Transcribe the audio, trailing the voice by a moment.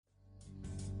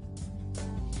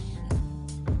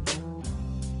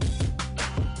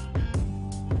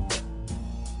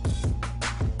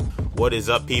What is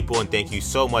up, people, and thank you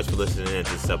so much for listening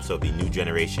to this episode of the New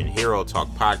Generation Hero Talk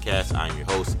podcast. I'm your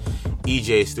host,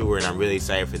 EJ Stewart, and I'm really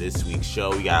excited for this week's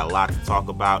show. We got a lot to talk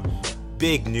about.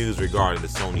 Big news regarding the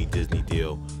Sony-Disney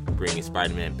deal, bringing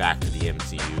Spider-Man back to the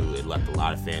MCU. It left a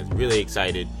lot of fans really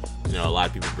excited. You know, a lot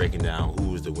of people breaking down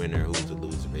who was the winner, who was the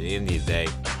loser. But at the end of the day,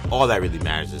 all that really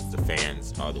matters is the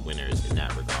fans are the winners in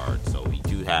that regard. So we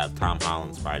do have Tom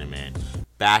Holland Spider-Man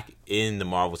back in the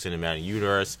Marvel Cinematic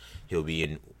Universe. He'll be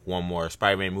in one more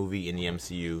Spider-Man movie in the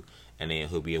MCU, and then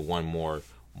he'll be in one more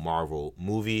Marvel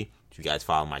movie. If you guys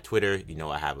follow my Twitter, you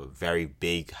know I have a very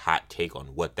big hot take on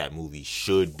what that movie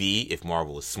should be if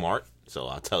Marvel is smart. So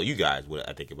I'll tell you guys what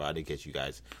I think about it in case you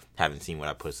guys haven't seen what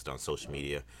I posted on social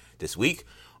media this week.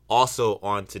 Also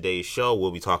on today's show,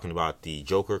 we'll be talking about the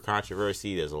Joker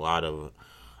controversy. There's a lot of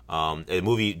the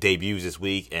movie debuts this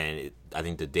week, and I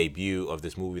think the debut of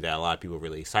this movie that a lot of people are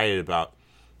really excited about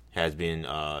has been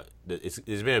there's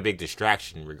been a big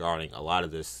distraction regarding a lot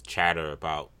of this chatter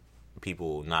about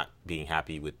people not being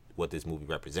happy with what this movie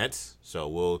represents. So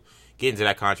we'll get into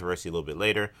that controversy a little bit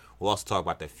later. We'll also talk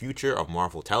about the future of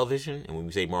Marvel Television, and when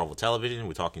we say Marvel Television,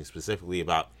 we're talking specifically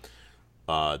about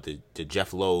the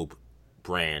Jeff Loeb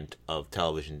brand of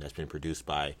television that's been produced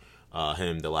by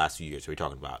him the last few years. So we're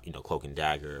talking about, you know, Cloak and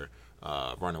Dagger,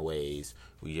 Runaways.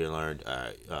 We learned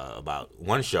about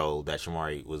one show that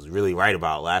Shamari was really right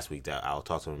about last week that I'll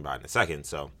talk to him about in a second.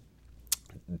 So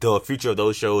the future of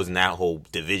those shows and that whole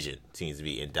division seems to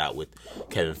be in doubt with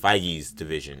Kevin Feige's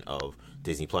division of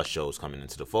Disney Plus shows coming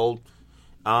into the fold.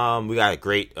 We got a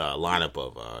great lineup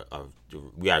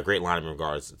in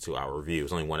regards to our review.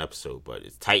 It's only one episode, but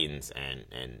it's Titans, and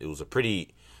it was a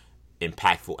pretty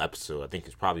impactful episode. I think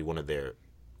it's probably one of their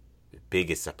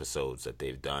biggest episodes that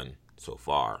they've done so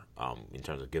far, in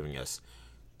terms of giving us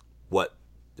what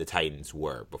the Titans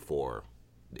were before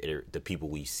the people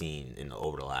we've seen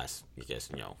over the last,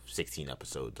 16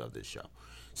 episodes of this show.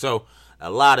 So a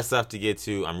lot of stuff to get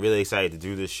to. I'm really excited to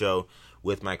do this show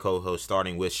with my co-host,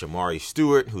 starting with Shamari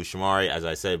Stewart, who, Shamari, as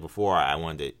I said before, I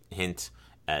wanted to hint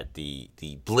at the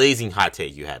blazing hot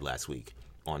take you had last week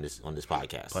on this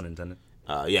podcast. Pun intended.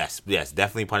 Yes,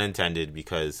 definitely pun intended,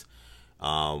 because,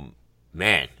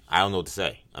 man, I don't know what to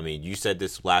say. I mean, you said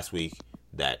this last week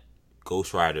that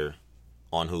Ghost Rider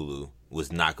on Hulu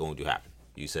was not going to happen.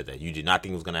 You said that you did not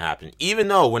think it was going to happen, even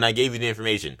though when I gave you the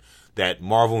information that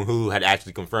Marvel and Hulu had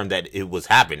actually confirmed that it was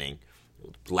happening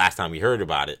last time we heard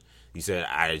about it, you said,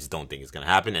 I just don't think it's going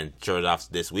to happen. And sure enough,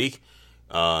 this week,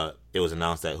 it was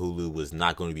announced that Hulu was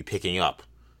not going to be picking up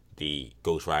the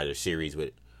Ghost Rider series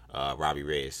with Robbie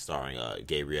Reyes starring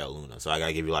Gabriel Luna. So I got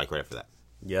to give you a lot of credit for that.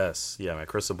 Yes. Yeah, my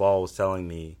crystal ball was telling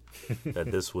me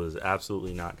that this was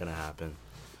absolutely not going to happen.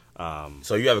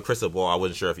 So you have a crystal ball. I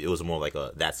wasn't sure if it was more like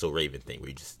a That's So Raven thing where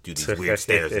you just do these weird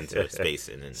stares into space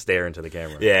and then stare into the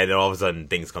camera. Yeah, and then all of a sudden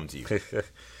things come to you.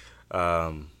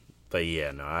 But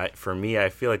yeah, no. For me, I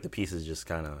feel like the pieces just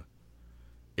kind of,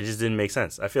 it just didn't make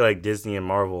sense. I feel like Disney and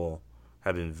Marvel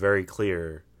have been very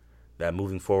clear that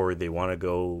moving forward they want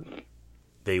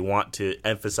to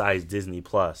emphasize Disney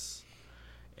Plus,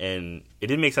 and it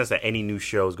didn't make sense that any new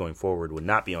shows going forward would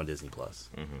not be on Disney Plus.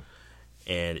 Mm-hmm.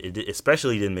 And it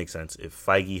especially didn't make sense if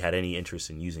Feige had any interest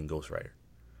in using Ghost Rider.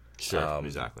 Sure,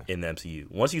 exactly. In the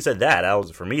MCU. Once you said that,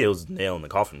 for me, it was nail in the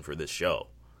coffin for this show.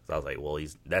 So I was like, well,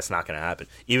 that's not going to happen.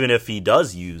 Even if he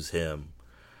does use him,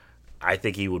 I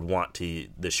think he would want the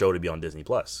show to be on Disney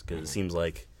Plus, because it seems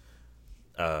like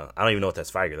I don't even know if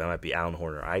that's Feige. That might be Alan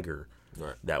Horner Iger,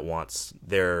 right, that wants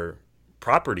their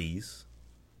properties,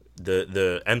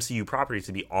 the MCU properties,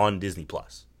 to be on Disney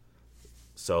Plus.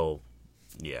 So.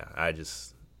 Yeah, I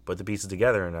just put the pieces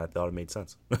together and I thought it made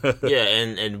sense. Yeah,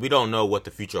 and we don't know what the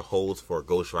future holds for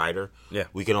Ghost Rider. Yeah.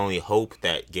 We can only hope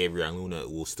that Gabriel Luna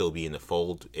will still be in the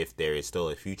fold if there is still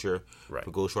a future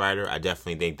for Ghost Rider. I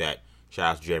definitely think that,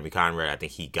 shout out to Jeremy Conrad, I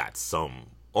think he got some,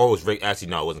 or it was Rick, actually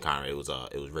no, it wasn't Conrad, it was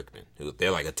Rickman.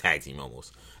 They're like a tag team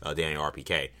almost, Daniel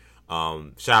RPK.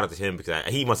 Shout out to him, because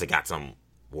he must have got some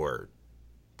word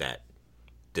that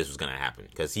this was going to happen,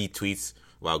 because he tweets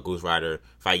about Ghost Rider,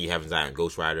 Feige having signed on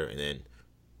Ghost Rider, and then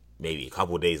maybe a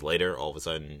couple of days later, all of a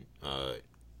sudden,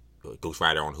 Ghost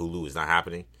Rider on Hulu is not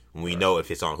happening. When we know if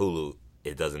it's on Hulu,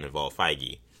 it doesn't involve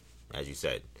Feige, as you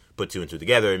said. Put two and two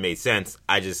together, it made sense.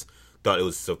 I just thought it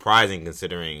was surprising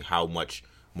considering how much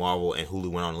Marvel and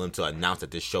Hulu went on a limb to announce that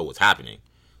this show was happening.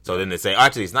 So then they say,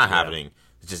 actually, it's not happening.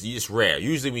 It's just rare.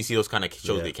 Usually we see those kind of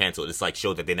shows get canceled. It's like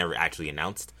shows that they never actually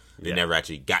announced. They never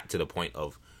actually got to the point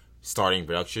of starting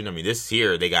production. I mean, this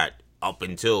year they got up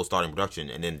until starting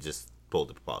production and then just pulled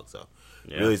the plug. So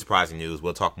really surprising news.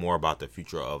 We'll talk more about the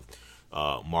future of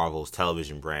Marvel's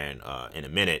television brand in a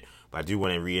minute. But I do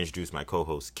want to reintroduce my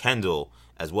co-host Kendall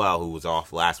as well, who was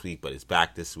off last week but is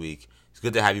back this week. It's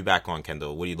good to have you back on,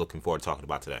 Kendall. What are you looking forward to talking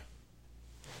about today?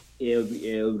 It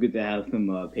was good to have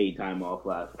some paid time off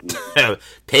last week.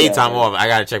 Paid time off. I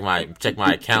gotta check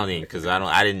my accounting because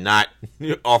I did not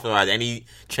authorize any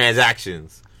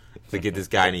transactions to get this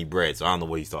guy any bread. So I don't know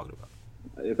what he's talking about.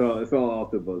 It's all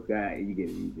off the books. You get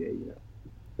it, EJ. You know.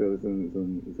 So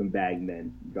some bag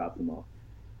men drop them off.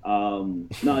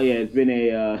 No, yeah, it's been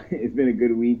a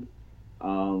good week. It's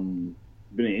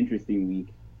been an interesting week.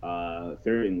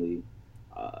 Certainly.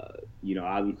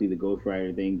 Obviously the Ghost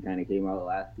Rider thing kind of came out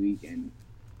last week, and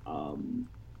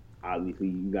obviously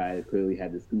you guys clearly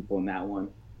had the scoop on that one.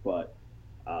 But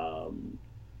obviously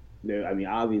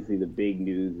the big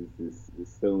news is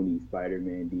this Sony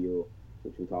Spider-Man deal,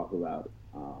 which we'll talk about.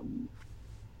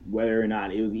 Whether or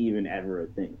not it was even ever a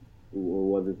thing,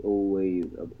 or was it always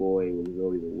a ploy, was it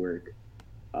always a work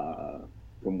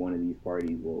from one of these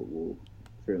parties? We'll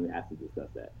certainly have to discuss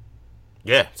that.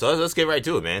 Yeah, so let's get right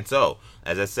to it, man. So,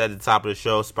 as I said at the top of the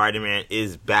show, Spider-Man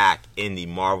is back in the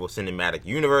Marvel Cinematic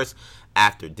Universe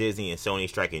after Disney and Sony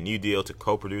strike a new deal to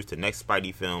co-produce the next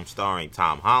Spidey film starring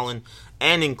Tom Holland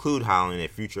and include Holland in a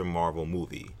future Marvel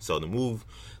movie. So the move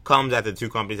comes after the two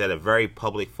companies had a very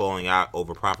public falling out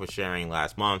over profit sharing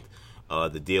last month.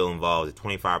 The deal involves a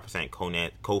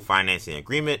 25% co-financing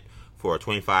agreement for a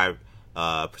 25%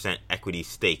 equity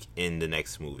stake in the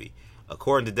next movie.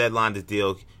 According to Deadline, this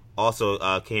deal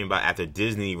also came about after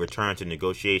Disney returned to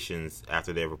negotiations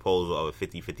after their proposal of a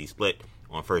 50-50 split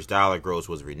on first dollar gross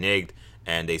was reneged,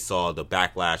 and they saw the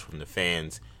backlash from the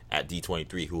fans at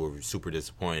D23 who were super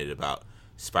disappointed about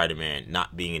Spider-Man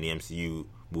not being in the MCU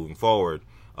moving forward.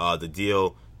 The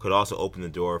deal could also open the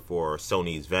door for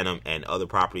Sony's Venom and other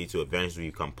properties to eventually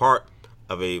become part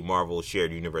of a Marvel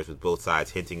shared universe, with both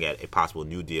sides hinting at a possible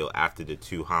new deal after the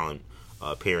two Holland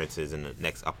appearances in the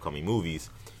next upcoming movies.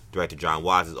 Director John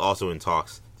Watts is also in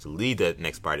talks to lead the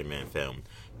next Spider-Man film.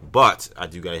 But I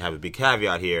do got to have a big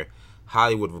caveat here.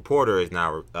 Hollywood Reporter is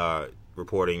now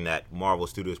reporting that Marvel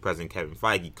Studios president Kevin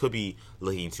Feige could be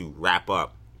looking to wrap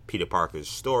up Peter Parker's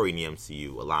story in the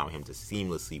MCU, allowing him to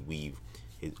seamlessly weave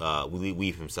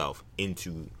himself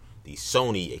into the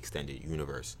Sony extended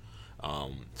universe.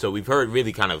 So we've heard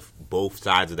really kind of both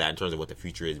sides of that in terms of what the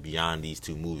future is beyond these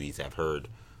two movies. I've heard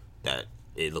that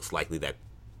it looks likely that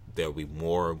there'll be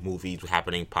more movies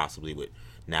happening, possibly with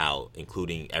now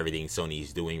including everything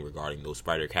Sony's doing regarding those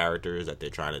Spider characters that they're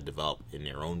trying to develop in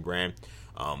their own brand.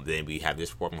 Then we have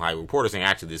this report from Hollywood Reporter saying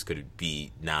actually this could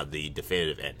be now the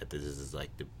definitive end, that this is like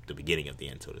the beginning of the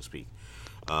end, so to speak.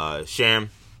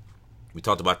 Sham, we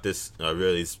talked about this.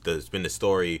 Really, it's been the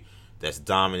story that's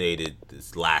dominated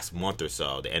this last month or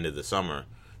so, the end of the summer.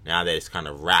 Now that it's kind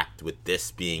of racked with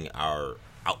this being our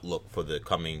outlook for the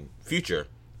coming future,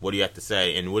 what do you have to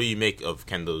say, and what do you make of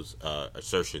Kendall's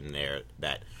assertion there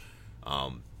that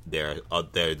there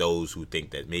are those who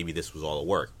think that maybe this was all a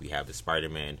work? We have the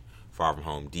Spider-Man Far From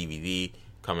Home DVD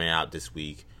coming out this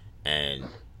week, and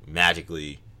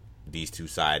magically these two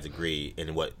sides agree,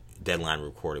 and what Deadline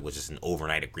recorded was just an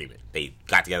overnight agreement. They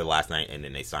got together last night, and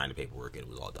then they signed the paperwork, and it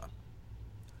was all done.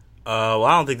 Well,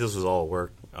 I don't think this was all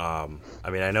work. I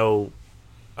know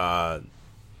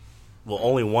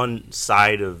only one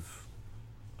side of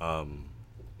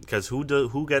because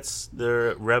who gets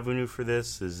the revenue for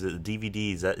this? Is it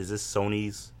DVD? Is this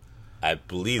Sony's? I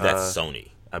believe that's Sony.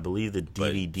 I believe the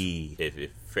DVD. If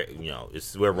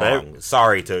we're wrong.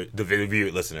 Sorry to the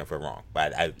viewer listener if we're wrong,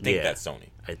 but I think that's Sony.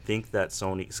 I think that's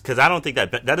Sony, because I don't think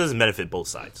that doesn't benefit both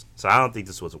sides. So I don't think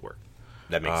this was a work.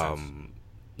 That makes sense.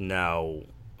 Now,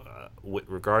 with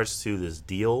regards to this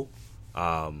deal,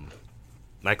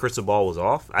 my crystal ball was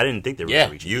off. I didn't think they were going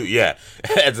to reach it.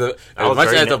 As much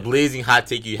as the blazing hot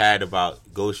take you had about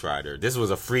Ghost Rider, this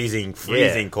was a freezing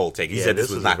cold take. You said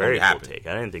this was not going to happen. Take.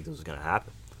 I didn't think this was going to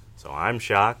happen. So I'm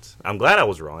shocked. I'm glad I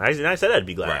was wrong. I said I'd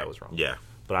be glad I was wrong. Yeah.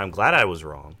 But I'm glad I was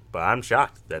wrong. But I'm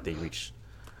shocked that they reached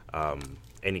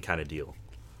any kind of deal.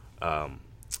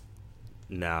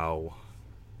 Now,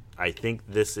 I think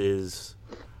this is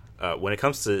when it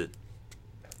comes to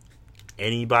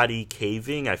anybody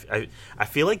caving, I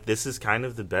feel like this is kind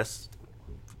of the best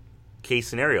case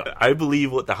scenario. I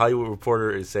believe what the Hollywood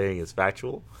Reporter is saying is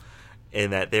factual,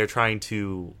 and that they're trying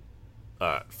to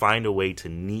find a way to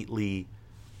neatly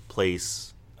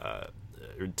place,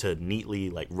 to neatly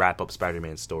like wrap up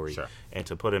Spider-Man's story, sure, and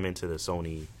to put him into the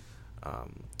Sony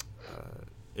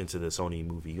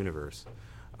movie universe.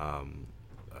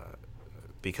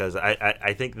 Because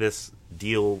I think this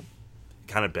deal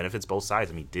kind of benefits both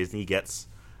sides. I mean, Disney gets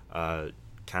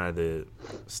kind of the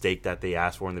stake that they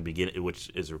asked for in the beginning,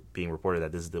 which is being reported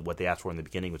that this is what they asked for in the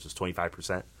beginning, which is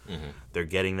 25%. They're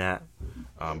getting that,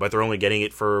 but they're only getting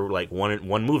it for like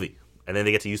one movie, and then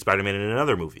they get to use Spider-Man in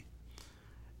another movie,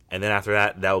 and then after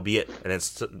that, that will be it. And then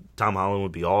Tom Holland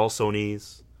would be all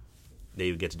Sony's. They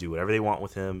would get to do whatever they want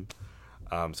with him.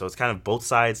 So it's kind of both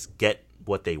sides get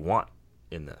what they want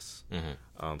in this.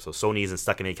 So Sony isn't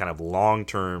stuck in a kind of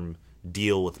long-term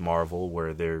deal with Marvel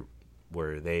where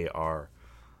they are,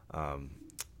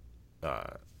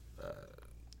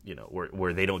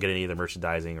 where they don't get any of the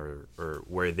merchandising or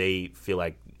where they feel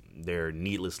like they're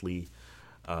needlessly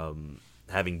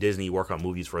having Disney work on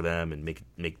movies for them and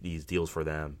make these deals for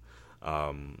them.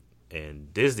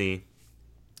 And Disney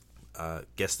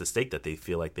gets the stake that they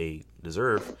feel like they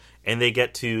deserve, and they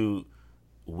get to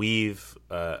weave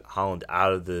Holland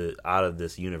out of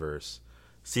this universe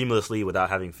seamlessly without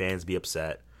having fans be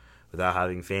upset, without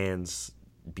having fans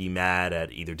be mad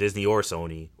at either Disney or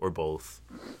Sony or both.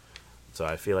 So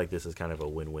I feel like this is kind of a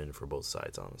win-win for both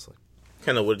sides, honestly.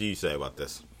 Kendall, what do you say about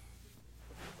this?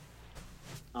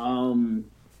 I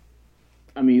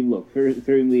mean, look,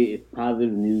 certainly it's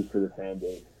positive news for the fan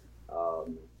base.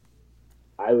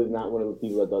 I was not one of the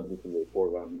people that thought this was a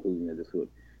foregone conclusion that this would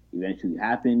eventually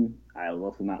happen. I was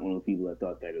also not one of the people that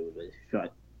thought that it was a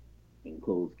shut and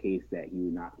closed case that he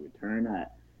would not return.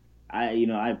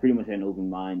 I pretty much had an open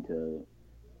mind to,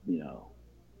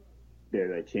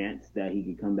 there's a chance that he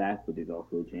could come back, but there's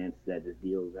also a chance that this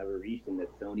deal is ever reached and that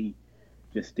Sony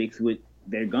just sticks with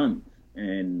their guns.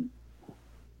 And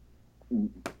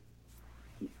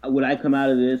what I come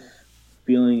out of this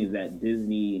feeling is that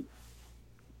Disney,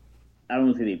 I don't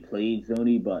want to say they played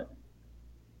Sony, but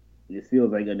it just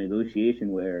feels like a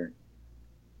negotiation where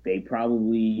they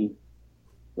probably,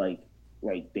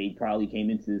 they probably came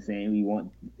into the saying we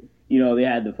want, they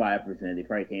had the 5%. They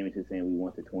probably came into saying we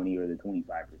want the 20 or the 25%.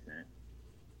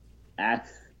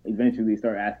 Eventually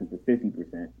start asking for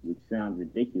 50%, which sounds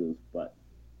ridiculous, but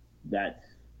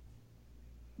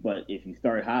if you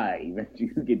start high, eventually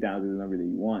you get down to the number that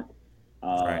you want.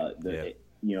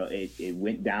 It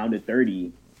went down to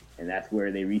 30, and that's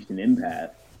where they reached an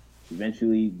impasse.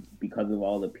 Eventually, because of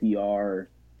all the PR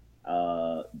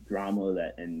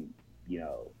drama and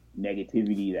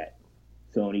negativity that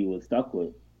Sony was stuck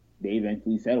with, they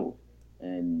eventually settled.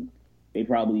 And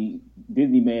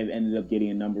Disney may have ended up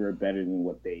getting a number better than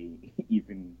what they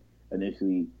even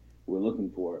initially were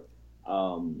looking for.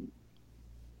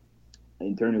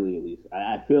 Internally, at least.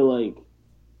 I feel like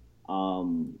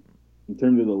in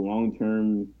terms of the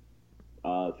long-term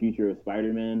future of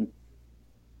Spider-Man,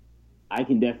 I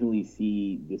can definitely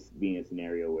see this being a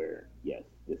scenario where, yes,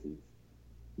 this is,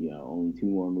 only 2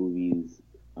 more movies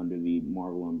under the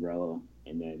Marvel umbrella,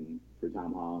 and then for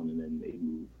Tom Holland, and then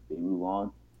they move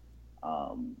on.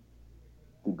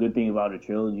 The good thing about a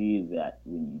trilogy is that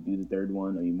when you do the 3rd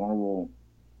one, Marvel,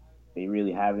 they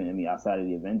really haven't, outside of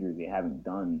the Avengers, they haven't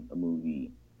done a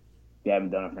movie. They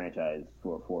haven't done a franchise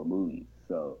for 4 movies.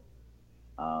 So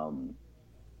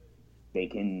they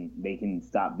can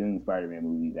stop doing Spider-Man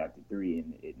movies after 3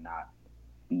 and it not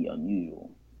be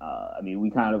unusual.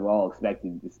 We kind of all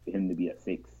expected him to be a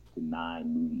 6 to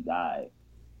 9 movie guy.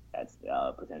 That's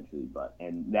potentially,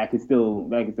 and that could still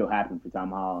happen for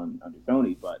Tom Holland under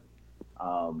Sony. But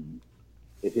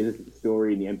if his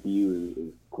story in the MCU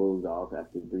is closed off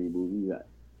after 3 movies,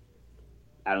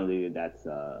 I don't think that's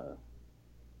a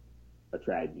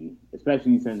tragedy.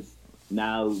 Especially since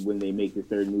now, when they make the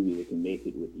 3rd movie, they can make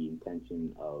it with the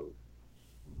intention of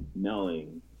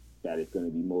knowing that it's going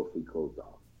to be mostly closed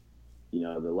off.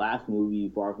 The last movie,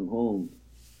 Far From Home,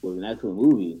 was an excellent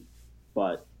movie,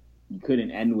 but you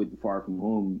couldn't end with Far From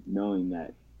Home knowing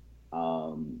that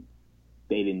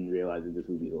they didn't realize that this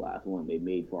would be the last one. They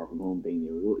made Far From Home thinking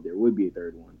there would be a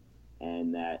 3rd one,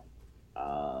 and that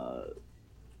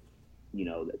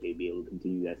that they'd be able to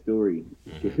continue that story,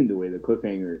 given the way the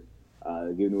cliffhanger,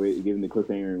 given the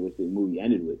cliffhanger in which the movie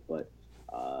ended with. But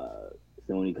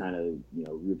Sony kind of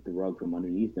ripped the rug from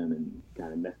underneath them and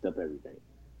kind of messed up everything.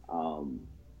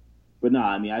 But no,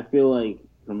 I feel like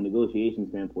from a negotiation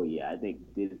standpoint, I think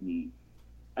Disney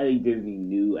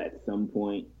knew at some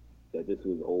point that this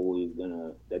was always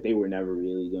that they were never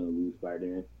really gonna lose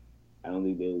Spider-Man. I don't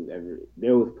think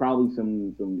there was probably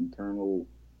some internal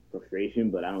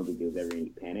frustration, but I don't think there was ever any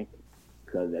panic,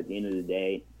 because at the end of the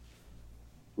day,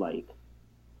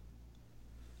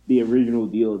 the original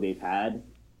deal they've had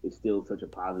is still such a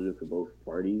positive for both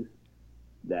parties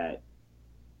that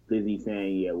Disney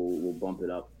saying, we'll bump it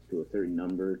up to a certain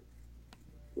number,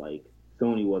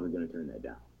 Sony wasn't going to turn that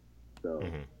down. So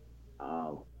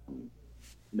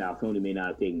now Sony may not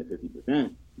have taken the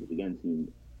 50%, which again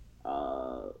seemed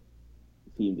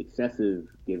seemed excessive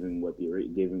given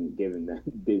given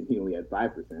that Disney only had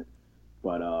 5%.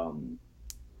 But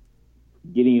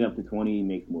getting it up to 20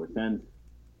 makes more sense.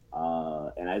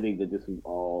 And I think that this was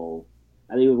all.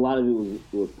 I think a lot of it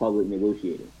was public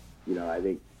negotiating. I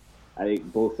think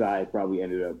both sides probably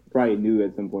knew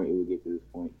at some point it would get to this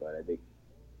point. But I think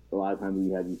a lot of times when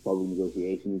you have these public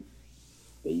negotiations,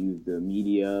 they use the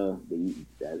media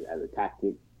as a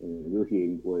tactic and a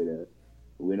negotiating ploy to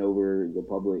win over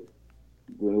public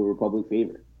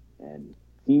favor. And it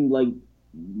seemed like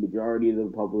majority of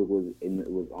the public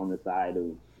was on the side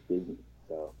of Disney.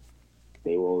 So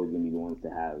they were always going to be the ones to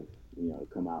have,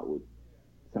 come out with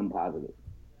some positive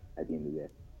at the end of the day.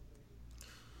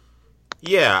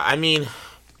 Yeah, I mean,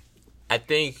 I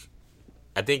think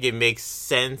it makes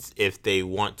sense if they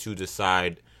want to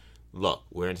decide, look,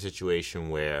 we're in a situation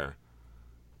where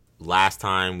last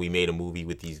time we made a movie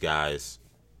with these guys,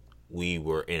 we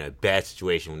were in a bad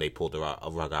situation when they pulled the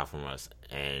rug out from us,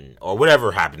 or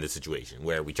whatever happened in the situation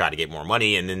where we tried to get more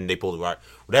money and then they pulled the rug.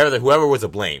 Whoever was to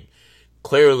blame.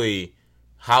 Clearly,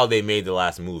 how they made the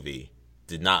last movie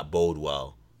did not bode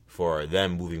well for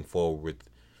them moving forward with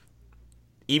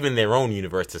even their own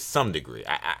universe to some degree.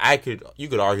 You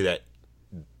could argue that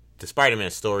the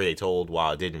Spider-Man story they told,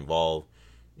 while it did involve,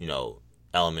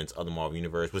 elements of the Marvel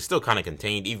Universe, was still kind of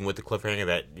contained, even with the cliffhanger,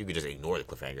 that you could just ignore the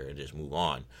cliffhanger and just move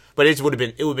on. But it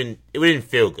wouldn't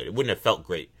feel good. It wouldn't have felt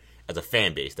great as a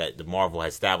fan base that the Marvel had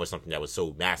established something that was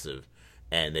so massive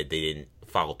and that they didn't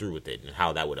follow through with it, and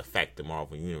how that would affect the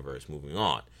Marvel Universe moving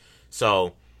on.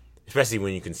 So, especially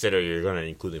when you consider you're going to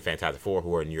include the Fantastic Four,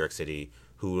 who are in New York City,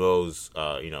 who knows,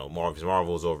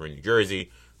 Marvel's over in New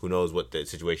Jersey, who knows what the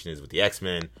situation is with the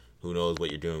X-Men, who knows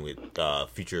what you're doing with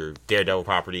future Daredevil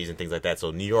properties and things like that.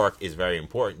 So New York is very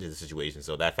important to the situation.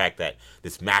 So that fact that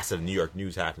this massive New York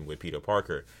news happened with Peter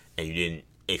Parker and you didn't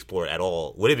explore it at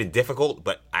all would have been difficult,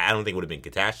 but I don't think it would have been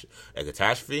a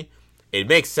catastrophe. It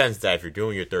makes sense that if you're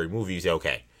doing your third movie, you say,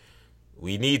 okay,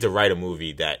 we need to write a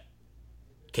movie that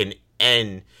can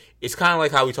end. It's kind of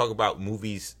like how we talk about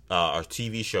movies or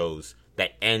TV shows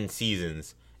that end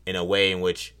seasons in a way in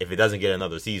which if it doesn't get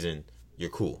another season, you're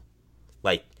cool.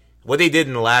 Like, what they did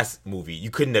in the last movie,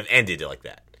 you couldn't have ended it like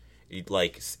that.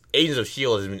 Like, Agents of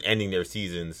S.H.I.E.L.D. has been ending their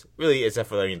seasons, really, except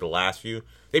for the last few.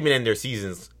 They've been ending their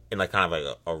seasons in like kind of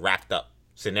like a wrapped up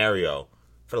scenario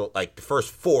for like the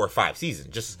first 4 or 5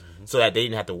 seasons, just so that they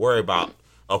didn't have to worry about,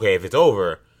 okay, if it's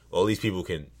over, well, these people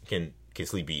can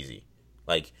sleep easy.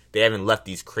 Like, they haven't left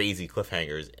these crazy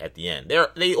cliffhangers at the end.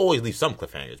 They always leave some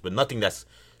cliffhangers, but nothing that's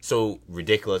so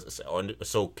ridiculous or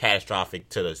so catastrophic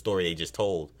to the story they just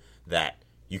told that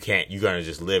you're gonna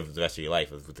just live the rest of your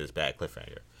life with this bad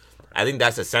cliffhanger. I think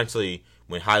that's essentially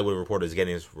when Hollywood Reporter is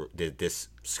getting this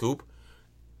scoop,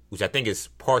 which I think is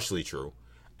partially true.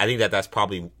 I think that's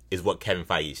probably is what Kevin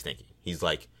Feige is thinking. He's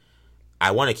like,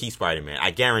 I want to keep Spider-Man.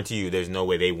 I guarantee you there's no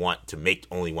way they want to make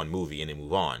only one movie and then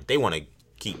move on. They want to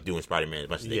keep doing Spider-Man as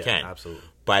much as they can. Absolutely.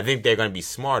 But I think they're going to be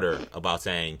smarter about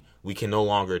saying we can no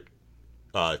longer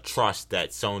trust that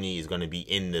Sony is going to be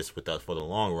in this with us for the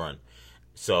long run.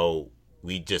 So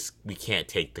we can't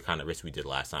take the kind of risk we did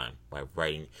last time by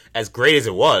writing. As great as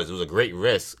it was a great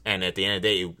risk, and at the end of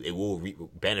the day, it will reap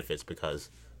benefits because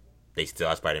they still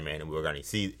have Spider-Man, and we're going to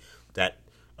see that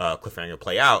cliffhanger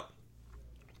play out.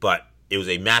 But it was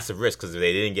a massive risk because if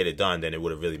they didn't get it done, then it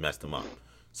would have really messed them up.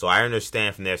 So I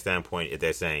understand from their standpoint if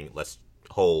they're saying, let's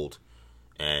hold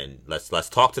and let's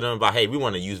talk to them about, hey, we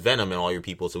want to use Venom and all your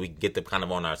people so we can get them kind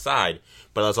of on our side,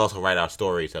 but let's also write our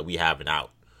stories that we have it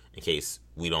out in case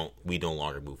we no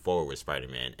longer move forward with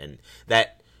Spider-Man. And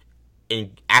that,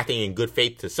 in acting in good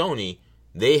faith to Sony,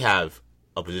 they have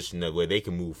a position where they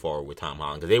can move forward with Tom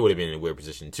Holland because they would have been in a weird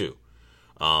position too.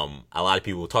 A lot of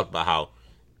people talk about how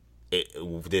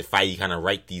did Feige kind of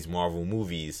write these Marvel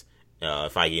movies,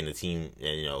 Feige and the team,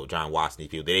 and John Watts and these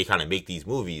people, they kind of make these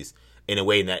movies in a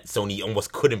way that Sony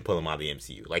almost couldn't pull them out of the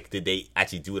MCU. Like, did they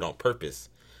actually do it on purpose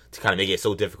to kind of make it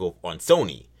so difficult on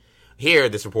Sony? Here,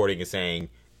 this reporting is saying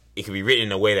it could be written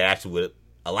in a way that actually would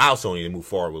allow Sony to move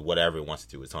forward with whatever it wants to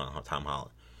do with Tom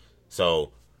Holland.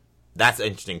 So that's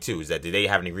interesting too, is that did they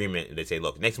have an agreement and they say,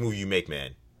 look, next movie you make,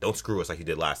 man, don't screw us like you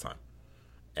did last time.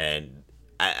 And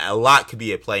a lot could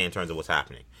be at play in terms of what's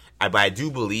happening. But I do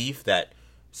believe that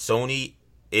Sony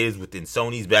is within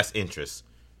Sony's best interest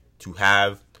to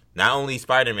have not only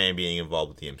Spider-Man being involved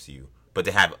with the MCU, but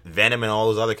to have Venom and all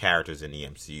those other characters in the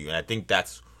MCU. And I think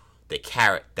that's the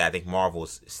carrot that I think Marvel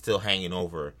is still hanging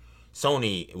over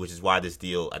Sony, which is why this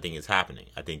deal, I think, is happening.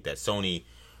 I think that Sony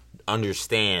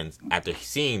understands, after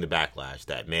seeing the backlash,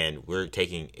 that, man, we're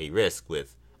taking a risk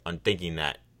with thinking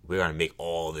that we're going to make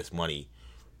all this money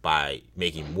by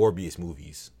making Morbius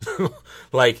movies.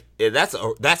 Like that's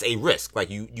a risk. Like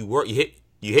you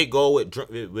hit goal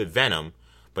with Venom,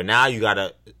 but now you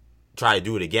gotta try to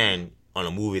do it again on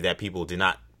a movie that people did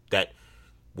not that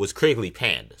was critically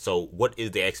panned. So what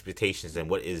is the expectations and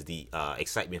what is the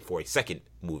excitement for a second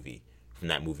movie from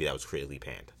that movie that was critically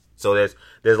panned? So there's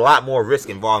a lot more risk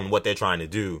involved in what they're trying to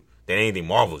do than anything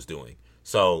Marvel's doing.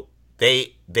 So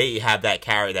they have that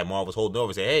carrot that Marvel's holding over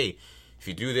and say, hey, if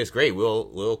you do this, great,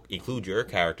 we'll include your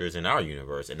characters in our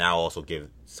universe, and now also give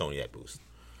Sony that boost.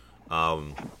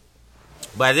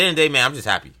 But at the end of the day, man, I'm just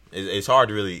happy. It's hard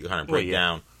to really kind of break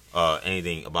down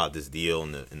anything about this deal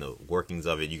and the workings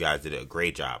of it. You guys did a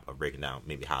great job of breaking down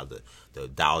maybe how the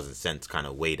dollars and cents kind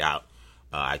of weighed out.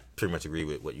 I pretty much agree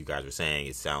with what you guys were saying.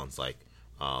 It sounds like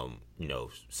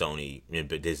Sony and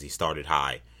Disney started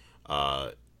high.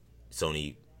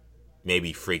 Sony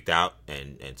maybe freaked out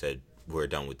and said, we're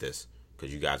done with this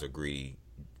because you guys are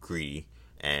greedy,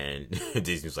 and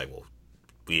Disney's like, well,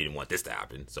 we didn't want this to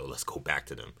happen, so let's go back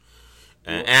to them.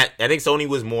 And I think Sony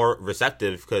was more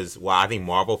receptive because while I think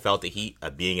Marvel felt the heat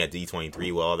of being at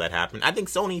D23 while all that happened, I think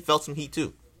Sony felt some heat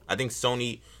too. I think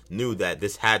Sony knew that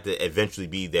this had to eventually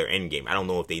be their end game. I don't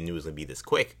know if they knew it was going to be this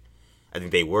quick. I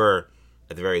think they were,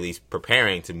 at the very least,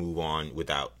 preparing to move on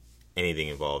without anything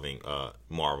involving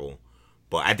Marvel.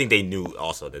 But I think they knew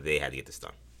also that they had to get this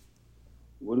done.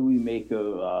 What do we make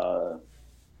of,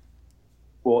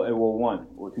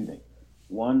 two things.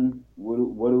 One, what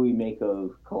do we make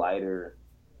of Collider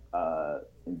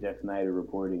and Jeff Snyder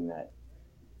reporting that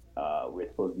we're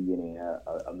supposed to be getting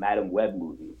a Madam Web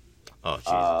movie? Oh,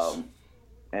 Jesus.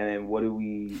 And then what do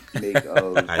we make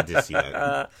of... I did see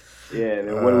that. Yeah,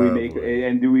 then what do we make...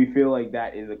 And do we feel like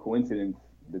that is a coincidence,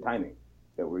 the timing,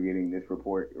 that we're getting this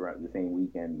report around the same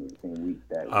weekend or the same week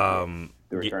that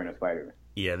the return of Spider-Man?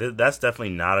 Yeah, that's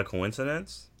definitely not a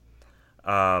coincidence.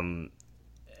 And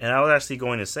I was actually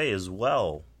going to say as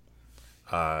well,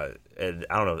 and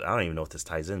I don't even know if this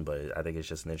ties in, but I think it's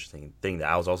just an interesting thing that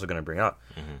I was also going to bring up,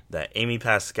 that Amy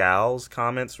Pascal's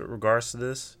comments with regards to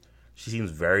this, she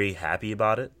seems very happy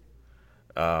about it.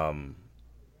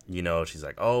 She's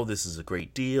like, oh, this is a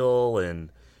great deal,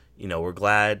 and, we're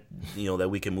glad, that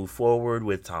we can move forward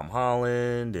with Tom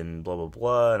Holland, and blah, blah,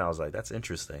 blah, and I was like, that's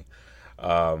interesting.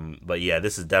 But yeah,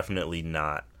 this is definitely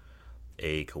not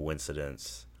a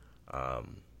coincidence.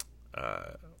 I'm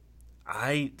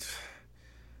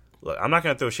not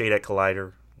going to throw shade at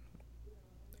Collider.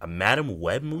 A Madam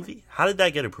Web movie? How did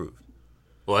that get approved?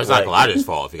 Well, it's not Collider's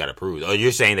fault if it got approved. Oh,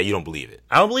 you're saying that you don't believe it?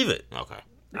 I don't believe it. Okay.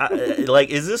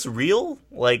 Is this real?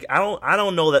 I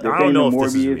don't know that. I don't know if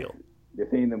this is real. They're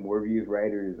saying the Morbius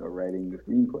writers are writing the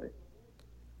screenplay.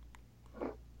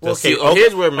 Well,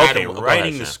 here's where Madam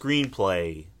writing the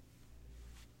screenplay.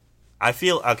 I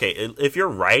feel if you're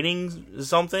writing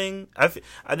something,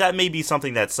 that may be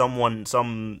something that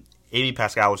some Amy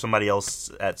Pascal or somebody else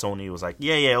at Sony was like,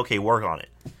 yeah, okay, work on it,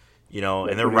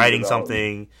 and they're writing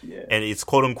something, and it's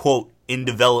quote unquote in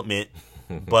development,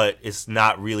 but it's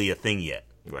not really a thing yet.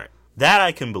 Right. That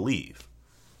I can believe.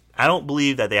 I don't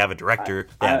believe that they have a director,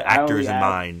 they have actors in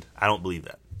mind. I don't believe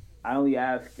that. I only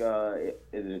ask, is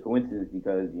it a coincidence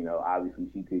because obviously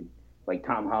she could, like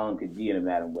Tom Holland could be in a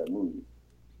Madam Web movie.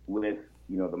 With,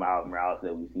 the Miles Morales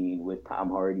that we've seen, with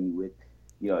Tom Hardy, with,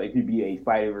 it could be a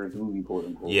Spider-Verse movie, quote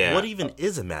unquote. Yeah. What even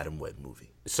is a Madam Web movie?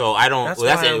 So I don't.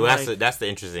 That's the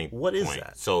interesting. What is point.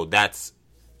 that? So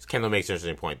Kendall makes an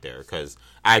interesting point there because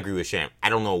I agree with Sham. I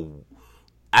don't know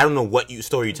what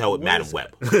story you tell with Madam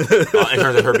Web in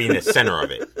terms of her being the center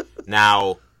of it.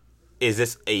 Now, is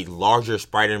this a larger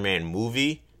Spider-Man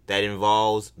movie that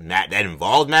involves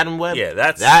Madam Web? Yeah,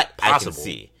 that's possible. I can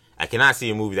see. I cannot see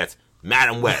a movie that's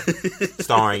Madam Web,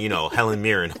 starring Helen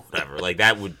Mirren or whatever. Like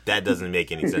that doesn't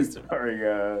make any sense to me. Sorry,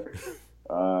 I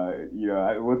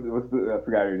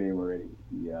forgot her name already.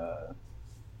 The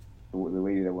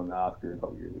lady that won the Oscar a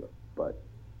couple years ago. But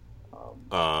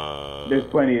there's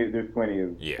plenty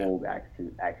of old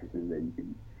actresses that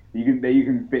you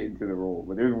can fit into the role.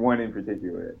 But there's one in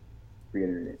particular that I forget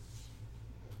her name.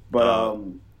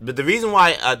 But the reason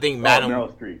why I think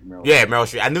Meryl Streep. Meryl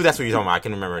Streep. I knew that's what you're talking about. I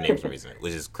couldn't remember her name for some reason,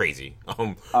 which is crazy.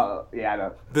 I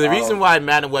know. The reason why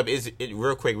Madam Web is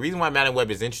reason why Madam Web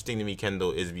is interesting to me,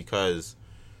 Kendall, is because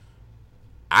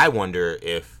I wonder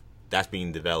if that's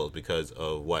being developed because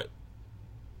of what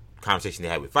conversation they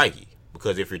had with Feige.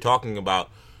 Because if you're talking about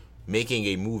making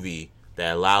a movie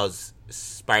that allows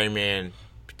Spider-Man,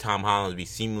 Tom Holland to be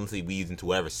seamlessly weaved into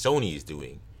whatever Sony is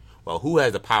doing, well, who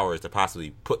has the powers to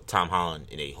possibly put Tom Holland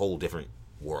in a whole different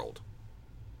world?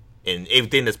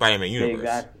 Within the Spider-Man universe.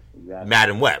 Exactly.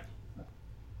 Madam Web.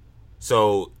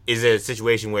 So is it a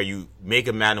situation where you make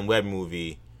a Madam Web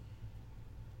movie,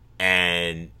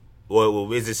 and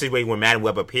well, is it a situation where Madam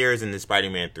Web appears in the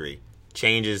Spider-Man 3,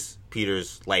 changes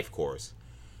Peter's life course,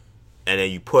 and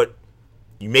then you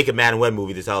make a Madam Web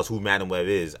movie to tell us who Madam Web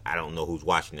is? I don't know who's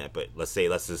watching that, but let's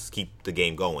just keep the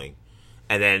game going,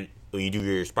 and then when you do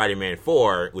your Spider-Man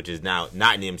 4, which is now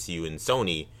not in the MCU and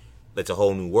Sony, that's a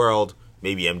whole new world.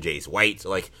 Maybe MJ's white.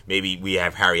 Like, maybe we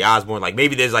have Harry Osborn. Like,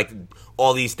 maybe there's, like,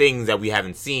 all these things that we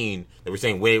haven't seen that we're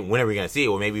saying, when are we going to see it?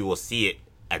 Or maybe we'll see it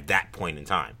at that point in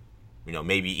time. You know,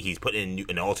 maybe he's put in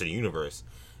an alternate universe,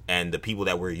 and the people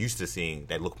that we're used to seeing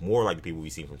that look more like the people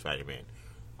we've seen from Spider-Man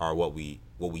are what we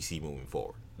see moving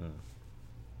forward.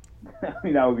 I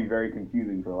mean, that would be very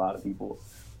confusing for a lot of people.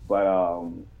 But,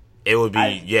 it would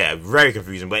be, very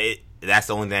confusing. But that's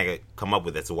the only thing I could come up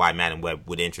with as to why Madam Web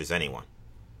would interest anyone.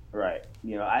 Right.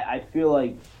 You know, I feel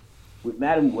like with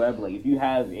Madam Web, like, if you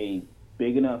have a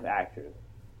big enough actress,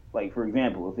 like, for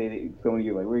example, let's say that somebody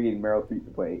you're like, we're getting Meryl Streep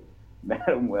to play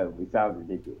Madam Web, which sounds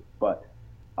ridiculous, but,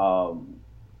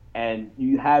 and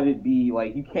you have it be,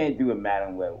 like, you can't do a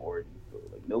Madam Web origin story.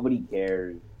 Like, nobody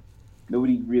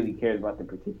really cares about the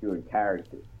particular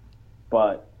character.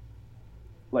 But,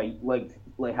 like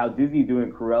how Disney's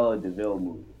doing Cruella de Vil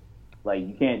movies, like,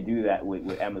 you can't do that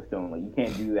with Emma Stone. Like, you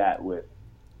can't do that with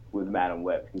Madam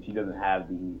Web, because she doesn't have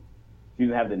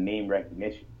the name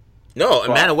recognition. No,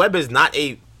 Madam Web is not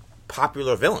a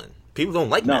popular villain. People don't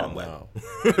like Madam Web. No.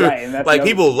 Right, and that's like,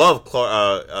 people love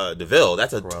DeVille.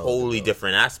 That's a totally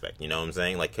different aspect. You know what I'm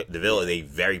saying? Like, DeVille is a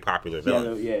very popular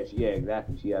villain.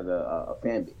 Exactly. She has a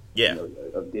fan base. Yeah. You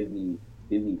know, of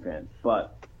Disney fans.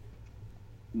 But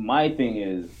my thing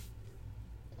is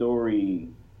story.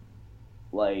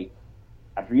 Like,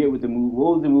 I forget what was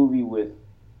the movie with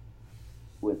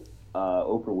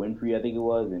Oprah Winfrey, I think it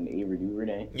was, and Ava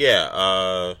DuVernay.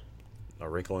 Yeah, A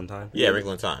Wrinkle in Time. Yeah,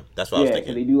 Wrinkle in Time. That's what I was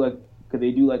thinking. Could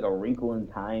they do like a Wrinkle in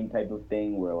Time type of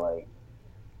thing where like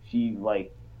she's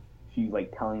like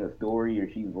telling a story, or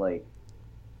she's like,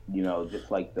 you know,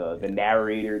 just like the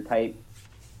narrator type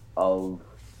of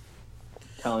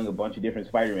telling a bunch of different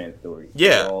Spider-Man stories.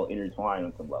 Yeah, they're all intertwined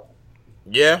on some level.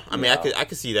 Yeah, I mean, I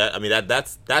could see that. I mean,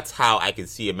 that's how I could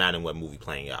see a Madam Web movie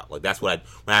playing out. Like, that's what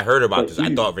when I heard about this,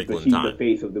 I thought Wrinkle in Time. She's the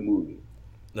face of the movie.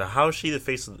 Now, how is she the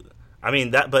face of I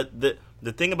mean, but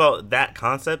the thing about that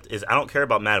concept is I don't care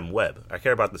about Madam Web. I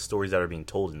care about the stories that are being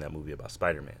told in that movie about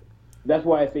Spider-Man. That's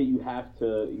why I say you have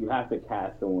to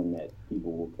cast someone that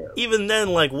people will care about. Even then,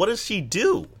 like, what does she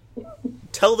do?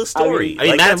 Tell the story. I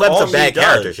mean, Madam Web's a bad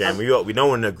character, Shan. No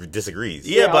one disagrees.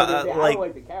 Yeah, but I don't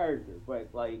like the character, but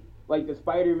like the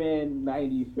Spider-Man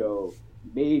 90s show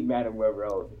made Madam Web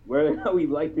relevant, whether or not we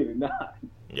liked it or not.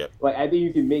 Yep. Like, I think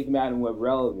you can make Madam Web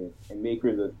relevant and make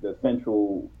her the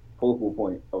central focal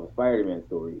point of a Spider-Man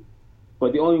story.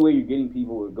 But the only way you're getting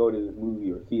people to go to this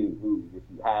movie or see this movie is if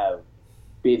you have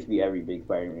basically every big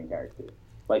Spider-Man character.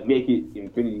 Like, make it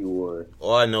Infinity War.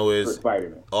 All I know is for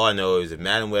Spider-Man. All I know is if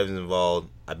Madam Web's involved,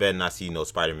 I better not see no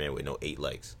Spider-Man with no 8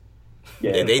 legs.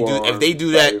 Yeah, if they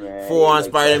do that full-on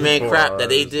Spider-Man crap that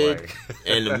they did,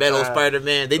 and the metal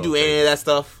Spider-Man, they do any of that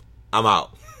stuff, I'm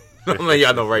out. I'm letting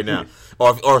y'all know right now.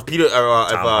 Or if Peter, if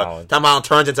Tom Holland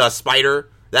turns into a spider.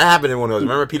 That happened in one of those.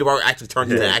 Remember, Peter Parker actually turned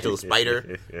into an actual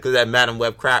spider because of that Madam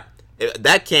Web crap?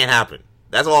 That can't happen.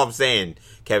 That's all I'm saying,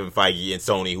 Kevin Feige and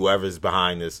Sony, whoever's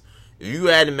behind this. If you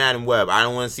add in Madam Web, I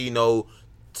don't want to see no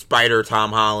spider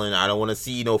Tom Holland. I don't want to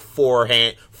see no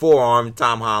four-armed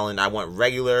Tom Holland. I want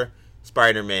regular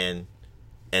Spider-Man,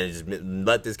 and just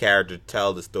let this character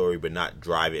tell the story, but not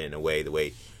drive it in a way the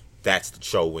way that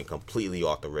show went completely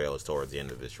off the rails towards the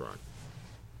end of its run.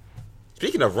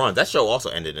 Speaking of runs, that show also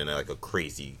ended in like a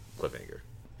crazy cliffhanger.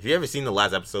 Have you ever seen the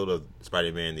last episode of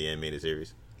Spider-Man the Animated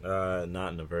Series?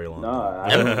 Not in a very long time.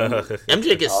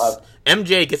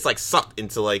 MJ gets like sucked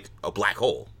into like a black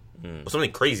hole or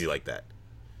something crazy like that,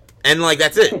 and like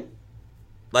that's it.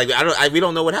 Like we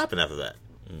don't know what happened after that.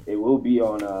 It will be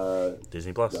on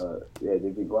Disney Plus.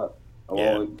 Disney Plus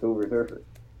along with Silver Surfer.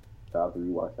 So I'll have to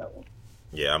rewatch that one.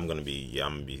 Yeah, I'm gonna be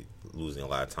losing a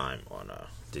lot of time on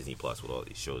Disney Plus with all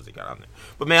these shows they got on there.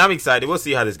 But man, I'm excited. We'll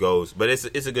see how this goes. But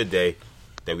it's a good day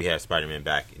that we have Spider-Man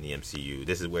back in the MCU.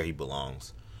 This is where he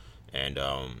belongs. And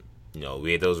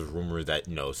we had those rumors that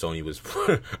Sony was,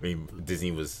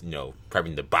 Disney was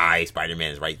prepping to buy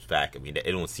Spider-Man's rights back. I mean, it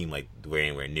don't seem like we're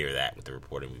anywhere near that with the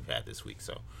reporting we've had this week.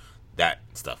 So that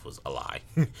stuff was a lie.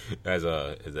 As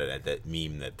that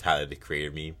meme, that Tyler the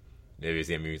Creator meme. Maybe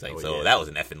see a meme, he's like, that was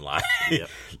an effing lie. Yep.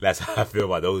 That's how I feel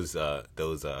about those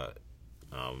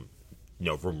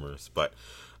rumors. But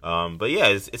yeah,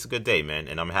 it's a good day, man,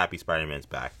 and I'm happy Spider-Man's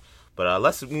back. But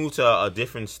let's move to a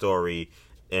different story,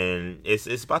 and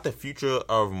it's about the future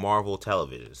of Marvel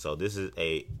Television. So this is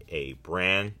a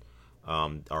brand,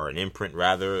 or an imprint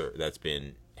rather, that's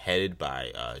been headed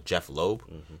by Jeff Loeb.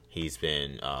 Mm-hmm. He's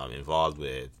been involved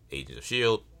with Agents of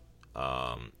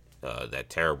S.H.I.E.L.D., that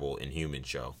terrible Inhuman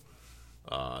show.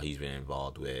 He's been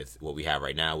involved with what we have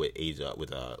right now with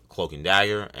Cloak and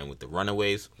Dagger and with the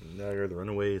Runaways. The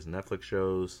Runaways, Netflix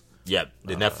shows. Yep,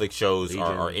 the Netflix shows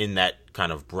are in that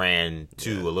kind of brand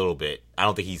too, a little bit. I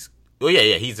don't think he's. Oh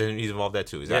yeah, he's involved with that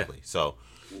too, exactly.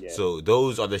 Yeah. So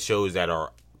those are the shows that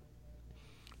are.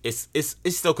 It's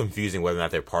still confusing whether or not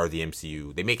they're part of the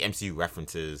MCU. They make MCU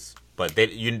references, but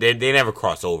they never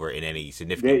cross over in any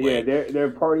significant way. Yeah, they're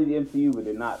part of the MCU, but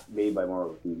they're not made by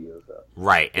Marvel Studios. So.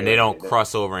 Right, and they don't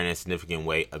cross over in a significant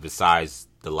way besides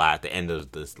the end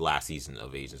of this last season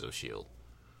of Agents of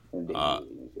S.H.I.E.L.D.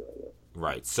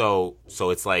 Right, so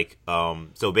it's like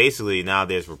so basically now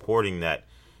there's reporting that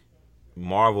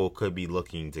Marvel could be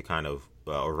looking to kind of,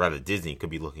 or rather Disney could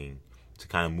be looking to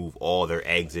kind of move all their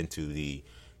eggs into the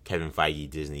Kevin Feige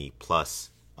Disney Plus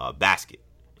basket,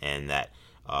 and that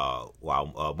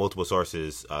while multiple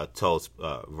sources told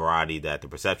Variety that the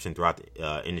perception throughout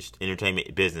the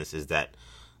entertainment business is that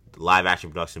live action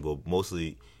production will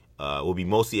be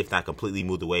mostly, if not completely,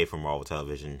 moved away from Marvel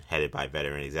Television, headed by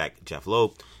veteran exec Jeff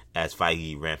Loeb, as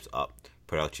Feige ramps up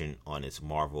production on its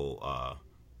Marvel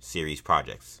series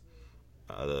projects.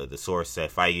 The source said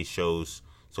Feige's shows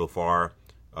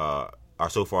are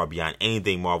so far beyond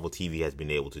anything Marvel TV has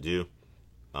been able to do.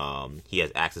 He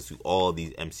has access to all of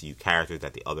these MCU characters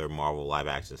that the other Marvel live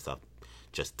action stuff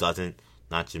just doesn't,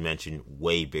 not to mention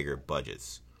way bigger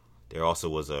budgets. There also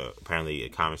was apparently a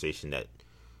conversation that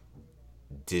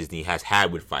Disney has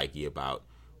had with Feige about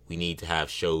we need to have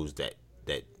shows that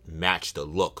match the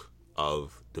look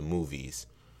of the movies,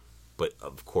 but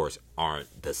of course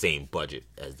aren't the same budget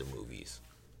as the movies.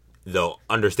 Though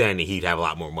understanding he'd have a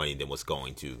lot more money than what's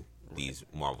going to these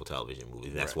Marvel television movies.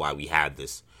 And that's why we have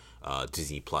this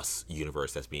Disney Plus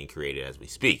universe that's being created as we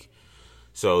speak.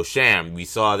 So, Sham, we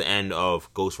saw the end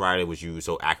of Ghost Rider, which you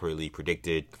so accurately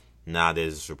predicted. Now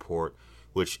there's this report,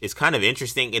 which is kind of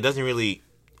interesting. It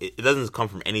doesn't come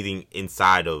from anything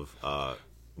inside of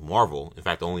Marvel. In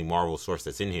fact, the only Marvel source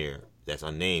that's in here that's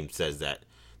unnamed says that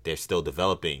they're still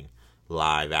developing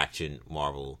live action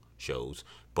Marvel shows.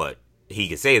 But he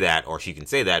can say that, or she can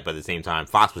say that, but at the same time,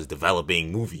 Fox was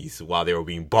developing movies while they were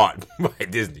being bought by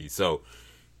Disney. So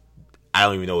I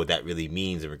don't even know what that really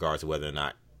means in regards to whether or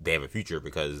not they have a future,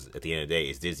 because at the end of the day,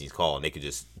 it's Disney's call, and they could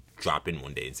just drop in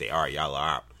one day and say, all right, y'all are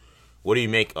out. What do you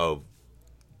make of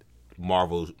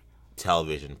Marvel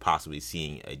television possibly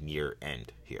seeing a near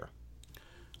end here?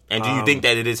 And do you think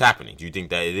that it is happening? Do you think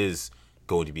that it is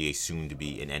going to be a soon to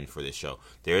be an end for this show?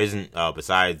 There isn't,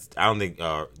 besides, I don't think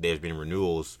there's been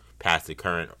renewals past the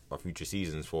current or future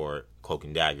seasons for Cloak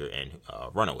and Dagger and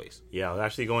Runaways. Yeah, I was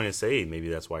actually going to say maybe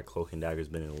that's why Cloak and Dagger's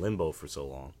been in limbo for so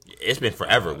long. It's been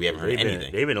forever. We haven't heard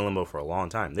anything. They've been in limbo for a long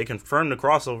time. They confirmed the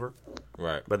crossover,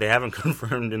 right? But they haven't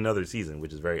confirmed another season,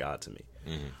 which is very odd to me.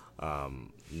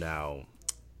 Mm-hmm. Now,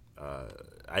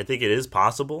 I think it is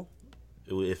possible.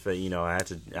 If I had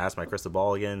to ask my crystal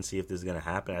ball again and see if this is going to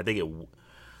happen, I think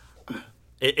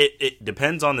it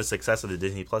depends on the success of the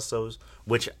Disney Plus shows,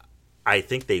 which I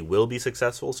think they will be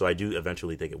successful, so I do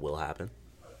eventually think it will happen.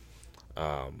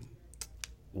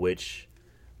 Which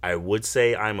I would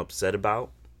say I'm upset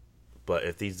about, but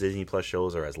if these Disney Plus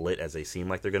shows are as lit as they seem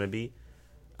like they're going to be,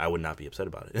 I would not be upset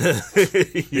about it.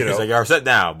 It's like you're upset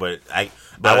now, but I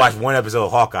watched one episode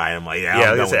of Hawkeye, and I'm like,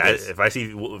 I'm done with this. If I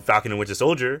see Falcon and Winter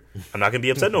Soldier, I'm not going to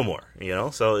be upset no more.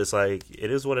 So it's like,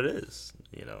 it is what it is.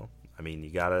 I mean,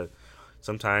 you gotta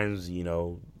sometimes,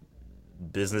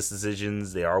 business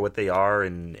decisions, they are what they are,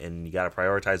 and you got to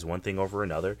prioritize one thing over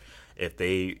another. If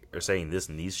they are saying this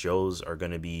and these shows are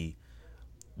going to be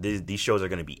these shows are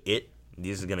going to be it,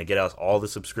 these are going to get us all the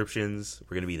subscriptions,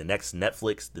 we're going to be the next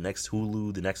Netflix, the next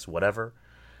Hulu, the next whatever,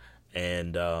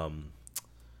 and then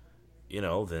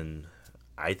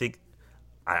I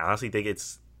honestly think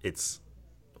it's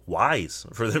wise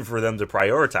for them to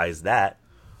prioritize that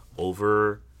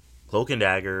over Cloak and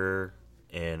Dagger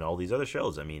and all these other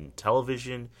shows. I mean,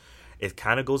 television, it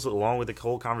kind of goes along with the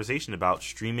whole conversation about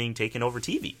streaming taking over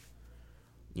TV.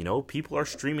 People are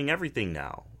streaming everything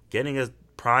now. Getting a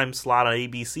prime slot on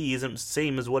ABC isn't the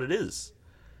same as what it is.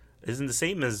 It isn't the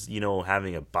same as,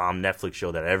 having a bomb Netflix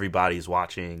show that everybody's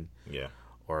watching. Yeah.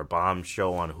 Or a bomb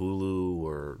show on Hulu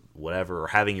or whatever, or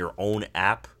having your own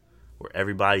app where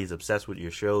everybody's obsessed with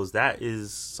your shows. That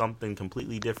is something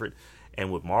completely different.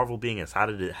 And with Marvel being as hot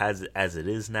as it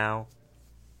is now,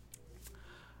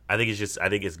 I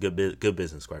think it's good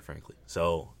business, quite frankly.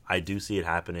 So I do see it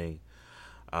happening.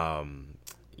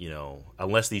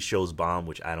 Unless these shows bomb,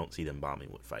 which I don't see them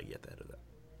bombing with Feige at the end of that.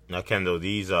 Now, Kendall,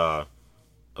 these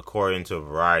according to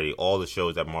Variety, all the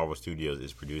shows that Marvel Studios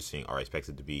is producing are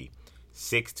expected to be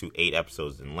 6 to 8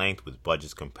 episodes in length, with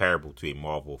budgets comparable to a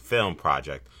Marvel film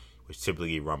project, which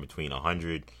typically run between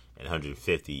 $100 and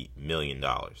 $150 million.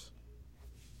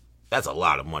 That's a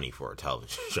lot of money for a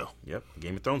television show. Yep,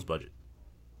 Game of Thrones budget.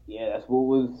 Yeah, that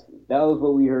was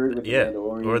what we heard with the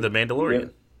Mandalorian. Or the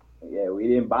Mandalorian. Yeah, we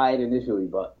didn't buy it initially,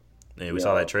 but we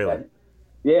saw that trailer.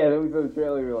 Then we saw the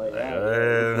trailer. We were like,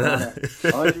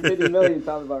 150 million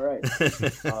sounds about right.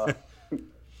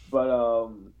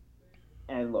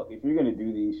 And look, if you're gonna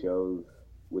do these shows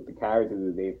with the characters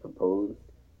that they've proposed,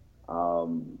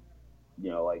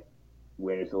 like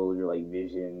Winter Soldier, like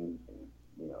Vision,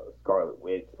 Scarlet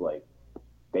Witch, like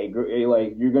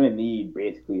you're gonna need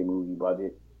basically a movie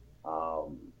budget.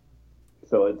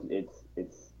 So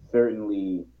it's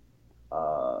certainly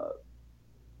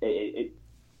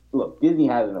look, Disney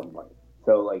has enough money.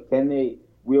 So like,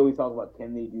 we always talk about,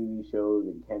 can they do these shows,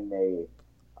 and can they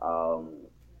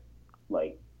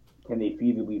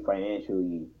feasibly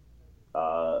financially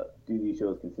do these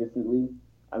shows consistently?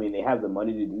 I mean, they have the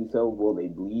money to do so. Will they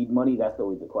bleed money? That's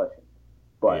always the question.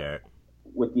 But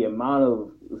with the amount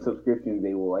of subscriptions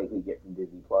they will likely get from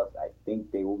Disney Plus, I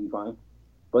think they will be fine.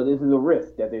 But this is a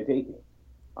risk that they're taking.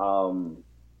 In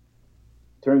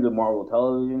terms of Marvel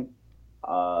Television,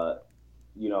 I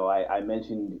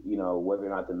mentioned, whether or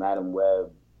not the Madam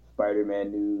Web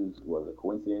Spider-Man news was a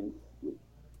coincidence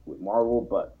with Marvel,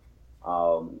 but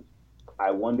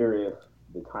I wonder if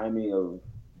the timing of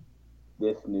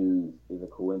this news is a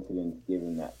coincidence,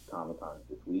 given that Comic-Con is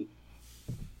this week,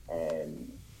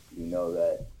 and we know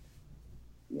that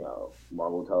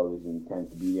Marvel Television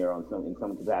tends to be there in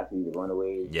some capacity. The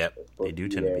Runaways, yep, they do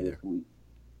tend to be there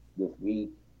this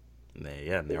week. They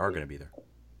are going to be there.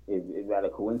 Is that a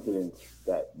coincidence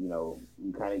that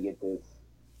you kind of get this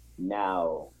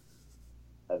now,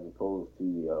 as opposed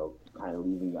to kind of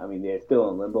leaving? I mean, they're still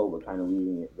in limbo, but kind of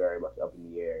leaving it very much up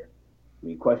in the air. I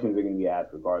mean, questions are going to be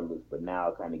asked regardless, but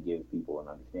now kind of gives people an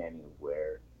understanding of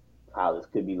how this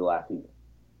could be the last season.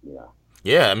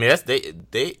 Yeah, I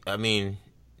mean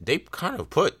they kind of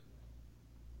put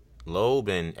Loeb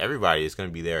and everybody is going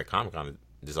to be there at Comic-Con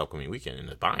this upcoming weekend, and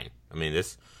it's fine. I mean,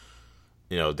 this,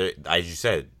 as you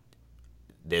said,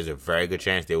 there's a very good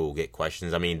chance they will get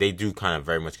questions. I mean, they do kind of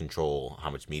very much control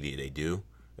how much media they do,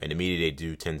 and the media they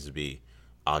do tends to be,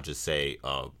 I'll just say,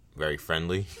 very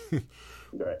friendly.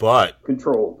 Right. But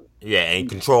controlled. Yeah, and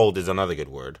controlled is another good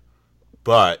word.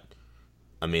 But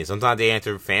I mean, sometimes they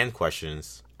answer fan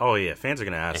questions. Oh yeah, fans are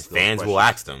gonna ask. And fans will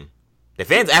ask them. The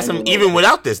fans ask them even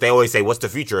without this. They always say, "What's the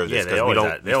future of this?" Because we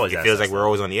don't. It feels like we're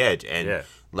always on the edge. And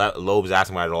Loeb's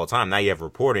asking about it all the time. Now you have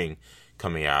reporting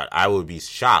coming out. I would be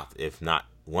shocked if not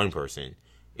one person,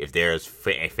 if there's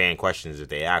fan questions if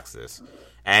they ask this.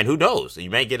 And who knows? You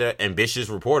might get an ambitious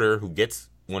reporter who gets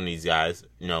one of these guys.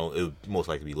 It would most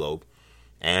likely be Loeb.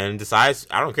 And decides,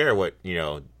 I don't care what,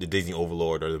 the Disney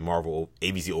Overlord or the Marvel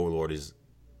ABC Overlord is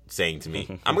saying to me.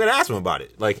 I'm going to ask him about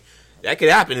it. Like, that could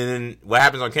happen, and then what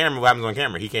happens on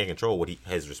camera, he can't control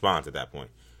his response at that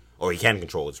point. Or he can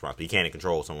control his response, but he can't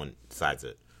control someone decides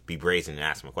to be brazen and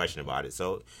ask him a question about it.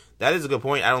 So, that is a good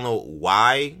point. I don't know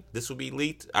why this would be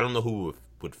leaked. I don't know who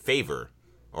would favor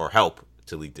or help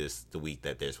to leak this the week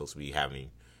that they're supposed to be having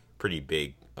pretty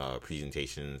big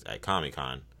presentations at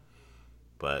Comic-Con.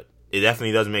 But it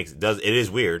definitely it is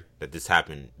weird that this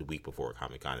happened the week before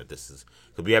Comic-Con, because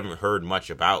we haven't heard much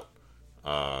about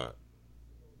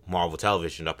Marvel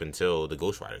Television up until the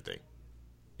Ghost Rider thing.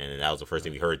 And that was the first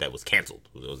thing we heard that was canceled,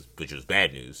 which was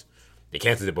bad news. They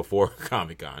canceled it before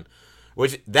Comic-Con,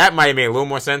 which that might have made a little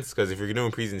more sense, because if you're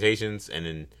doing presentations and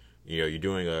then you're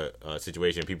doing a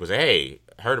situation, people say, "Hey,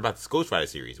 I heard about this Ghost Rider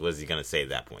series." What is he going to say at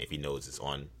that point if he knows it's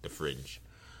on the fringe?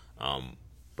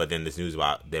 But then this news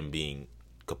about them being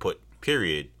kaput,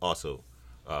 period, also,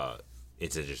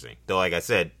 it's interesting. Though, like I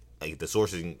said, like the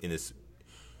sources in this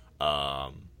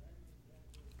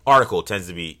article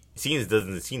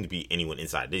doesn't seem to be anyone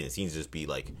inside. It seems to just be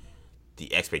like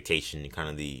the expectation and kind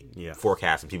of the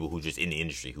forecast of people who just in the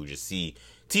industry who just see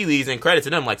tea leaves, and credit to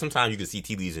them. Like, sometimes you can see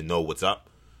tea leaves and know what's up,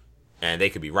 and they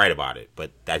could be right about it.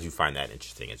 But I do find that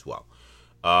interesting as well.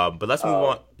 But let's move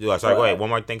on. Sorry, go ahead. One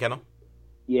more thing, Kendall.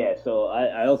 Yeah, so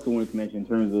I also wanted to mention, in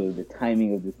terms of the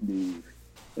timing of this news,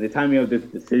 the timing of this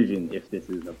decision, if this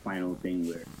is a final thing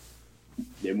where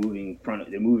they're moving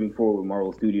forward with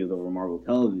Marvel Studios over Marvel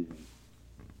Television.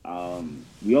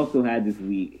 We also had this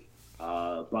week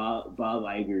Bob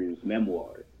Iger's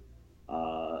memoirs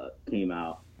came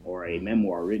out, or a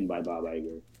memoir written by Bob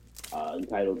Iger,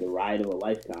 entitled "The Ride of a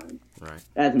Lifetime." Right.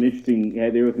 That's some interesting. Yeah,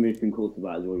 there were some interesting quotes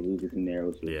about George Lucas in there,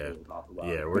 which we'll talk about.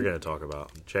 Yeah, we're gonna talk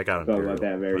about. Check out talk Imperial. about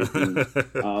that very soon.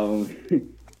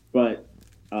 But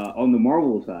on the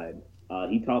Marvel side,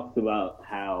 he talks about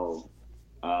how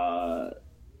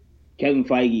Kevin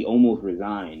Feige almost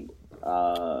resigned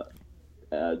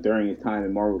during his time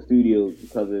in Marvel Studios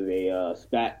because of a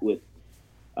spat with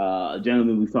a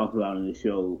gentleman we've talked about on the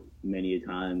show many a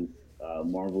times,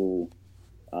 Marvel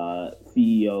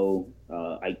CEO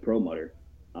Ike Perlmutter,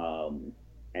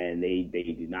 and they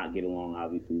did not get along.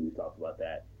 Obviously, we talked about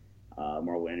that.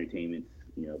 Marvel Entertainment's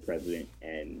president,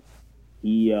 and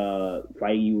before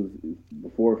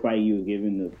Feige was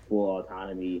given the full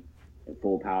autonomy and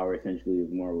full power essentially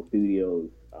of Marvel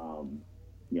Studios.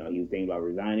 He was thinking about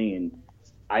resigning, and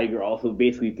Iger also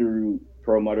basically threw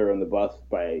Perlmutter on the bus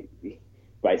by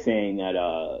saying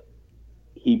that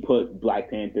he put Black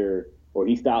Panther, or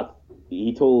he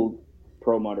told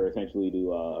Perlmutter essentially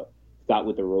to stop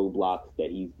with the roadblocks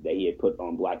that he had put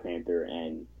on Black Panther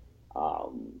and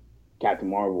Captain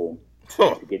Marvel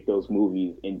to get those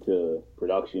movies into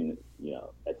production,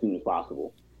 as soon as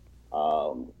possible.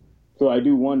 So I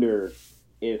do wonder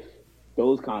if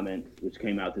those comments, which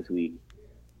came out this week,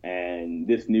 and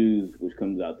this news, which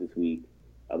comes out this week,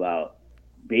 about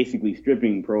basically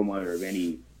stripping Perlmutter of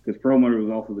any, because Perlmutter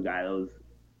was also the guy that was,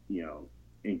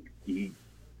 he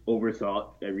oversaw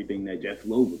everything that Jeff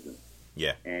Loeb was doing.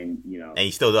 Yeah. And, and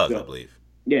he still does, I believe.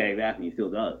 Yeah, exactly. He still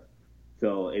does.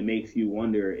 So it makes you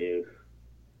wonder if,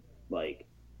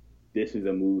 this is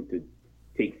a move to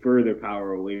take further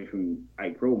power away from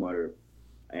Ike Perlmutter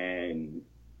and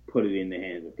put it in the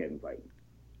hands of Kevin Feige.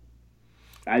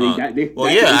 I think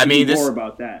more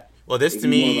about that. Well, this to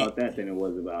me more about that than it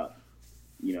was about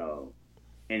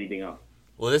anything else.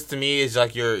 Well, this to me is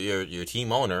like your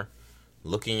team owner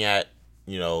looking at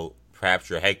perhaps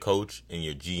your head coach and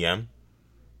your GM,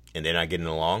 and they're not getting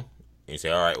along, and you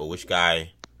say, all right, well, which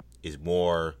guy is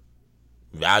more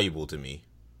valuable to me?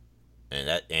 And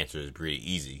that answer is pretty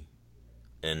easy.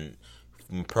 And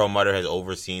Perlmutter has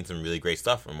overseen some really great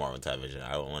stuff from Marvel Television.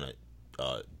 I don't want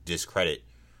to discredit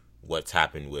what's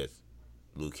happened with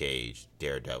Luke Cage,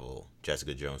 Daredevil,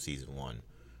 Jessica Jones Season 1,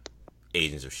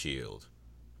 Agents of S.H.I.E.L.D.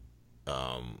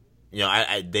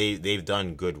 They've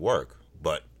done good work,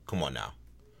 but come on now.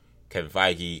 Kevin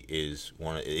Feige is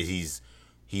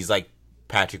he's like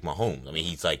Patrick Mahomes. I mean,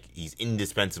 he's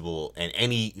indispensable, and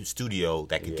any studio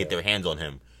that could get their hands on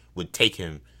him would take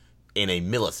him in a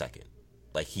millisecond.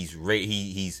 Like he's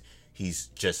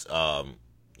just red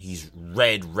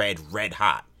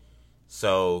hot.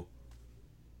 So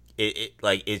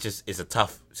it's a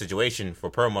tough situation for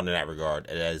Perlmutter in that regard.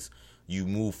 And as you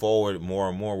move forward more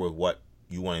and more with what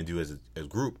you want to do as a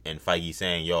group, and Feige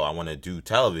saying, "Yo, I want to do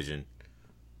television,"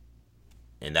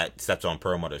 and that steps on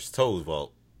Perlmutter's toes.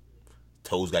 Well,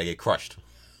 toes gotta get crushed,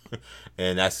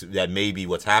 and that may be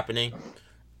what's happening.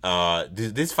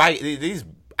 These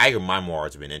Iger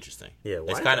memoirs have been interesting. Yeah,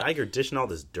 why is Iger dishing all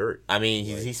this dirt? I mean,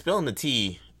 he's spilling the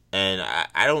tea, and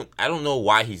I don't know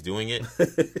why he's doing it.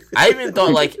 I even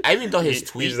thought his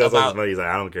tweet about. He's like,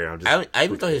 I don't care. I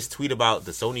even thought his tweet about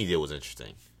the Sony deal was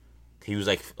interesting. He was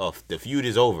like, "Oh, the feud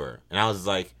is over," and I was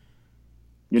like,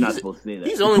 "You're not supposed to say that."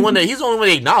 He's the only one that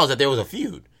acknowledged that there was a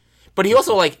feud. But he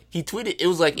also he tweeted. It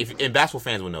was like and basketball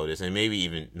fans would notice, and maybe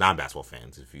even non-basketball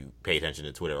fans if you pay attention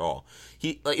to Twitter at all.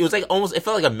 It was almost. It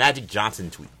felt like a Magic Johnson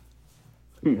tweet,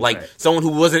 right. Someone who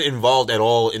wasn't involved at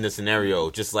all in the scenario,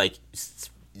 just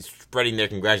spreading their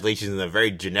congratulations in a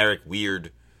very generic,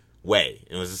 weird way.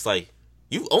 And it was just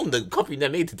you own the company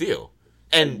that made the deal,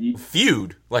 and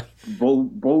feud.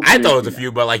 Bold I thought it was a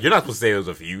feud, but you're not supposed to say it was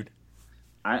a feud.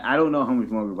 I don't know how much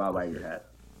longer Bob Iger has.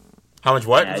 How much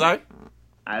what? I'm sorry.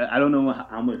 I don't know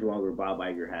how much longer Bob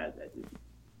Iger has at Disney.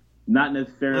 Not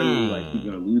necessarily he's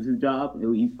going to lose his job.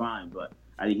 He's fine, but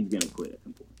I think he's going to quit at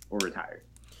some point or retire.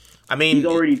 I mean, he's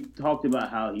already talked about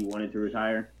how he wanted to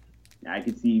retire. I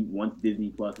could see once Disney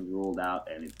Plus is rolled out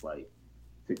and it's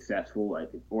successful,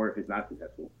 or if it's not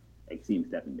successful, I could see him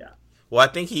stepping down. Well, I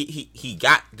think he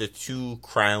got the two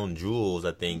crown jewels.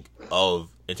 I think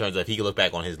in terms of if he could look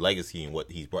back on his legacy and what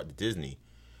he's brought to Disney.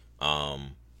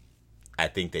 I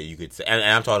think that you could say, and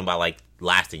I'm talking about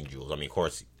lasting jewels. I mean, of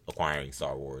course, acquiring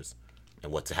Star Wars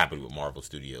and what's happened with Marvel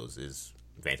Studios is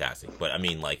fantastic. But I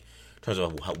mean, in terms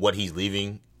of what he's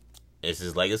leaving as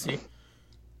his legacy,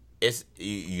 it's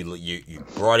you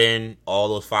brought in all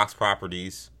those Fox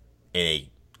properties in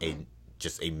a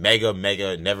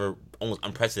mega, never, almost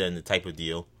unprecedented type of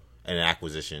deal and an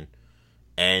acquisition,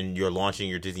 and you're launching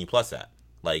your Disney Plus app.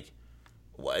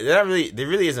 there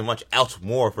really isn't much else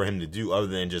more for him to do other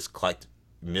than just collect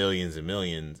millions and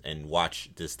millions and watch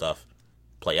this stuff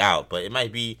play out. But it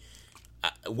might be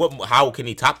how can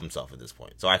he top himself at this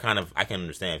point? So I can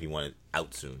understand if he wanted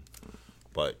out soon,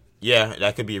 but yeah,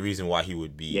 that could be a reason why he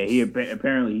would be. Yeah, he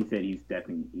apparently he said he's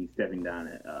stepping down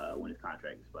when his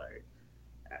contract expired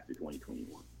after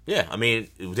 2021. Yeah, I mean,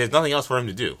 there's nothing else for him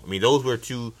to do. I mean, those were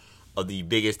two of the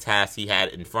biggest tasks he had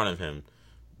in front of him.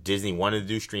 Disney wanted to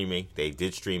do streaming. They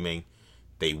did streaming.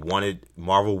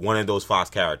 Marvel wanted those Fox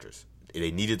characters. They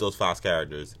needed those Fox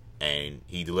characters, and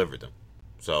he delivered them.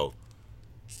 So,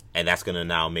 and that's going to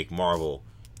now make Marvel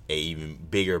a even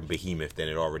bigger behemoth than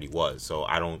it already was. So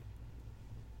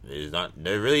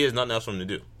there really is nothing else for him to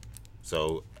do.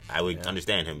 So I would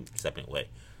understand him stepping away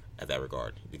at that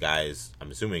regard. The guy is,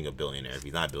 I'm assuming, a billionaire. If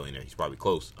he's not a billionaire, he's probably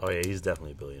close. Oh yeah, he's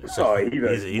definitely a billionaire. So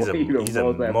he's a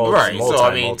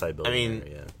multi-billionaire.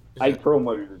 Yeah. Ike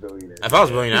Perlmutter's a billionaire. If I was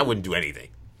a billionaire, I wouldn't do anything.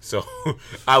 So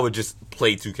I would just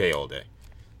play 2K all day.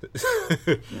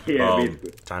 Basically.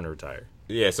 Time to retire.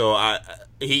 Yeah, so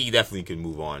he definitely can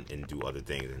move on and do other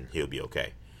things, and he'll be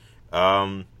okay.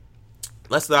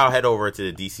 Let's now head over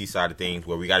to the DC side of things,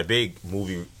 where we got a big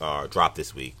movie drop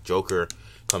this week. Joker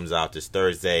comes out this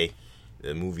Thursday.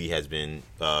 The movie has been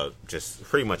just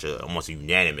pretty much almost a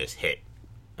unanimous hit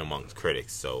amongst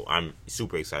critics. So I'm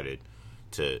super excited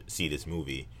to see this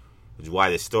movie, which is why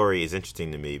this story is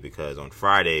interesting to me, because on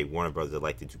Friday, Warner Bros.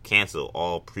 Elected to cancel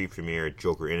all pre-premiere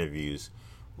Joker interviews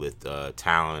with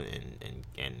talent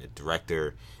and the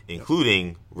director,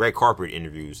 including red carpet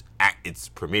interviews at its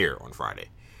premiere on Friday,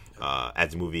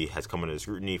 as the movie has come under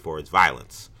scrutiny for its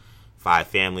violence. 5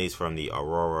 families from the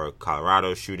Aurora,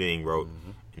 Colorado shooting wrote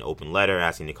an open letter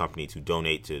asking the company to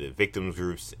donate to the victims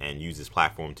groups and use this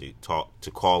platform to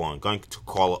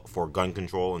call for gun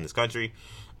control in this country.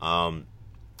 And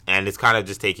it's kind of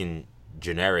just taken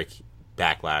generic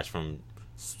backlash from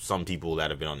some people that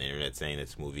have been on the internet saying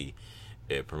this movie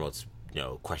promotes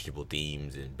questionable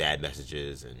themes and bad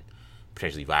messages and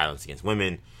potentially violence against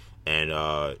women.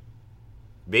 And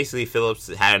basically Phillips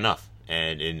had enough.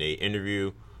 And in the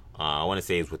interview, I want to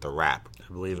say it was with The Wrap.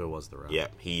 I believe it was The Wrap. Yeah,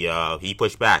 he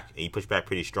pushed back. He pushed back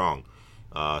pretty strong,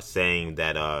 saying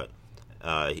that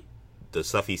the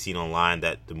stuff he's seen online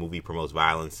that the movie promotes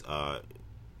violence,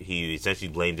 he essentially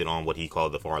blamed it on what he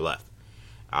called the far left.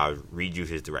 I'll read you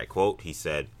his direct quote. He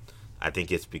said, I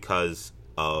think it's because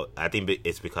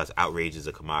outrage is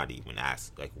a commodity. When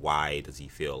asked, like, why does he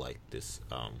feel like this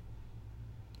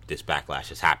backlash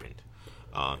has happened?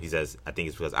 He says, I think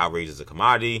it's because outrage is a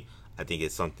commodity. I think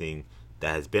it's something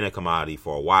that has been a commodity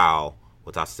for a while.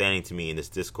 What's outstanding to me in this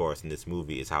discourse in this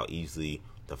movie is how easily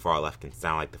the far left can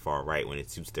sound like the far right when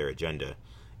it suits their agenda.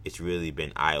 It's really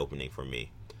been eye-opening for me.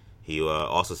 He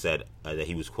also said that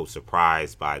he was, quote,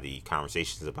 surprised by the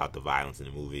conversations about the violence in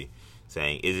the movie,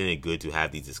 saying, isn't it good to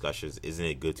have these discussions? Isn't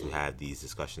it good to have these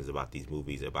discussions about these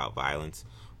movies about violence?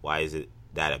 Why is it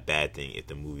that a bad thing if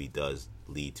the movie does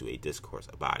lead to a discourse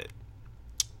about it?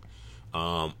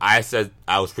 I said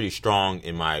I was pretty strong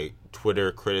in my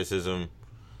Twitter criticism,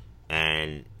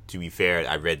 and to be fair,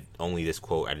 I read only this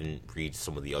quote. I didn't read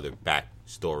some of the other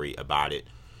backstory about it,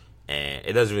 and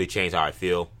it doesn't really change how I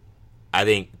feel. I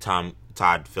think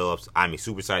Todd Phillips, I'm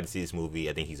super excited to see this movie.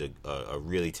 I think he's a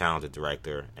really talented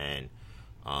director, and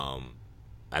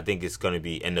I think it's going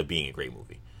to end up being a great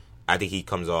movie. I think he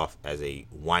comes off as a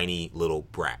whiny little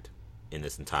brat in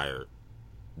this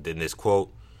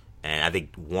quote. And I think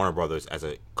Warner Brothers as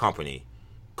a company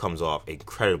comes off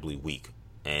incredibly weak,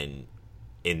 and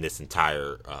in this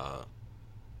entire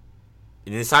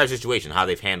situation, how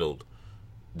they've handled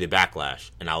the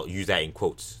backlash, and I'll use that in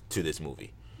quotes, to this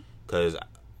movie. Because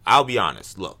I'll be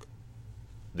honest, look,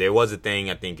 there was a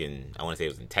thing, I think I want to say it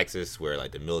was in Texas, where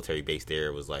like the military base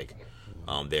there was like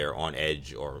they're on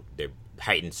edge, or they're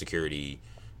heightened security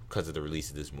because of the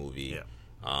release of this movie. Yeah.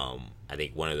 I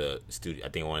think one of the I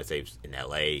think I want to say in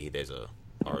LA,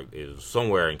 or it was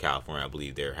somewhere in California, I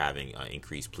believe they're having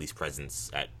increased police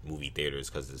presence at movie theaters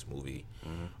because of this movie.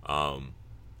 Mm-hmm.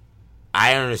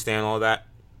 I understand all that,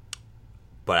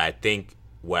 but I think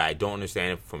what I don't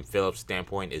understand from Phillips'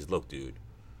 standpoint is, look, dude,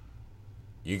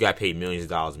 you got paid millions of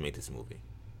dollars to make this movie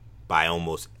by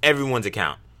almost everyone's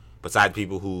account, besides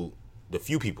the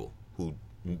few people who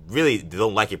really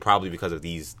don't like it, probably because of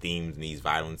these themes and these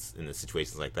violence and the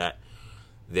situations like that.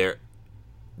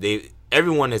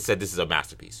 Everyone has said this is a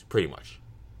masterpiece, pretty much.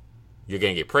 You're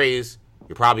gonna get praise.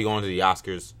 You're probably going to the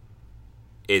Oscars.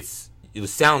 It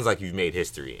sounds like you've made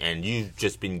history, and you've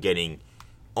just been getting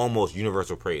almost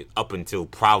universal praise up until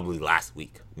probably last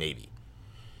week, maybe.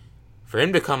 For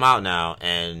him to come out now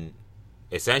and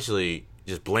essentially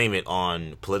just blame it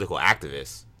on political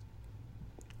activists,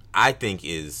 I think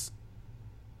is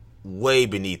way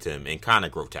beneath him and kind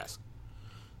of grotesque.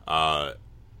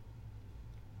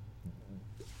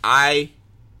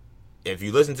 If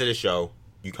you listen to the show,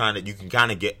 you can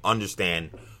understand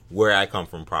where I come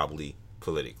from probably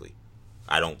politically.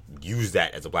 I don't use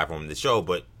that as a platform in the show,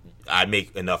 but I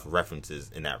make enough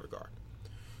references in that regard.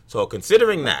 So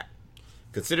considering I'm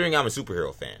a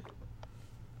superhero fan,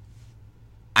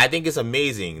 I think it's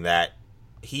amazing that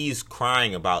he's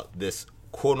crying about this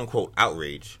quote-unquote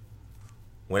outrage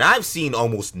when I've seen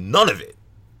almost none of it.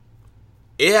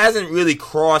 It hasn't really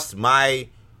crossed my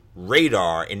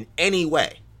radar in any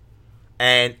way.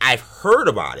 And I've heard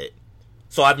about it,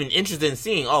 so I've been interested in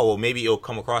seeing, maybe it'll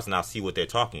come across and I'll see what they're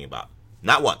talking about.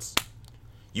 Not once.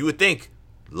 You would think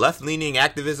left-leaning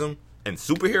activism and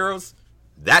superheroes,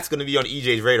 that's going to be on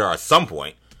EJ's radar at some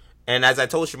point. And as I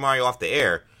told Shamari off the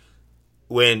air,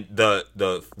 when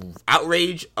the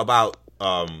outrage about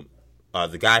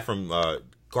the guy from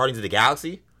Guardians of the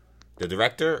Galaxy, the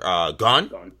director,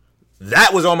 Gunn,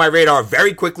 that was on my radar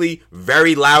very quickly,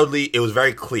 very loudly. It was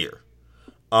very clear.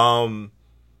 Other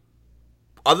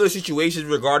situations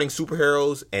regarding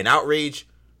superheroes and outrage,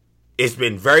 it's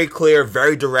been very clear,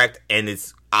 very direct, and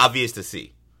it's obvious to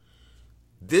see.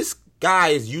 This guy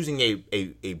is using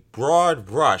a broad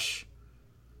brush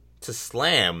to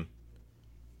slam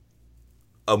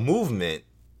a movement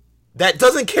that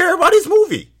doesn't care about his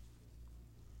movie.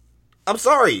 I'm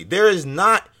sorry, there is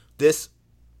not this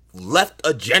left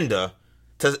agenda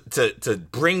to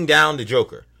bring down the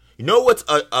Joker. You know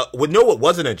what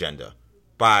was an agenda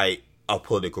by a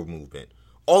political movement?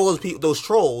 All those people, those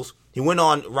trolls, he went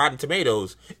on Rotten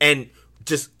Tomatoes and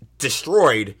just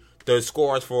destroyed the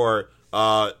scores for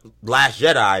Last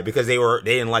Jedi because they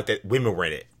didn't like that women were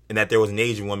in it and that there was an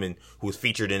Asian woman who was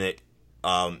featured in it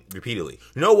repeatedly.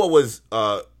 You know what was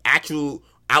actual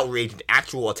outrage and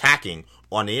actual attacking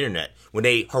on the internet? When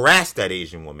they harassed that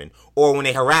Asian woman, or when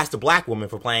they harassed a black woman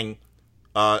for playing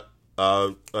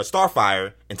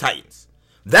Starfire in Titans.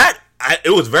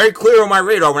 It was very clear on my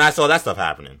radar when I saw that stuff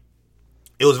happening.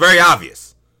 It was very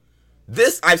obvious.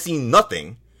 This, I've seen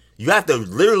nothing. You have to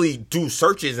literally do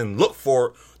searches and look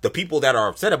for the people that are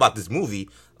upset about this movie.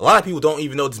 A lot of people don't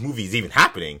even know this movie is even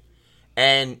happening.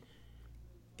 And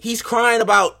he's crying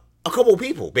about a couple of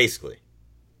people, basically.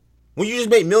 When you just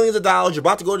make millions of dollars, you're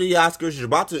about to go to the Oscars, you're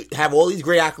about to have all these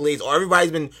great accolades, or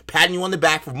everybody's been patting you on the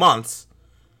back for months.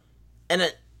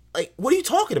 And, what are you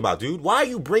talking about, dude? Why are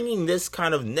you bringing this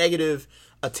kind of negative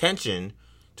attention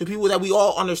to people that we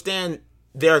all understand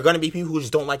there are going to be people who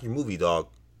just don't like your movie, dog?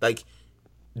 That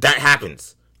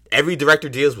happens. Every director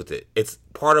deals with it. It's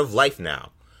part of life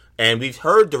now. And we've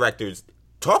heard directors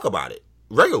talk about it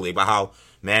regularly, about how,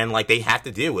 man, they have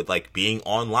to deal with, being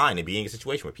online and being in a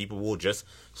situation where people will just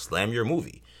slam your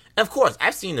movie. And, of course,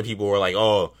 I've seen the people who are like,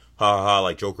 oh, ha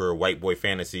ha, Joker, white boy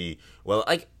fantasy. Well,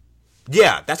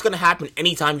 yeah, that's going to happen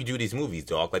anytime you do these movies,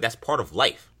 dog. That's part of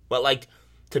life. But,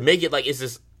 to make it it's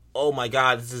this, oh my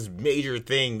God, this is major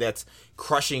thing that's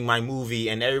crushing my movie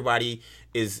and everybody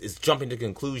is jumping to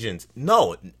conclusions.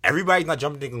 No, everybody's not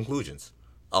jumping to conclusions.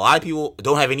 A lot of people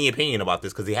don't have any opinion about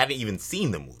this because they haven't even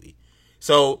seen the movie.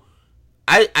 So,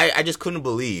 I just couldn't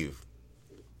believe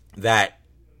that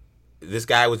this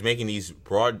guy was making these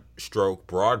broad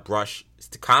brush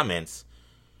comments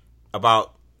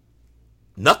about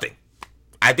nothing.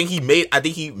 I think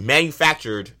he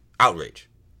manufactured outrage,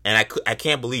 and I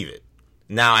can't believe it.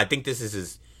 Now, I think this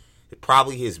is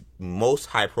probably his most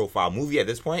high profile movie at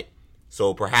this point.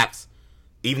 So perhaps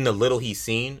even the little he's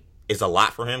seen is a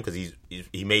lot for him because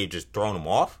he may have just thrown him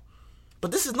off.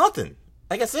 But this is nothing.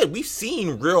 Like I said, we've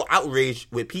seen real outrage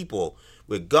with people,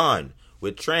 with Gunn,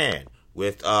 with Tran,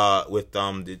 with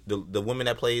the woman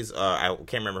that plays I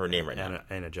can't remember her name right now.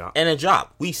 Anna Job. Anna Job.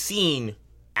 We've seen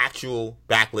actual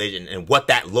backlash and what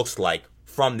that looks like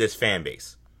from this fan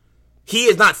base. He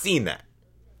has not seen that.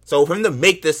 So for him to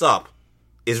make this up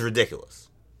is ridiculous.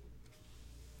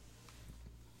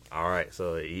 All right,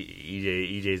 so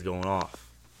EJ's going off.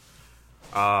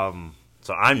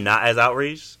 So I'm not as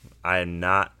outraged. I am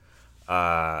not.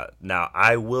 Now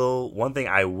one thing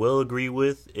I will agree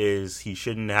with is he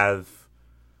shouldn't have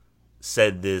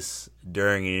said this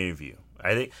during an interview.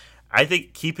 I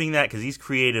think keeping that, because these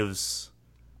creatives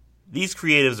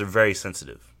are very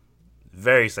sensitive.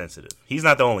 Very sensitive. He's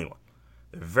not the only one.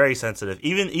 They're very sensitive.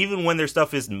 Even when their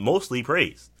stuff is mostly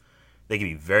praised, they can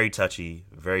be very touchy,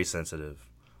 very sensitive.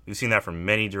 We've seen that from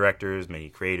many directors, many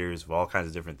creators of all kinds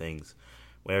of different things,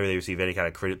 whenever they receive any kind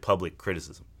of public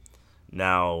criticism.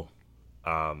 Now,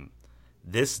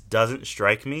 this doesn't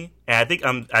strike me, and I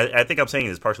think I'm saying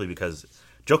this partially because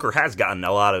Joker has gotten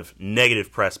a lot of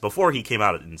negative press before he came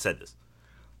out and said this.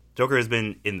 Joker has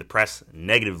been in the press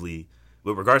negatively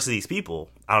with regards to these people.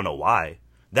 I don't know why.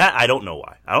 I don't know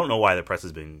why. I don't know why the press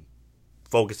has been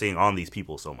focusing on these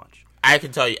people so much. I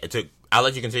can tell you. I'll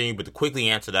let you continue, but to quickly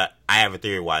answer that, I have a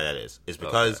theory why that is. It's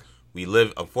because we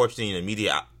live, unfortunately, in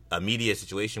a media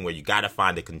situation where you got to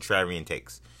find the contrarian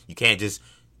takes. You can't just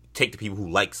take the people who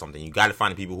like something. You got to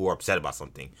find the people who are upset about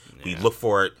something. Yeah. We look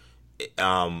for it,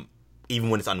 even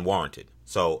when it's unwarranted.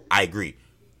 So I agree.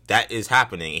 That is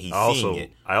happening, and he's seeing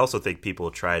it. I also think people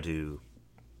try to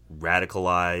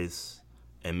radicalize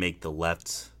and make the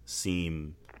left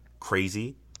seem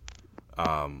crazy.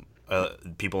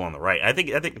 People on the right, I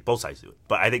think both sides do it,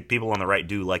 but I think people on the right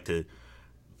do like to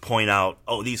point out,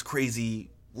 oh, these crazy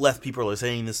left people are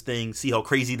saying this thing. See how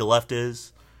crazy the left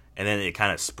is, and then it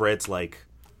kind of spreads like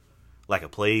a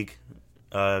plague,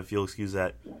 if you'll excuse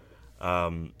that,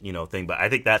 thing. But I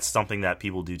think that's something that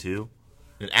people do too.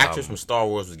 An actress from Star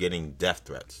Wars was getting death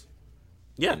threats.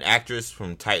 Yeah. An actress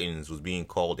from Titans was being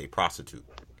called a prostitute.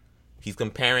 He's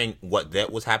comparing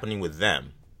that was happening with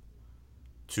them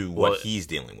to what he's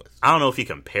dealing with. I don't know if he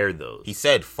compared those. He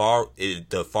said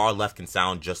the far left can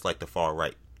sound just like the far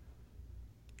right.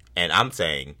 And I'm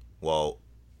saying, well,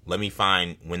 let me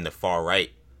find when the far right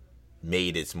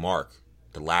made its mark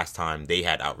the last time they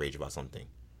had outrage about something.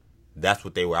 That's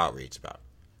what they were outraged about.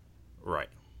 Right.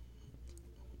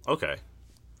 Okay.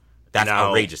 That's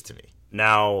outrageous to me.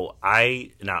 That's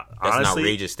honestly, an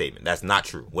outrageous statement. That's not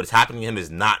true. What is happening to him is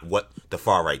not what the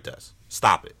far right does.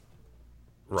 Stop it.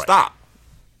 Right. Stop.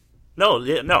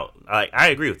 No. I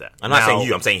agree with that. I'm not saying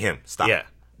you. I'm saying him. Stop. Yeah.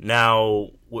 Now,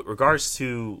 with regards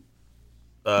to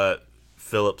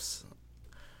Phillips,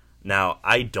 now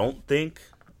I don't think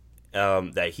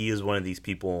that he is one of these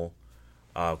people.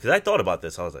 Because I thought about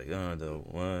this. I was like,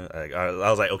 I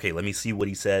was like, okay, let me see what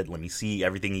he said. Let me see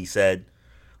everything he said.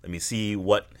 Let me see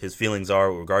what his feelings are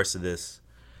with regards to this.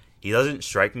 He doesn't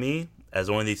strike me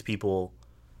as one of these people,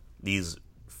 these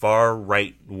far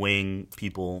right wing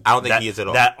people. I don't think he is at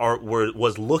all. That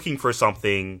was looking for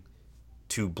something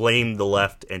to blame the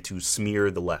left and to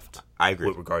smear the left. I agree.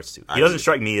 With regards to, he doesn't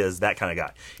strike me as that kind of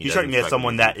guy. He strikes me as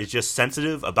someone that is just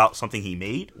sensitive about something he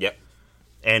made. Yep.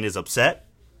 And is upset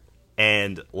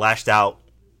and lashed out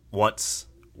once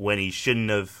when he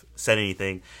shouldn't have said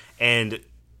anything. And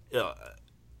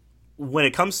when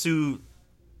it comes to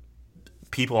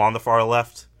people on the far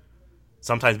left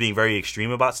sometimes being very extreme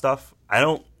about stuff, I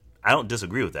don't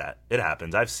disagree with that. It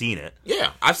happens. I've seen it.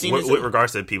 Yeah, I've seen it with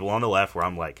regards to people on the left where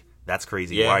I'm like, that's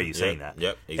crazy. Yeah, why are you saying that?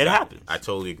 Yep, exactly. It happens. I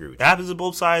totally agree with you. It happens to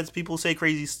both sides. People say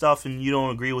crazy stuff and you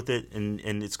don't agree with it, and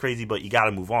it's crazy, but you got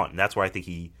to move on. And that's where I think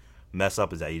he messed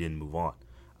up, is that he didn't move on.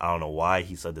 I don't know why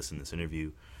he said this in this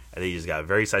interview. I think he just got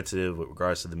very sensitive with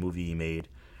regards to the movie he made,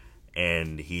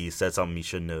 and he said something he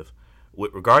shouldn't have.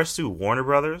 With regards to Warner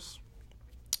Brothers,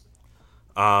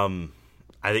 I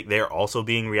think they're also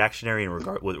being reactionary with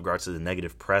regards to the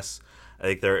negative press.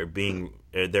 I think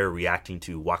they're reacting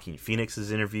to Joaquin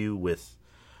Phoenix's interview with,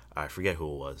 I forget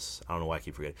who it was. I don't know why I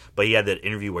keep forgetting. But he had that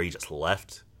interview where he just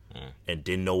left and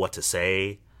didn't know what to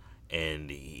say. And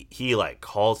he like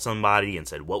called somebody and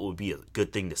said what would be a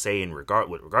good thing to say with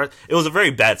regard. It was a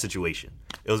very bad situation.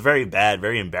 It was very bad,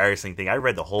 very embarrassing thing. I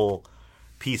read the whole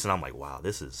piece and I'm like, wow,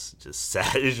 this is just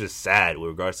sad. It's just sad with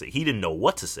regards to, he didn't know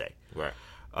what to say. Right.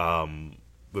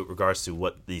 With regards to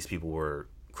what these people were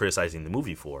criticizing the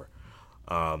movie for.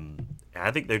 And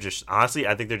I think they're just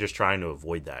trying to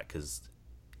avoid that, because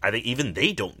I think even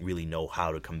they don't really know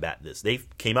how to combat this. They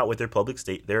came out with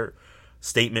their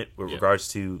statement with regards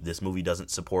to this movie doesn't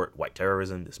support white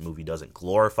terrorism. This movie doesn't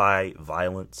glorify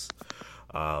violence.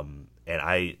 And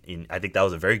I think that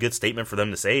was a very good statement for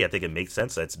them to say. I think it makes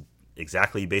sense. That's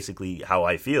exactly basically how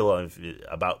I feel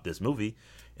about this movie,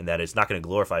 and that it's not going to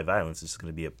glorify violence. It's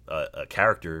going to be a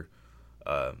character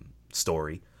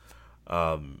story.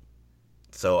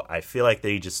 So I feel like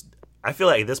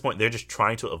at this point they're just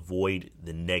trying to avoid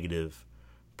the negative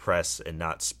press and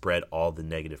not spread all the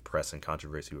negative press and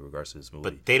controversy with regards to this movie.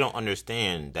 But they don't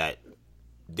understand that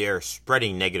they're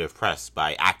spreading negative press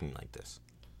by acting like this.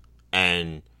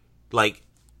 And like,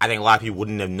 I think a lot of people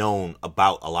wouldn't have known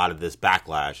about a lot of this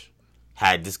backlash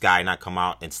had this guy not come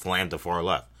out and slammed the far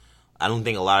left. I don't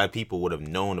think a lot of people would have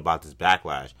known about this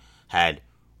backlash had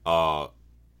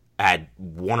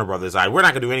Warner Brothers said, we're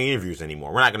not going to do any interviews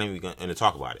anymore. We're not going to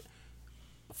talk about it.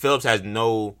 Phillips has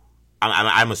no...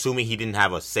 I'm assuming he didn't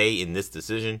have a say in this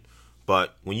decision,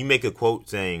 but when you make a quote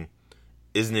saying,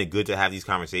 isn't it good to have these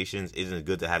conversations? Isn't it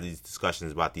good to have these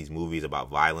discussions about these movies, about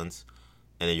violence?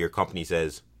 And then your company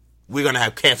says, we're going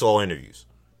to cancel all interviews.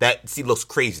 That looks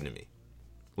crazy to me.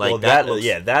 Like Well, that that- looks,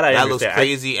 yeah, that I that looks understand.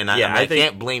 crazy, and Yeah, I I think-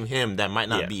 can't blame him. That might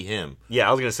not Yeah. be him, Yeah,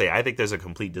 I was gonna say I think there's a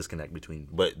complete disconnect between.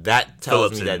 but that tells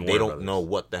Phillips me that and they Warner don't Brothers. know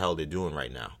what the hell they're doing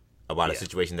right now about a Yeah.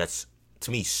 situation that's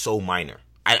to me so minor.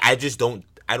 I just don't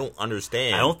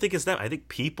understand. I don't think it's them. I think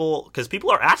people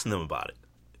are asking them about it.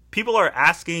 People are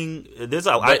asking.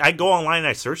 I go online and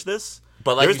I search this.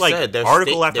 But like there's you said, their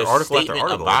article after their article after statement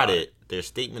article about it. Their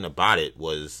statement about it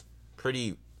was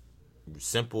pretty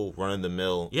simple, run of the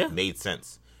mill. Yeah. Made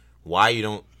sense. Why you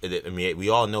don't? I mean, we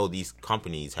all know these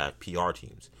companies have PR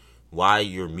teams. Why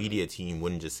your media team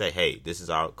wouldn't just say, "Hey, this is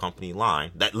our company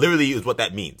line." That literally is what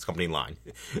that means. Company line.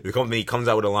 The company comes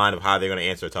out with a line of how they're going to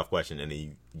answer a tough question, and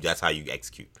then that's how you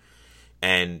execute.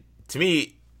 And to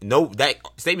me, no, that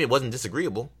statement wasn't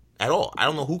disagreeable at all. I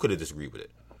don't know who could have disagreed with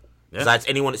it. Yeah. Besides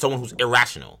someone who's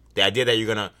irrational. The idea that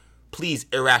you're gonna please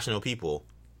irrational people,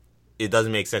 it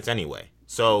doesn't make sense anyway.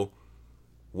 So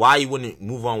why you wouldn't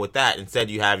move on with that? Instead,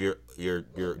 you have your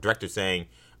director saying,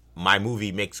 "My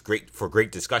movie makes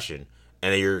great discussion,"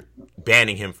 and then you're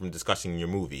banning him from discussing your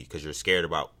movie because you're scared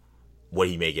about what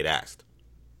he may get asked.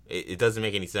 It doesn't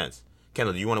make any sense.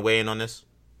 Kendall, do you want to weigh in on this?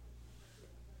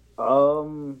 I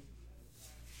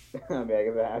mean, I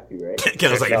guess I have to, right?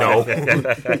 Kendall's like, no.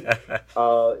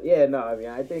 Yeah, no, I mean,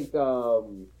 I think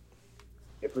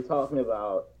if we're talking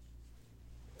about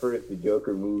first the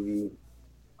Joker movie,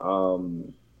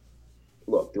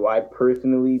 look, do I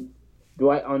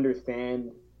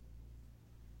understand?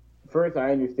 First,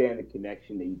 I understand the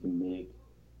connection that you can make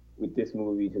with this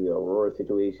movie to the Aurora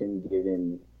situation,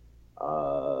 given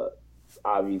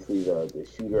obviously the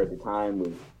shooter at the time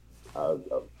was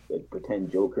a pretend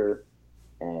Joker.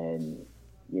 And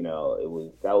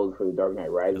that was for the Dark Knight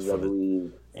Rises, I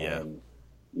believe. Yeah. And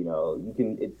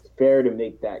it's fair to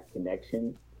make that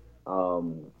connection. I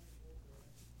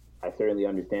certainly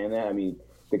understand that. I mean,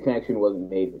 the connection wasn't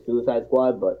made for Suicide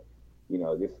Squad, but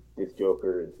this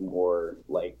Joker is more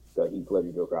like the Heath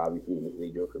Ledger Joker, obviously, in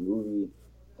the Joker movie.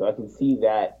 So I can see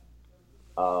that.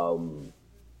 I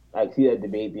see that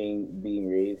debate being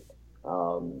raised.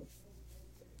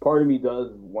 Part of me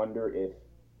does wonder if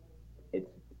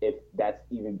that's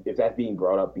being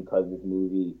brought up because this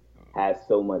movie has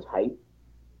so much hype.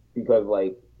 Because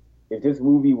like, if this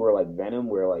movie were like Venom,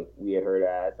 where like we had heard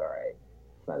it's all right,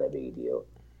 it's not that big a deal.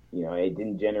 It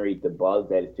didn't generate the buzz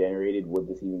that it's generated. Would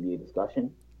this even be a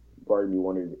discussion? Part of me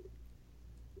wonders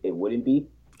it wouldn't be.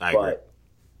 I agree.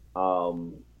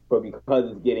 But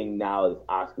because it's getting now this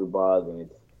Oscar buzz and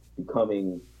it's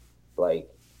becoming like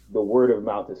the word of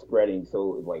mouth is spreading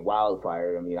so like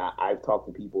wildfire. I mean, I've talked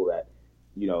to people that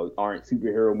aren't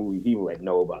superhero movie people that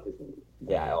know about this movie.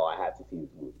 Yeah, I have to see this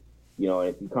movie.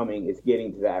 And it's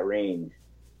getting to that range,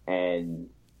 and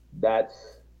that's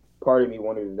part of me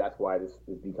wonders if that's why this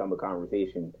has become a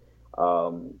conversation.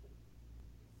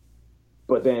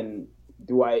 But then,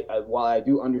 while I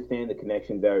do understand the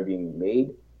connections that are being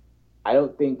made, I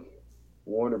don't think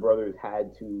Warner Brothers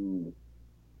had to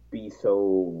be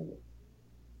so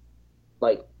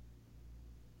like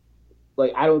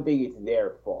I don't think it's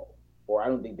their fault, or I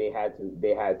don't think they had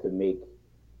to make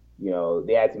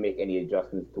any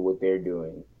adjustments to what they're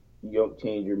doing. You don't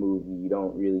change your movie. You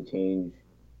don't really change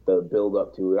the build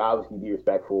up to it. Obviously, be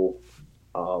respectful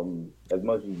as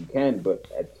much as you can, but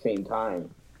at the same time,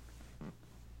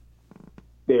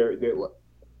 there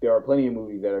are plenty of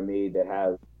movies that are made that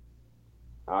have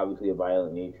obviously a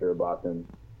violent nature about them,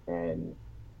 and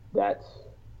that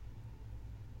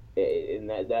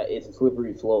it's a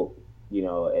slippery slope.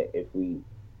 If we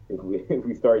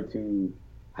start to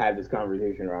have this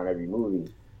conversation around every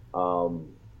movie.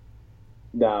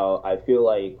 Now, I feel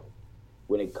like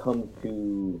when it comes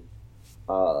to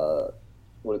Todd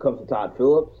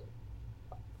Phillips,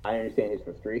 I understand his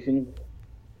frustration.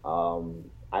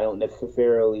 I don't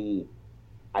necessarily,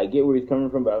 I get where he's coming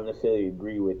from, but I don't necessarily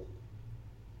agree with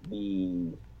I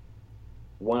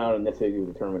don't necessarily agree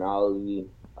with the terminology,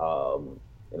 and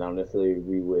I don't necessarily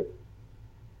agree with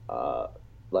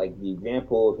like the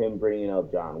example of him bringing up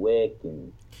John Wick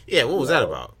and what was that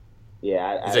about?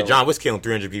 Yeah, he said John Wick's killing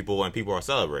 300 people and people are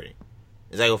celebrating.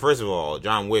 It's like, well, first of all,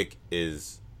 John Wick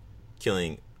is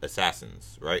killing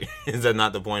assassins, right? Is that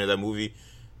not the point of that movie?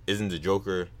 Isn't the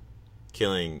Joker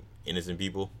killing innocent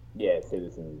people? Yeah,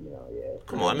 citizens, yeah.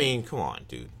 Come on,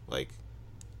 dude. Like,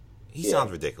 he sounds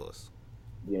ridiculous.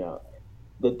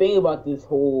 The thing about this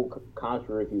whole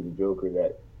controversy with the Joker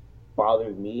that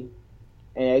bothers me,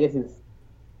 and I guess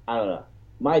I don't know.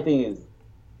 My thing is,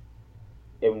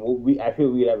 and I feel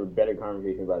we'd have a better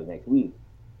conversation about it next week.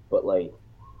 But like,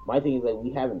 my thing is like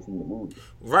we haven't seen the movie,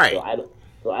 right?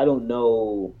 So I don't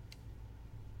know,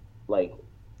 like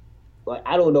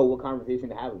I don't know what conversation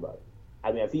to have about it.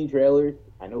 I mean, I've seen trailers.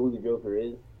 I know who the Joker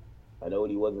is. I know what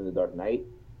he was in The Dark Knight.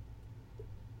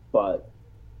 But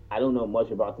I don't know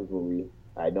much about this movie.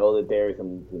 I know that there is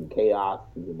some chaos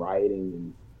and some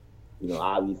rioting, and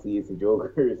obviously it's a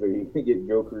Joker, so you can get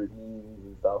Joker memes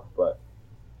and stuff. But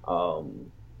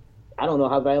I don't know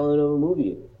how violent of a movie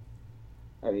it is.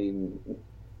 I mean,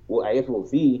 well, I guess we'll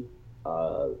see.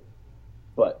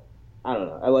 But I don't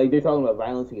know. They're talking about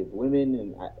violence against women,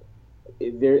 and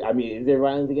is there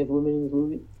violence against women in this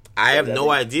movie? I have no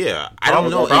idea. I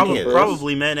don't know any of this.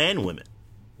 Probably men and women.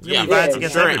 Yeah, violence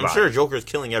against everybody. I'm sure Joker's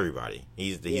killing everybody.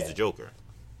 He's the Joker.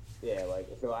 Yeah,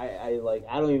 so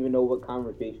I don't even know what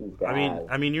conversations to have.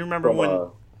 I mean, you remember when?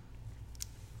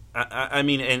 I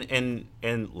mean,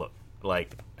 and look,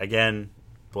 like, again,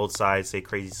 both sides say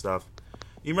crazy stuff.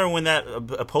 You remember when that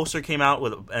a poster came out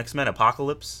with X-Men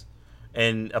Apocalypse,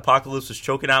 and Apocalypse was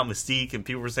choking out Mystique, and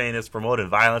people were saying it's promoting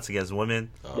violence against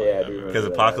women. Yeah, because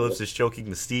Apocalypse is choking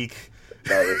Mystique.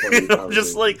 I was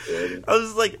just like,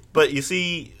 but you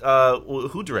see,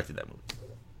 who directed that movie?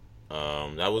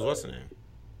 That was what's the name?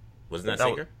 Wasn't that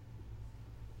Singer?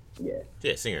 Yeah,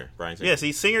 Singer, Bryan Singer. Yeah,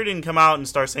 see, Singer didn't come out and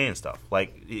start saying stuff.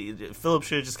 Like, Philip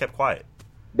should have just kept quiet.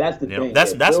 That's the thing.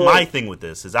 That's my thing with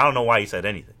this, is I don't know why he said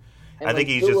anything. I think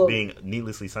he's just being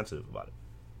needlessly sensitive about it.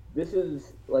 This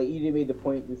is, like, EJ made the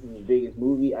point, this is the biggest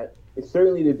movie. It's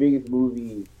certainly the biggest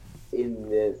movie in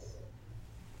this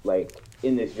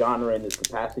genre, in this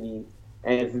capacity.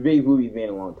 And it's the biggest movie he's made in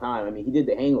a long time. I mean, he did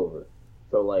The Hangover.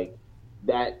 So, like,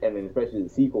 that, and then especially the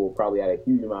sequel, probably had a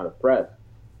huge amount of press.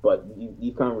 But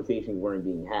these conversations weren't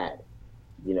being had,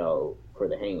 for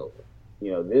The Hangover.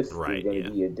 This is going to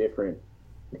be a different,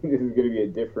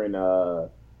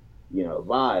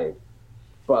 vibe.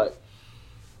 But,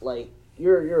 like,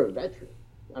 you're a veteran.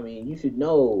 I mean, you should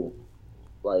know,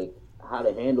 like, how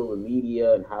to handle the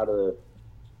media and how to,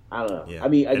 I don't know. Yeah. I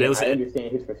mean, I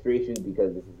understand his frustration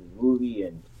because this is his movie,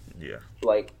 and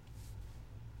like,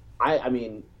 I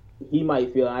mean, he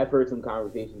might feel. I've heard some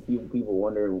conversations, people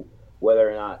wondering whether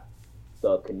or not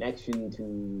the connection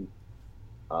to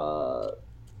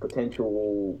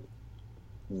potential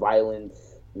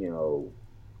violence,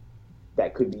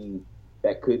 that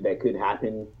could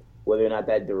happen, whether or not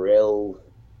that derails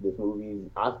this movie's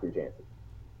Oscar chances.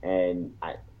 And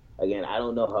I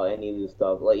don't know how any of this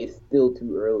stuff, like, it's still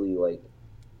too early, like,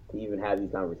 to even have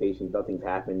these conversations. Nothing's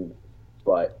happened,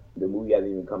 but the movie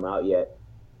hasn't even come out yet.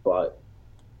 But,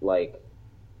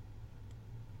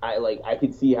 I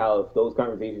could see how if those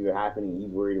conversations are happening, he's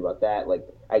worried about that. Like,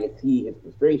 I could see his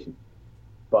frustration.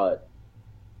 But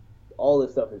all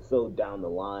this stuff is so down the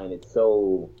line. It's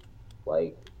so,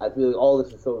 like, I feel like all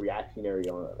this is so reactionary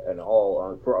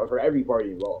for every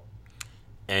party involved.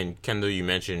 And Kendall, you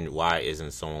mentioned, why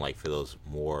isn't someone like Phillips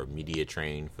more media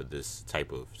trained for this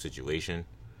type of situation?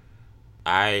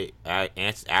 I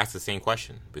asked the same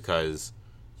question, because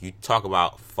you talk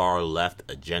about far left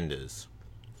agendas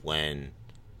when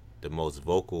the most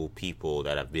vocal people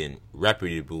that have been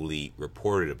reputably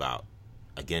reported about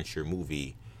against your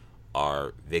movie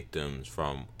are victims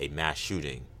from a mass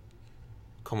shooting.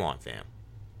 Come on, fam.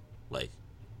 Like,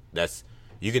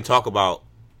 you can talk about.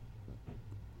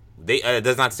 It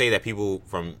does not say that people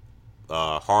from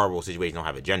horrible situations don't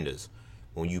have agendas.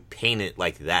 When you paint it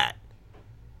like that,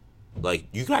 like,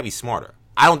 you gotta be smarter.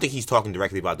 I don't think he's talking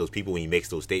directly about those people when he makes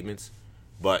those statements,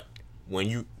 but when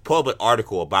you pull up an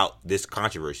article about this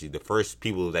controversy, the first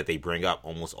people that they bring up,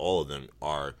 almost all of them,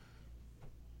 are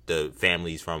the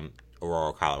families from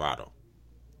Aurora, Colorado.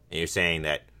 And you're saying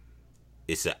that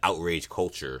it's an outrage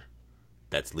culture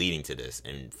that's leading to this,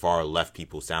 and far left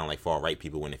people sound like far right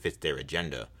people when it fits their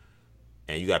agenda.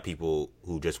 And you got people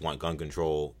who just want gun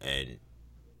control and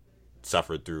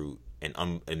suffered through an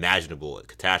unimaginable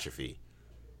catastrophe,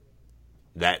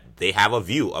 that they have a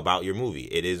view about your movie.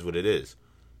 It is what it is.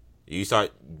 You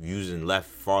start using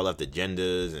far left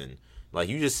agendas, and, like,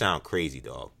 you just sound crazy,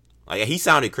 dog. Like, he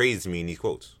sounded crazy to me in these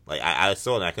quotes. Like, I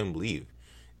saw it and I couldn't believe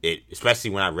it,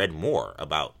 especially when I read more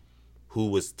about who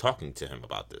was talking to him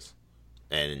about this.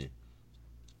 And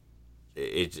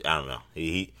I don't know.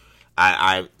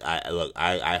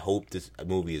 I hope this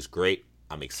movie is great.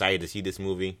 I'm excited to see this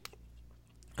movie.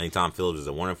 I think Tom Phillips is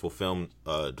a wonderful film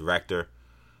director.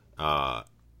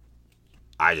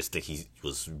 I just think he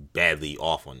was badly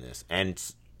off on this, and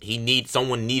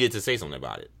someone needed to say something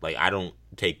about it. Like, I don't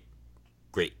take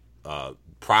great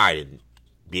pride in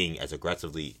being as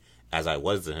aggressively as I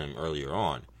was to him earlier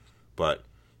on, but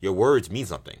your words mean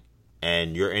something,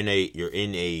 and you're in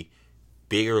a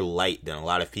bigger light than a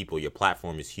lot of people. Your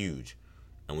platform is huge,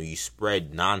 and when you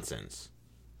spread nonsense,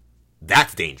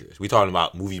 that's dangerous. We're talking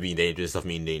about movies being dangerous, stuff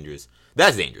being dangerous.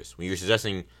 That's dangerous. When you're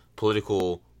suggesting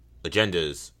political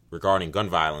agendas regarding gun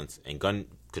violence and gun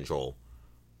control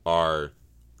are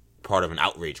part of an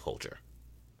outrage culture.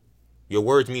 Your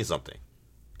words mean something,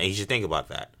 and he should think about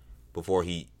that before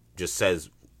he just says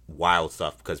wild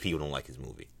stuff because people don't like his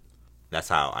movie. That's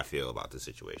how I feel about this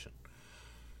situation.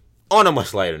 On a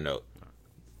much lighter note,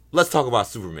 let's talk about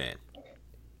Superman.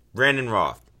 Brandon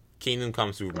Roth, Kingdom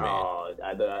Come Superman. Oh,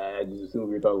 I just assumed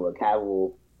we were talking about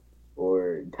Cavill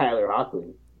or Tyler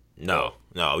Hoechlin. No,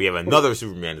 we have another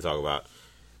Superman to talk about.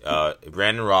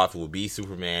 Brandon Roth will be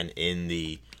Superman in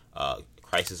the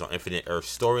Crisis on Infinite Earth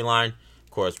storyline. Of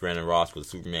course, Brandon Roth was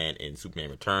Superman in Superman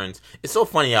Returns. It's so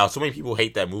funny how so many people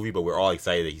hate that movie, but we're all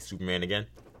excited that he's Superman again.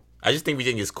 I just think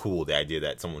it's cool, the idea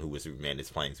that someone who was Superman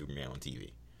is playing Superman on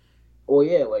TV. Well,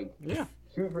 yeah.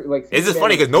 It's just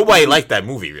funny because nobody liked that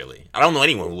movie, really. I don't know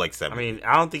anyone who likes that movie. I mean,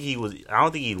 I don't think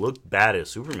he looked bad as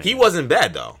Superman. He wasn't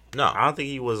bad, though. No. I don't think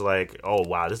he was like, oh,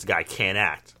 wow, this guy can't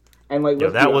act. And like,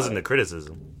 that wasn't the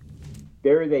criticism.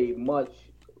 There is a much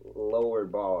lower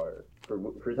bar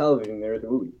for television than there is a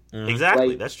movie. Exactly,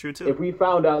 like, that's true, too. If we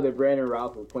found out that Brandon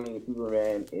Routh was playing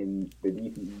Superman in the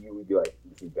DCEU, we'd be like,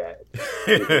 this is bad.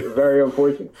 It's very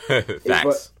unfortunate.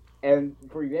 Facts. And,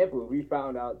 for example, if we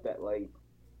found out that, like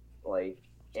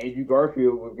Andrew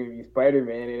Garfield was going to be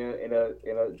Spider-Man in a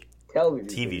television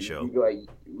TV show. We'd be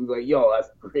like, yo, that's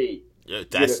great. Yeah,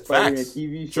 that's a Spider-Man facts.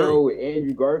 TV show with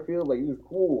Andrew Garfield, like, it was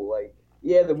cool. Like,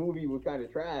 yeah, the movie was kind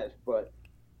of trash, but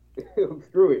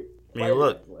screw it. I mean,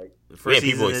 look, we had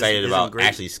people excited about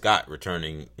Ashley Scott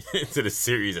returning to the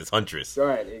series as Huntress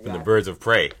from the Birds of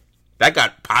Prey. That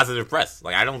got positive press.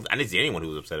 Like, I didn't see anyone who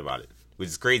was upset about it, which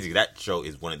is crazy. That show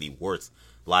is one of the worst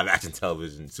live action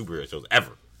television superhero shows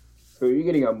ever. So you're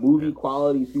getting a movie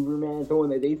quality Superman,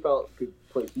 someone that they felt could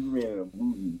play Superman in a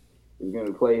movie is going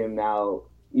to play him now,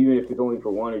 even if it's only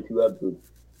for 1 or 2 episodes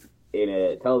in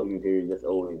a television series. That's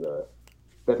always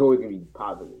going to be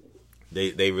positive.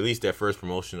 They released their first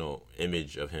promotional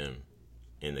image of him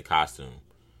in the costume.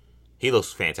 He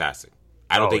looks fantastic.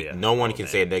 I don't think no one can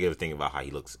say a negative thing about how he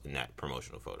looks in that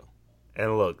promotional photo.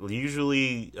 And look,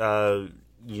 usually, I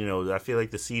feel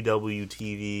like the CW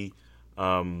TV,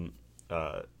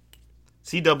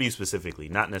 CW specifically,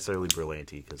 not necessarily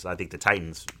Berlanti, because I think the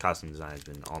Titans costume design has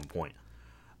been on point.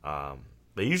 But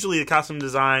usually the costume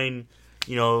design,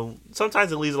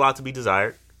 sometimes it leaves a lot to be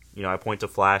desired. I point to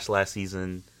Flash last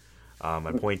season.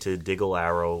 I point to Diggle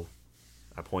Arrow.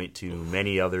 I point to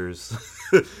many others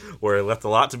where it left a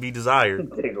lot to be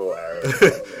desired. Diggle Arrow.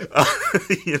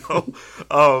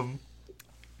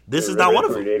 This is not one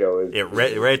of them.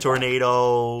 Red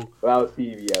Tornado. Well,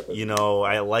 Stevie,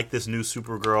 I like this new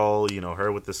Supergirl.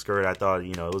 Her with the skirt. I thought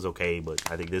it was okay, but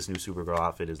I think this new Supergirl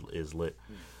outfit is lit.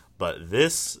 But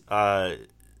this,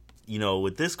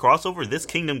 with this crossover, this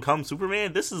Kingdom Come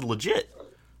Superman, this is legit.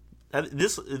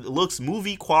 This looks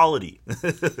movie quality.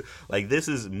 Like, this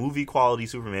is movie quality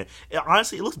Superman.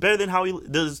 Honestly, it looks better than how he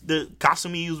does the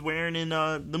costume he was wearing in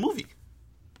the movie.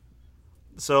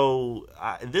 So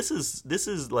this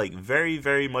is like very,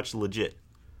 very much legit.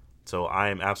 So I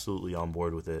am absolutely on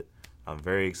board with it. I'm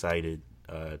very excited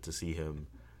to see him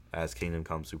as Kingdom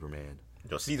Come Superman.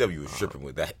 CW was tripping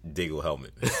with that Diggle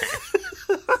helmet.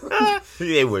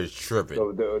 They was tripping.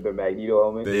 The Magneto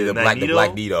helmet? The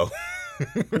Black Nito.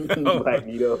 Black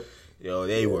Nito. Yo,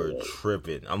 they were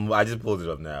tripping. I just pulled it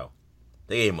up now.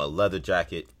 They gave him a leather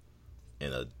jacket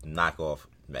and a knockoff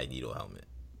Magneto helmet.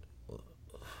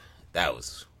 That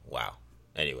was wow.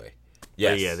 Anyway,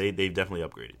 yes, yeah, they've definitely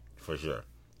upgraded for sure.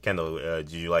 Kendall,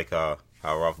 did you like how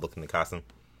Roth looked in the costume?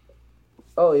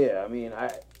 Oh yeah, I mean,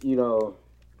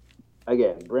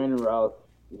 again, Brandon Routh,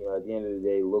 at the end of the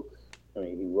day, he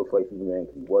looks like Superman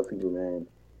because he was Superman,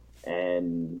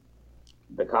 and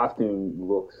the costume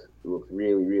looks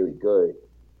really, really good.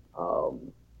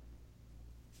 I'm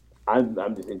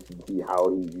just interested to see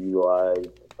how he's utilized.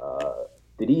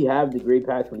 Did he have the gray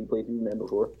patch when he played Superman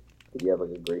before? Did he have like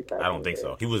a gray patch? I don't think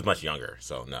so. He was much younger,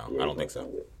 so no, yeah, I don't think so.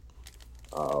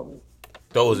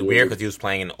 Though it was weird because he was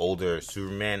playing an older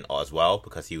Superman as well,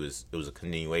 because it was a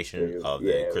continuation of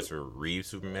the Christopher Reeve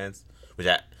Supermans, which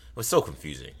was so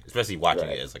confusing, especially watching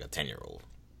it as like a 10-year-old.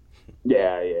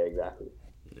 Yeah, exactly.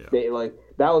 Yeah.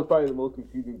 That was probably the most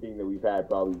confusing thing that we've had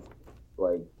probably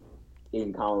like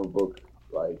in comic book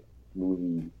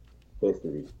movie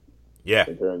history. Yeah.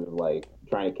 In terms of like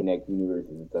trying to connect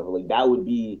universes and stuff. Like that would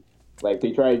be like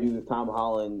they try to do this Tom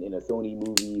Holland in a Sony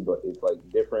movie, but it's like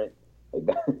different. Like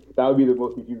that would be the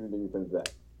most confusing thing since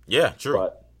that. Yeah, true.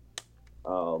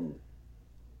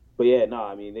 But yeah, no,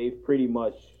 I mean they've pretty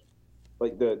much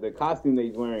like the costume that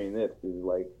he's wearing in this is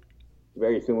like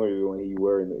very similar to the one he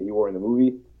wore in the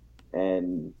movie,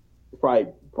 and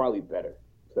probably better.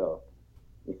 So,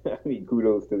 I mean,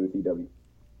 kudos to the CW.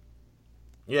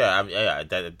 Yeah,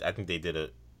 I think they did a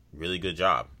really good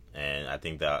job, and I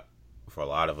think that for a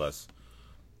lot of us,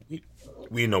 we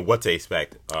didn't know what to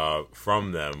expect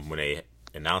from them when they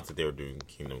announced that they were doing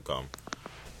Kingdom Come.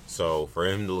 So for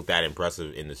him to look that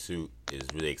impressive in the suit is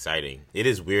really exciting. It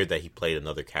is weird that he played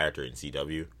another character in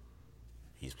CW.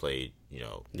 He's played,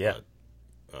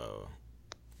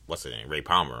 what's his name, Ray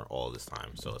Palmer all this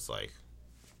time. So it's like,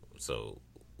 so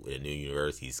in a new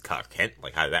universe, he's Clark Kent.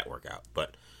 Like, how did that work out?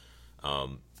 But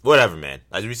whatever, man.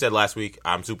 As we said last week,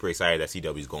 I'm super excited that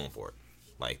CW's going for it.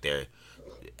 Like, they're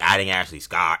adding Ashley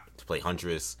Scott to play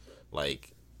Huntress.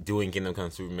 Like, doing Kingdom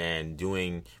Come Superman.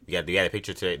 We had a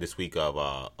picture today this week of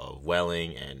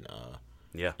Welling and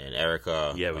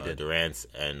Erica. Yeah, we did. Durant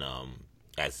and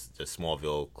as the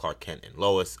Smallville Clark Kent and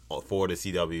Lois for the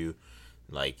CW.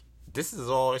 Like, this is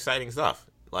all exciting stuff.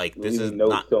 Like, this is no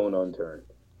not stone unturned.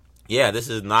 Yeah, this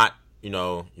is not,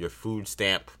 your food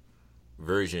stamp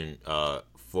version of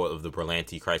the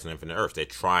Berlanti Crisis on Infinite Earths. They're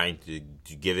trying to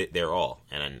give it their all,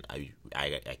 and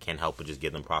I can't help but just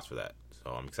give them props for that.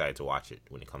 So I'm excited to watch it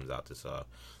when it comes out this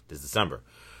December.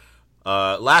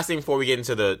 Last thing before we get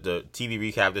into the TV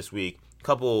recap this week, a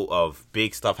couple of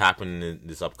big stuff happening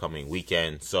this upcoming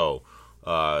weekend. So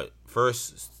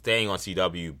first, staying on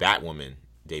CW, Batwoman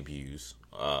debuts,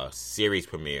 series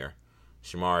premiere.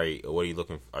 Shamari, what are you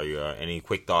looking? Are you any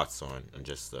quick thoughts on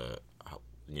just that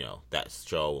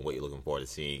show and what you're looking forward to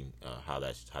seeing how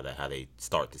they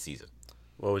start the season?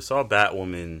 Well, we saw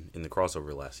Batwoman in the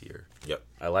crossover last year. Yep,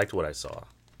 I liked what I saw.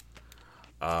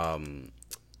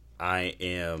 I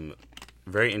am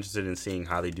very interested in seeing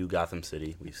how they do Gotham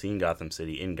City. We've seen Gotham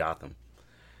City in Gotham,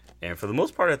 and for the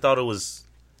most part, I thought it was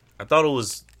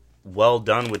well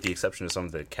done, with the exception of some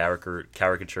of the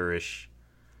caricature-ish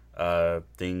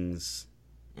things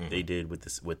they did with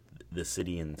the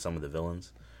city and some of the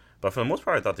villains. But for the most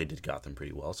part, I thought they did Gotham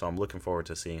pretty well. So I'm looking forward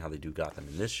to seeing how they do Gotham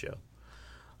in this show.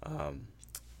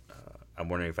 I'm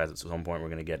wondering if at some point we're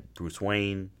going to get Bruce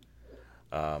Wayne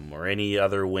or any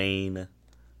other Wayne.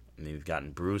 I mean, we've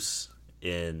gotten Bruce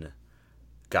in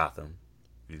Gotham.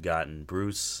 We've gotten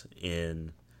Bruce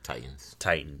in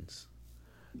Titans.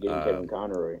 Getting Kevin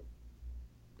Conroy.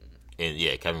 And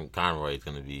yeah, Kevin Conroy is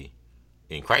going to be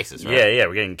in Crisis, right? Yeah,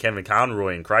 we're getting Kevin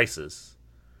Conroy in Crisis.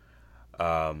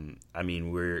 I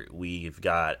mean, we've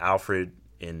got Alfred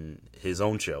in his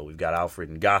own show. We've got Alfred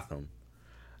in Gotham.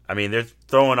 I mean, they're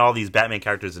throwing all these Batman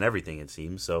characters and everything, it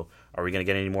seems. So are we going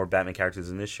to get any more Batman characters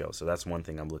in this show? So that's one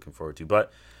thing I'm looking forward to.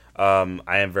 But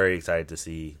I am very excited to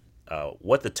see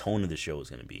what the tone of the show is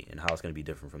going to be and how it's going to be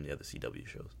different from the other CW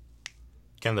shows.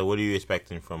 Kendall, what are you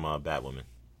expecting from Batwoman?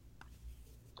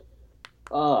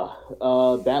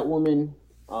 Batwoman.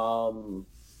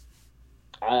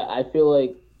 I feel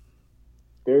like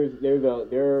there's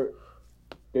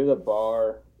a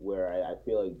bar where I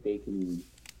feel like they can,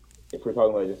 if we're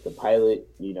talking about just the pilot,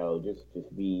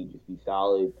 just be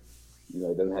solid.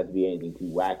 It doesn't have to be anything too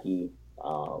wacky.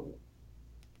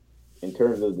 In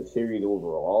terms of the series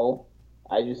overall,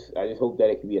 I just hope that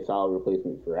it can be a solid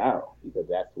replacement for Arrow, because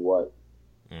that's what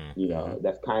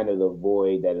that's kind of the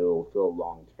void that it'll fill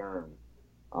long term.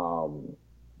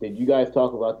 Did you guys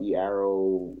talk about the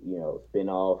Arrow,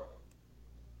 spinoff,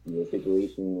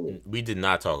 situation? We did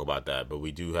not talk about that, but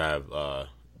we do have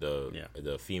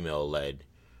the female led.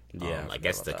 I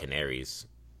guess the Canaries,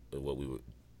 what we would.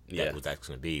 That was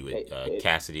actually going to be with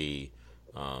Cassidy.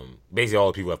 Basically, all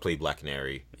the people that played Black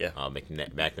Canary. Yeah.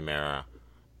 McNamara,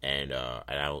 and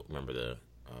I don't remember the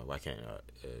why can't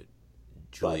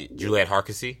Juliet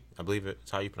Harkissi, I believe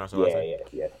it's how you pronounce her last name.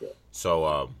 Yeah.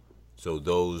 So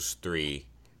those three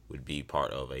would be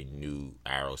part of a new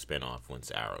Arrow spinoff once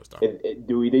Arrow starts.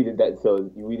 Do we think that's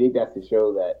the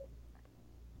show that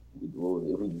the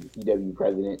CW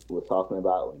president was talking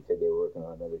about when he said they were working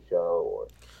on another show? Or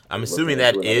I'm assuming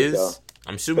that is.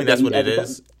 I'm assuming that's what it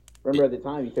is. Remember at the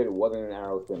time he said it wasn't an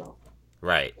Arrow spinoff.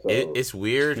 Right. So, it's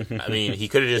weird. I mean, he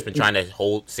could have just been trying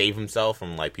to save himself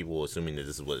from people assuming that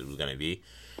this is what it was going to be.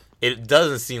 It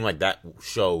doesn't seem like that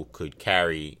show could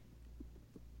carry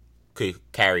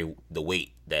the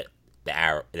weight that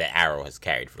Arrow has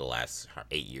carried for the last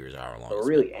 8 years, or however long. Or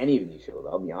really any of these shows,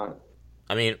 I'll be honest.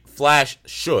 I mean, Flash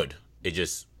should. It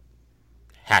just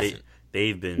hasn't.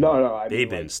 They've been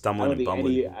been stumbling and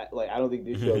bumbling. I don't think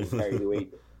this show can carry the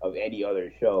weight of any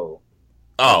other show.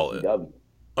 Oh,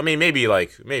 I mean, maybe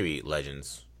Legends. Maybe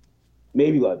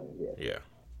Legends, yeah. Yeah,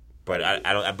 but I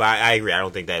don't. But I agree. I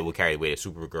don't think that it will carry the weight of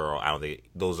Supergirl. I don't think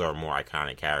those are more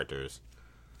iconic characters.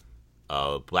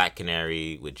 Black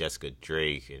Canary with Jessica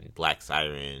Drake and Black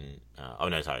Siren.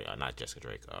 Not Jessica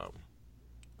Drake.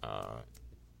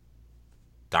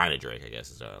 Dinah Drake, I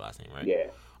guess is her last name, right? Yeah.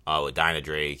 With Dinah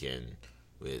Drake and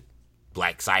with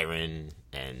Black Siren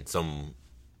and some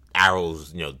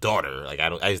Arrow's, daughter. Like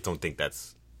I just don't think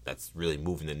that's really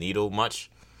moving the needle much.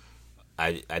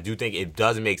 I do think it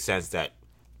doesn't make sense that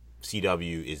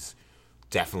CW is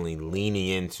definitely leaning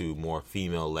into more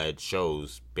female-led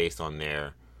shows based on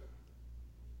their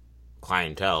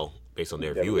clientele, based on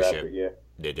their viewership,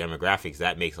 their demographics.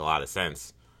 That makes a lot of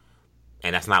sense.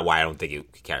 And that's not why I don't think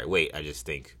it could carry weight. I just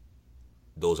think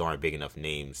those aren't big enough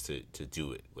names to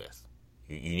do it with.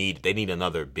 They need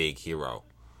another big hero.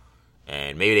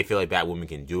 And maybe they feel like Batwoman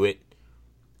can do it.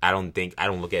 I don't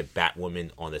look at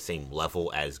Batwoman on the same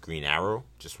level as Green Arrow,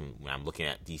 just when I'm looking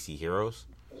at DC heroes.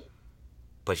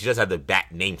 But she does have the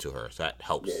Bat name to her, so that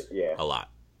helps a lot.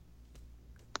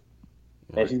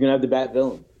 And she's gonna have the Bat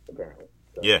villain, apparently.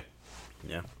 So.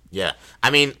 Yeah. I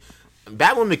mean,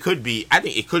 Batwoman I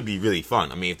think it could be really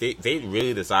fun. I mean, if they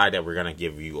really decide that we're gonna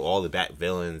give you all the Bat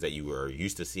villains that you were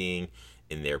used to seeing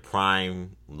in their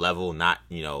prime level, not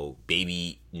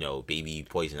baby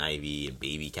Poison Ivy and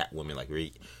baby Catwoman, like you're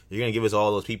gonna give us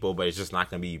all those people, but it's just not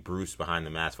gonna be Bruce behind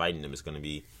the mask fighting them. It's gonna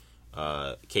be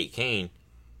Kate Kane.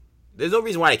 There's no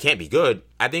reason why it can't be good.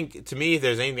 I think, to me, if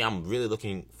there's anything I'm really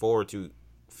looking forward to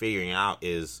figuring out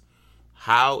is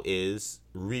how is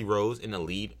Ruby Rose in the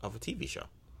lead of a TV show?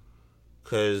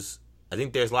 Because I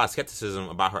think there's a lot of skepticism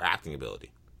about her acting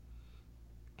ability.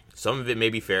 Some of it may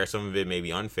be fair, some of it may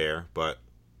be unfair, but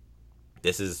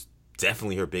this is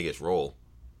definitely her biggest role.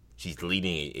 She's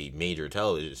leading a major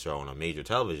television show on a major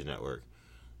television network,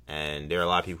 and there are a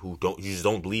lot of people who just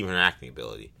don't believe in her acting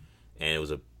ability. And it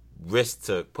was a risk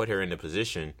to put her in the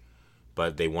position,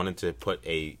 but they wanted to put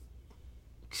a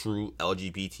true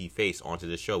LGBT face onto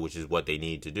the show, which is what they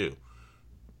need to do.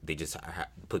 They just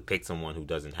pick someone who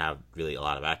doesn't have really a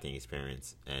lot of acting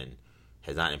experience and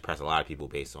has not impressed a lot of people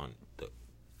based on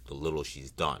the little she's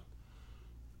done.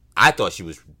 I thought she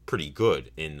was pretty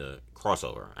good in the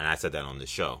crossover, and I said that on this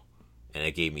show, and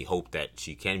it gave me hope that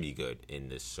she can be good in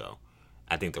this show.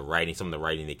 I think some of the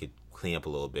writing they could clean up a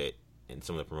little bit, and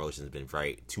some of the promotions have been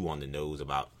very too on the nose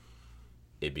about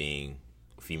it being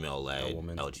female-led,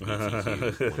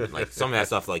 LGBTQ. Like some of that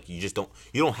stuff, like you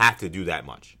don't have to do that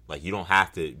much. Like you don't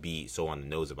have to be so on the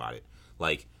nose about it.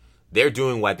 Like they're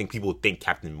doing what I think people think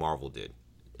Captain Marvel did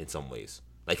in some ways.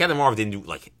 Like Captain Marvel didn't do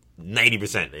like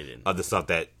 90% of the stuff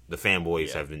that the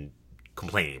fanboys have been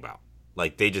complaining about.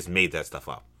 Like they just made that stuff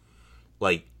up.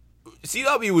 Like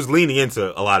CW was leaning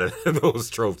into a lot of those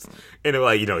tropes, and they're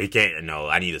like, he can't. No,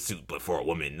 I need a suit, but for a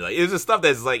woman. Like it's just stuff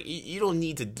that's like you don't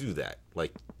need to do that.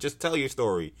 Like just tell your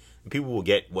story, and people will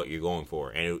get what you're going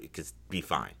for, and it could be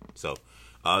fine. So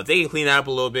if they can clean that up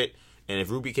a little bit, and if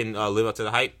Ruby can live up to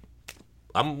the hype,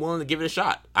 I'm willing to give it a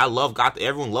shot. I love Gotham.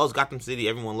 Everyone loves Gotham City.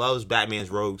 Everyone loves Batman's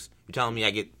rogues. You're telling me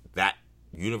I get that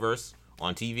universe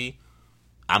on TV?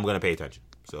 I'm gonna pay attention.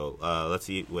 So let's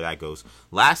see where that goes.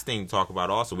 Last thing to talk about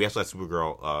also, we also had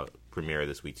Supergirl premiere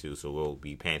this week too, so we'll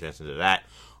be paying attention to that.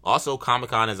 Also,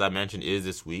 Comic-Con, as I mentioned, is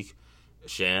this week.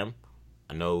 Sham,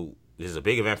 I know this is a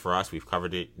big event for us. We've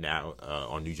covered it now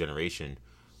on New Generation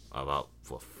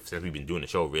since we've been doing the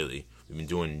show, really. We've been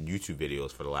doing YouTube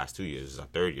videos for the last 2 years. This is our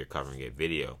third year covering it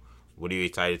video. What are you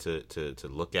excited to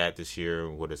look at this year?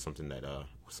 What is something that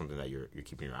you're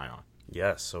keeping your eye on?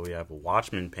 Yes, so we have a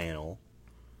Watchmen panel,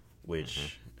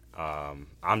 which I'm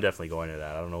definitely going to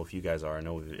that. I don't know if you guys are. I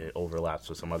know it overlaps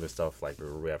with some other stuff, like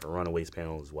we have a Runaways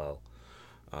panel as well.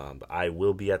 But I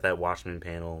will be at that Watchmen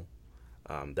panel.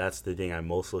 That's the thing I'm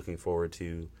most looking forward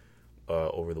to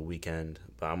over the weekend.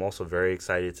 But I'm also very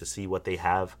excited to see what they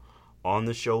have on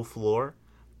the show floor.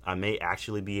 I may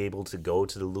actually be able to go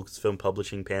to the Lucasfilm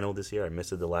Publishing panel this year. I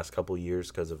missed it the last couple of years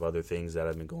because of other things that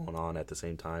have been going on at the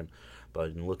same time. But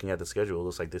in looking at the schedule, it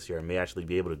looks like this year I may actually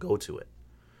be able to go to it.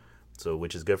 So,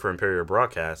 which is good for Imperial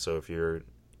Broadcast. So if you're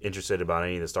interested about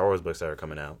any of the Star Wars books that are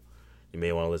coming out, you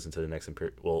may want to listen to the next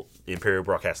Imperial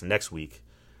Broadcast next week.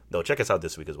 Though check us out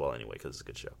this week as well anyway, because it's a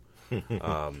good show.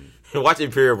 Watch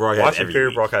Imperial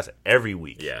Broadcast every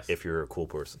week. Yes. If you're a cool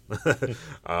person.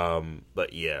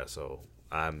 But yeah, so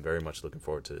I'm very much looking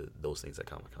forward to those things at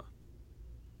Comic-Con.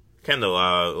 Kendall,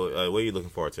 what are you looking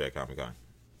forward to at Comic-Con?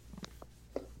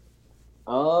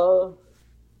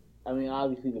 I mean,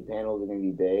 obviously the panels are going to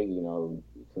be big.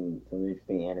 Some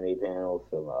interesting anime panels.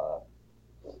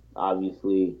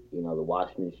 Obviously, the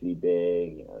Watchmen should be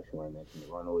big. Someone mentioned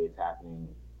the Runaways happening.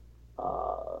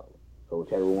 So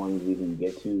whichever ones we can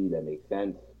get to, that makes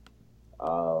sense.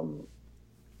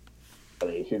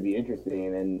 it should be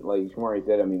interesting. And like Shamari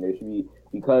said, I mean, there should be,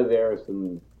 because there are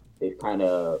some, they've kind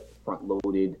of front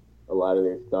loaded a lot of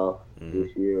their stuff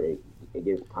this year. It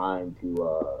gives time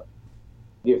to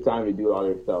do all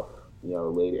their stuff,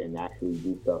 later, and actually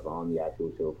do stuff on the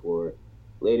actual show floor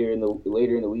later in the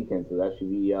weekend. So that should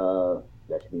be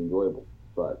enjoyable.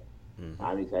 But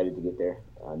I'm excited to get there.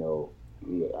 I know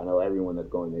everyone that's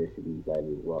going there should be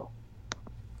excited as well.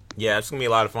 Yeah, it's gonna be a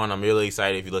lot of fun. I'm really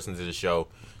excited. If you listen to the show,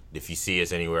 if you see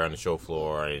us anywhere on the show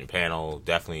floor or in the panel,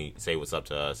 definitely say what's up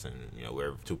to us, and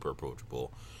we're super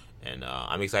approachable. And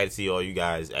I'm excited to see all you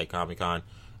guys at Comic-Con.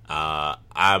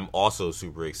 I'm also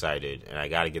super excited, and I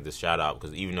got to give this shout out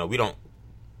because even though we don't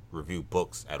review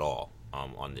books at all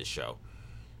on this show,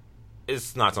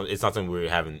 it's not something we're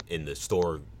having in the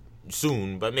store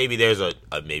soon. But maybe there's a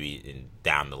maybe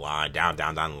down the line,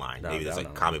 maybe there's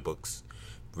like comic books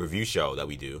review show that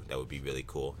we do. That would be really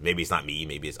cool. Maybe it's not me,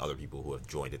 maybe it's other people who have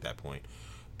joined at that point.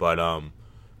 But I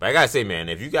gotta say, man,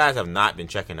 if you guys have not been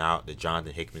checking out the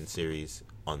Jonathan Hickman series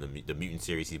on the Mutant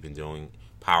series he's been doing,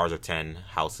 Powers of 10,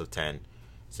 House of 10,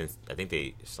 since I think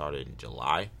they started in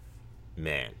July,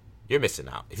 man, you're missing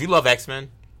out. If you love X-Men,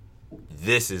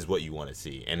 this is what you want to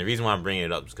see. And the reason why I'm bringing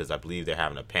it up is because I believe they're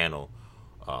having a panel,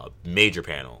 major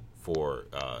panel for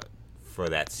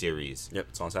that series. Yep,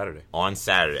 it's on Saturday. On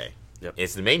Saturday. Yep.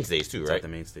 It's the main stage too, right? It's at the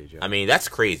main stage, yeah. I mean, that's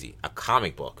crazy. A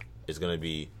comic book is going to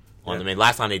be on the main.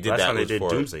 Last time they did that was for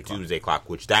Doomsday Clock,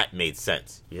 which that made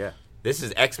sense. Yeah. This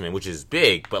is X-Men, which is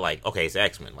big, but like, okay, it's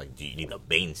X-Men. Like, do you need a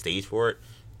main stage for it?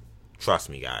 Trust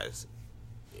me, guys.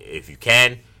 If you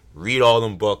can, read all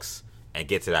them books and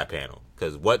get to that panel,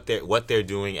 because what they're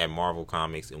doing at Marvel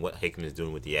Comics and what Hickman is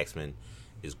doing with the X-Men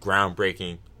is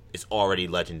groundbreaking. It's already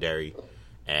legendary.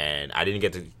 And I didn't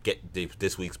get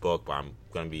this week's book, but I'm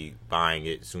going to be buying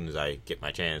it as soon as I get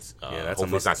my chance.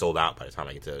 Hopefully it's not sold out by the time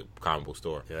I get to the comic book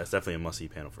store. Yeah, that's definitely a must-see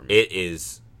panel for me. It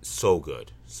is so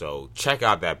good. So check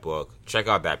out that book. Check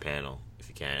out that panel if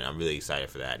you can. I'm really excited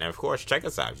for that. And, of course, check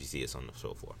us out if you see us on the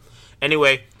show floor.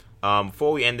 Anyway,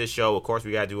 before we end this show, of course,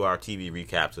 we got to do our TV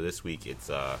recap. So this week it's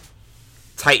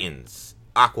Titans.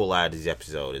 Aqualad is the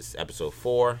episode. It's episode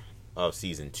 4 of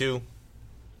season 2.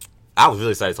 I was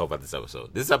really excited to talk about this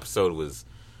episode. This episode was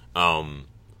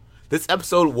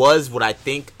what I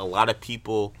think a lot of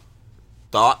people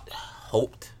thought,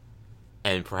 hoped,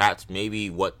 and perhaps maybe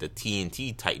what the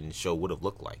TNT Titans show would have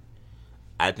looked like.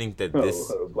 I think that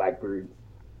this Blackbird.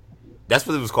 That's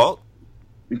what it was called?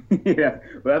 Yeah,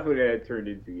 well, that's what it had turned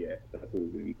into. Yeah, that's what it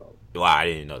was going to be called. Wow, I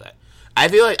didn't know that. I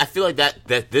feel like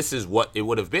that this is what it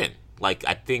would have been. Like,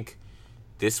 I think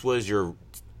this was your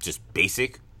just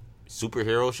basic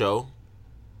superhero show,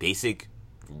 basic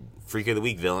Freak of the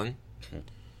Week villain,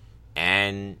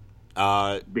 and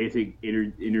basic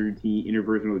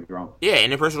interpersonal drama. Yeah,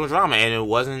 interpersonal drama, and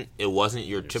it wasn't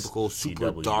your typical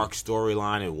super dark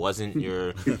storyline. It wasn't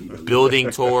your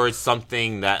building towards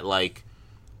something that, like,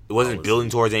 it wasn't building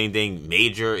towards anything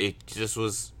major. It just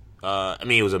was.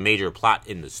 It was a major plot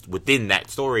within that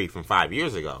story from 5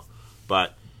 years ago,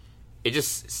 but it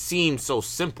just seemed so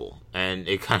simple, and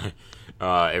it kind of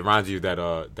it reminds you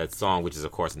of that song, which is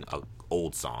of course an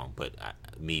old song, but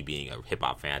me being a hip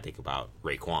hop fan, I think about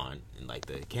Raekwon and like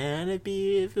the "Can it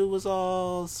be if it was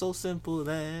all so simple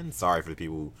then?" Sorry for the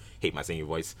people who hate my singing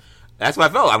voice. That's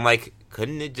what I felt. I'm like,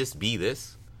 couldn't it just be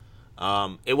this?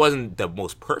 It wasn't the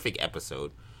most perfect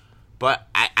episode, but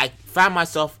I found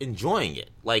myself enjoying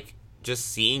it. Like, just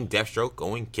seeing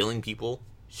Deathstroke killing people,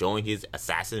 showing his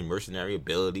assassin and mercenary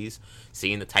abilities,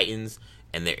 seeing the Titans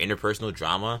and their interpersonal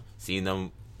drama, seeing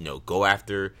them, go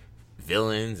after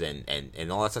villains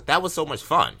and all that stuff. That was so much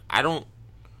fun. I will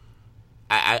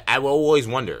always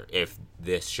wonder if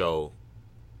this show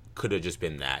could have just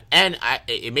been that. And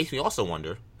it makes me also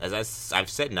wonder, as I've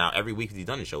said now every week we've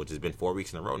done the show, which has been 4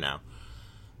 weeks in a row now,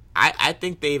 I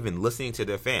think they've been listening to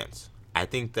their fans. I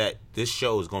think that this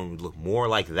show is going to look more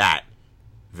like that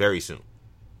very soon.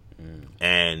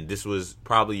 And this was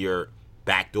probably your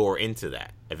backdoor into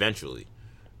that eventually.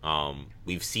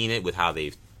 We've seen it with how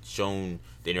they've shown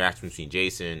the interaction between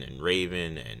Jason and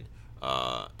Raven and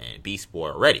Beast Boy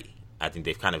already. I think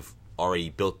they've kind of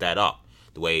already built that up.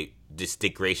 The way this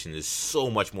Dick Grayson is so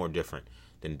much more different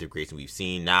than the Dick Grayson we've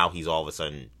seen. Now he's all of a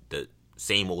sudden the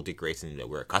same old Dick Grayson that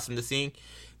we're accustomed to seeing.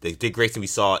 The Dick Grayson we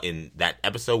saw in that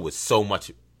episode was so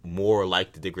much more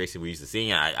like the Dick Grayson we used to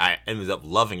seeing. I ended up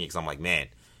loving it because I'm like, man,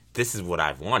 this is what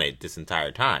I've wanted this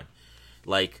entire time.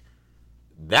 Like,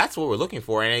 that's what we're looking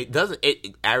for, and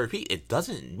I repeat, it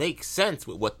doesn't make sense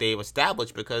with what they've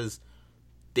established because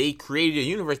they created a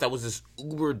universe that was this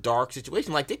uber dark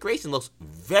situation. Like, Dick Grayson looks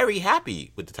very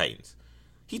happy with the Titans.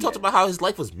 He talked about how his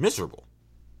life was miserable.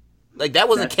 Like that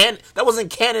wasn't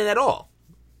canon at all.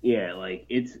 Yeah, like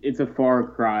it's a far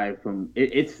cry from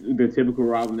it's the typical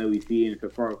Robin that we see, and it's a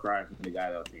far cry from the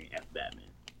guy that was saying F Batman.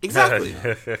 Exactly.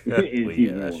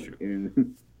 Yeah, that's true.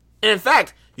 And in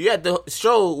fact, you had the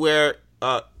show where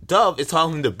Dove is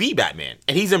telling him to be Batman,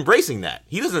 and he's embracing that.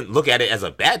 He doesn't look at it as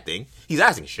a bad thing. He's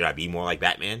asking, should I be more like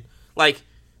Batman? Like,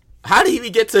 how did he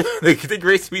even get to the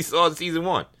grace we saw in season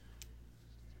 1?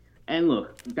 And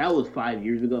look, that was 5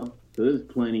 years ago, so there's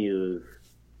plenty of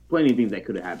things that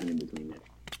could have happened in between there.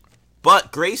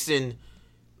 But Grayson,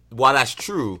 while that's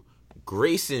true,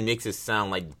 Grayson makes it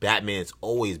sound like Batman's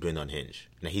always been unhinged.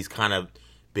 Now he's kind of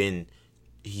been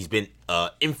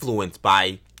influenced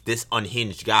by this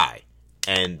unhinged guy,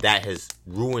 and that has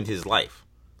ruined his life.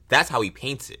 That's how he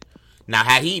paints it. Now,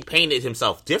 had he painted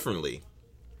himself differently,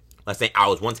 let's say I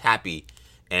was once happy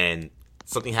and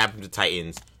something happened to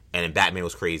Titans and then Batman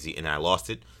was crazy and I lost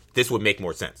it, this would make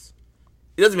more sense.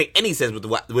 It doesn't make any sense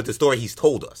with the story he's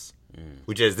told us,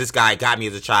 which is this guy got me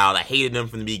as a child. I hated him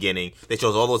from the beginning. They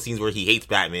shows all those scenes where he hates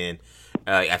Batman.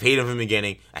 I've hated him from the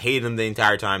beginning. I hated him the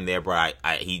entire time there, but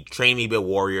he trained me to be a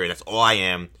warrior, and that's all I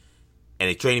am. And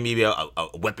he trained me to be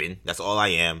a weapon. That's all I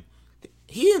am.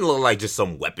 He didn't look like just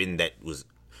some weapon that was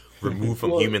removed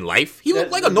from human life. He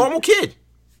looked like a normal kid.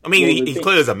 I mean, he's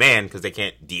clearly a man because they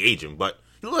can't de-age him, but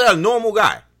he looked like a normal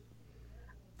guy.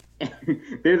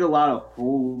 There's a lot of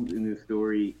holes in this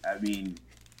story. I mean,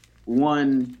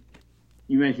 one,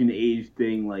 you mentioned the age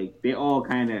thing. Like, they all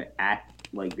kind of act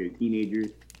like they're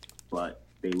teenagers, but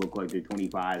they look like they're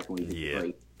 25, 26. Yeah.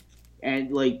 Like,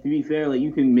 and like, to be fair, like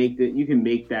you can make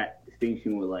that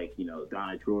distinction with, like, you know,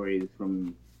 Donna Troy is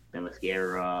from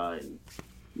Themyscira, and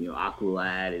you know,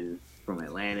 Aqualad is from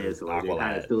Atlantis, so like, they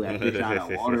kind of still have fish out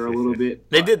of water a little bit.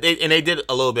 They did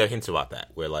a little bit of hints about that,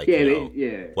 where like,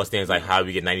 what's things like how do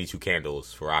we get 92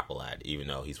 candles for Aqualad, even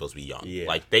though he's supposed to be young. Yeah.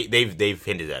 Like they've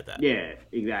hinted at that. Yeah,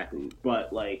 exactly.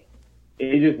 But like,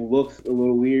 it just looks a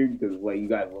little weird because like you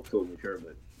guys look so mature,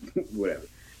 but whatever.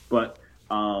 But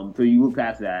so you look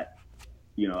past that,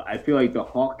 you know, I feel like the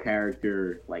Hawk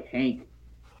character, like Hank,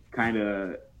 kind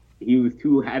of he was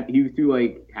too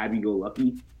like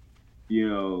happy-go-lucky, you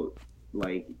know.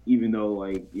 Like, even though,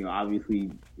 like, you know, obviously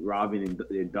Robin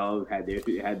and Dove had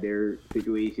their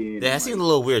situation. Yeah, that seemed a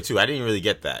little weird too. I didn't really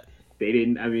get that. They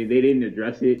didn't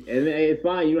address it, and it's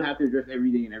fine. You don't have to address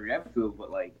everything in every episode, but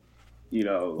like, you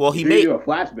know, well, he made a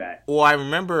flashback. Well, I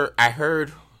remember I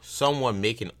heard someone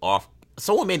made an off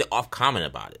comment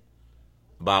about it.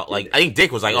 About, like, I think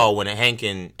Dick was like, oh, when Hank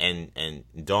and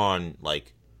Dawn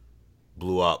like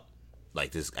blew up,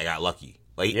 like this, I got lucky.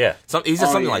 Like, yeah, he said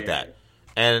something like that.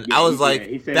 And I was like,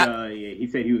 he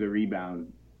said he was a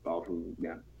rebound off of,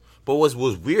 yeah. But what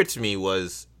was weird to me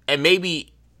was, and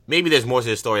maybe there's more to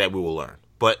the story that we will learn.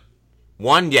 But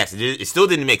one, yes, it still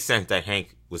didn't make sense that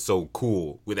Hank was so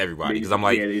cool with everybody, because I'm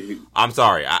like, I'm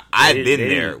sorry, I've been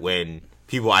there when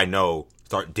people I know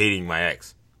start dating my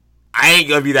ex. I ain't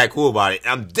gonna be that cool about it.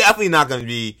 I'm definitely not gonna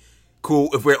be cool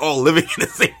if we're all living in the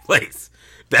same place.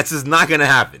 That's just not gonna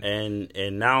happen.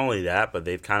 And not only that, but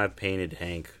they've kind of painted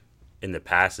Hank in the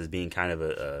past as being kind of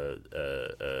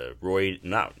a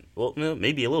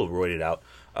maybe a little roided out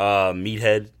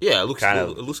meathead. Yeah,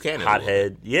 loose cannon,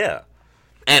 hothead. Yeah,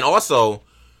 and also,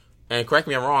 and correct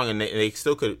me if I'm wrong, and they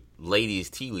still could lay these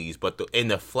tea leaves, but in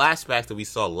the flashbacks that we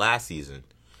saw last season,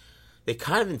 they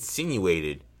kind of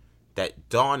insinuated that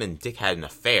Dawn and Dick had an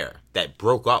affair that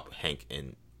broke up Hank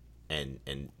and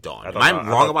Dawn. Am I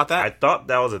wrong about that? I thought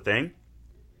that was a thing.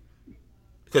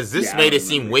 Because this made it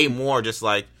seem way more just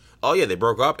like, oh yeah, they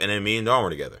broke up and then me and Dawn were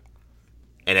together.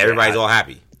 And everybody's all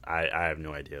happy. I have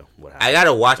no idea what happened. I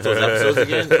gotta watch those episodes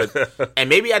again. And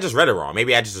maybe I just read it wrong.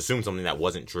 Maybe I just assumed something that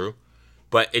wasn't true.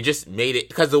 But it just made it,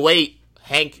 because the way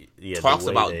Hank talks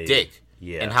about Dick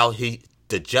and how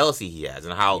the jealousy he has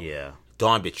and how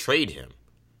Dawn betrayed him.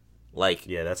 Like,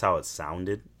 yeah, that's how it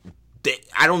sounded.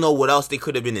 I don't know what else they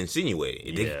could have been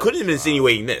insinuating. They couldn't have been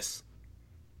insinuating this.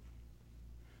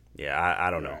 Yeah, I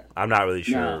don't know. I'm not really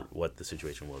sure what the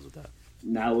situation was with that.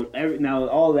 Now with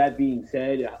all that being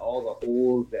said, all the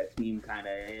holes that seem kind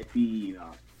of empty, you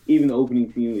know, even the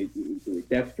opening scene with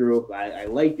Deathstroke, I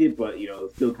liked it, but, you know,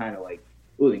 it's still kind of like,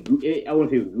 I wouldn't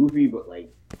say it was goofy, but,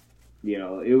 like, you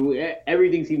know,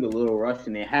 everything seemed a little rushed,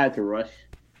 and they had to rush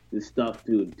this stuff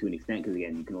to an extent, because,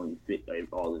 again, you can only fit like,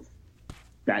 all this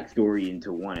backstory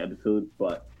into one episode.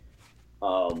 But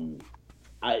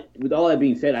with all that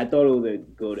being said, I thought it was a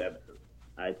good episode.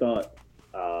 I thought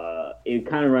it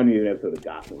kind of reminded me of an episode of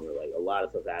Gotham, where like a lot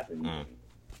of stuff happens,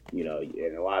 you know,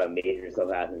 and a lot of major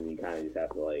stuff happens, and you kind of just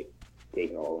have to like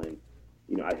take it all in.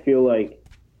 You know, I feel like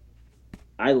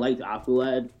I liked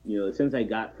Aqualad. Since I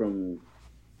got from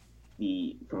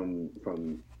the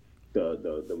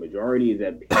majority is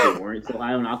that people weren't so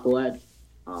high on Aqualad.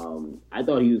 I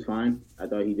thought he was fine. I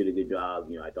thought he did a good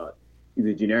job. I thought he's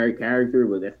a generic character,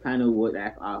 but that's kind of what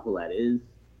Aqualad is.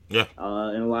 Yeah.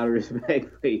 In a lot of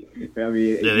respects. There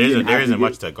isn't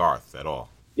much to Garth at all.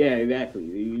 Yeah, exactly.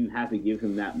 You didn't have to give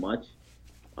him that much.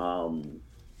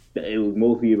 It was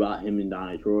mostly about him and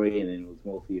Donna Troy, and then it was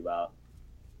mostly about,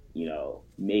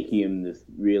 making him this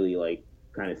really, like,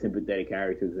 kind of sympathetic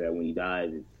character so that when he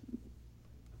dies, it's,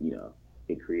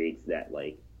 it creates that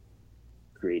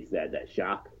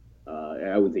shock.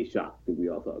 I wouldn't say shock because we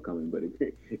all saw it coming, but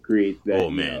it creates that. Oh,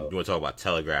 man. You want to talk about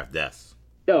telegraphed deaths?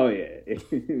 Oh, yeah.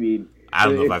 I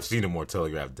don't know if I've seen a more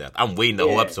telegraphed death. I'm waiting the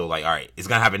whole episode, like, all right, it's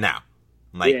going to happen now.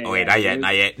 I'm like, wait, not yet.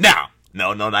 Now.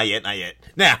 No, not yet.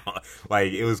 Now.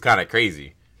 Like, it was kind of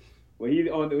crazy. When he's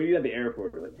at the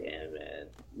airport, we're like, damn, man.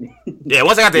 Yeah,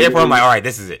 once I got to the airport, I'm like, all right,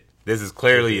 this is it. This is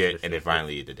clearly it. And then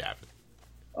finally it did happen.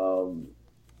 So,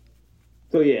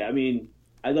 yeah,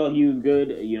 I thought he was good.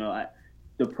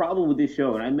 The problem with this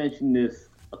show, and I mentioned this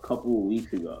a couple of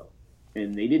weeks ago,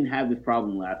 and they didn't have this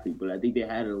problem last week, but I think they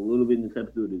had it a little bit in this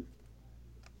episode, is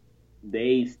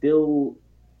they still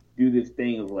do this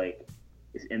thing of, like,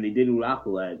 and they did it with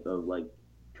Aqualad, of, like,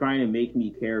 trying to make me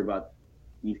care about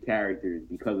these characters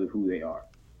because of who they are.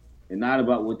 And not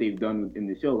about what they've done in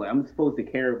the show. Like, I'm supposed to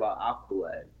care about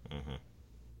Aqualad. Mm-hmm.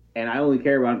 And I only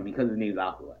care about him because his name's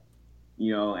Aqualad.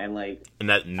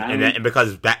 And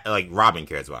because Robin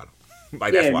cares about him.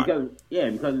 Like, that's why. Because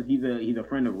he's a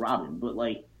friend of Robin. But,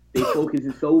 like, they focus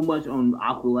so much on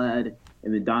Aqualad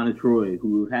and then Donna Troy,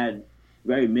 who have had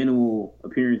very minimal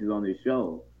appearances on this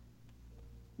show.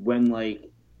 When, like,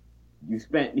 you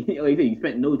spent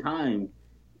no time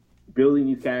building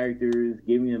these characters,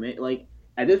 giving them, like,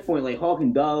 at this point, like, Hawk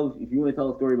and Dove, if you want to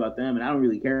tell a story about them, and I don't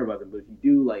really care about them, but if you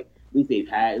do, like,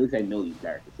 at least I know these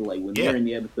characters. So, like, when they're in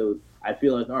the episode, I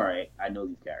feel like, all right, I know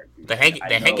these characters. The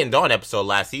Hank and Dawn episode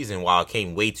last season, while it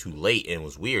came way too late and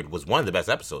was weird, was one of the best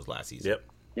episodes last season. Yep.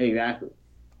 Exactly.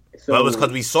 So, but it was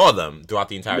because we saw them throughout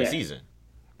the entire season.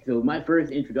 So my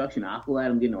first introduction to Aqualad,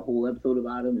 I'm getting a whole episode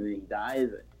about him, and then he dies.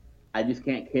 I just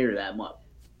can't care that much.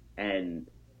 And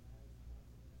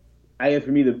I guess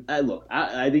for me,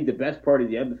 I think the best part of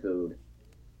the episode,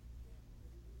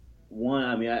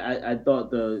 I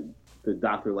thought the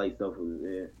Dr. Light stuff was,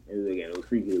 it was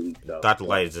freaky weak stuff. Dr.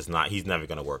 Light is just not, he's never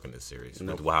going to work in this series.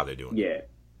 Nope. With how they're doing it.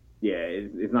 Yeah,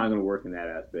 it's not going to work in that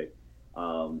aspect.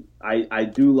 I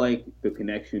do like the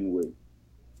connection with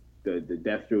the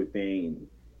Deathstroke thing, and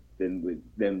then with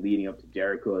them leading up to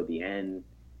Jericho at the end.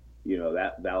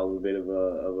 That was a bit of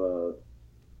a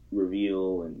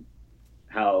reveal, and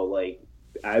how, like,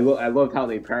 I loved how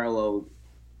they paralleled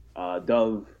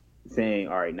Dove saying,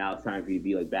 "All right, now it's time for you to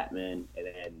be like Batman," and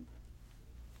then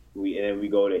we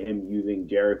go to him using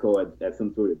Jericho as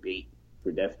some sort of bait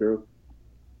for Deathstroke,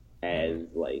 as,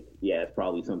 like, it's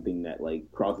probably something that,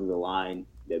 like, crosses a line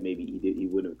that maybe he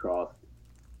wouldn't have crossed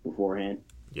beforehand.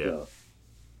 Yeah, so,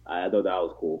 I thought that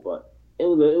was cool, but it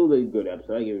was a good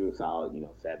episode. I give it a solid,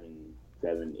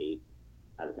 7, 8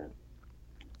 out of 10.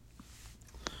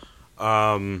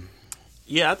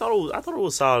 Yeah, I thought it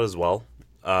was solid as well.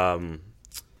 I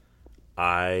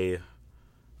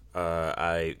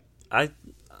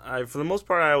for the most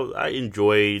part, I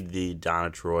enjoyed the Donna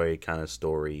Troy kind of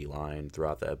storyline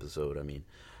throughout the episode.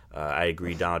 I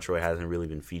agree Donna Troy hasn't really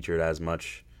been featured as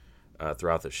much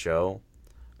throughout the show,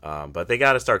 but they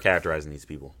got to start characterizing these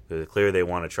people. It's clear they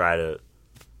want to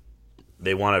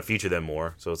feature them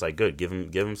more. So it's like, good,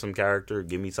 give them some character,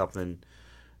 give me something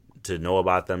to know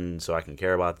about them so I can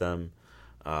care about them.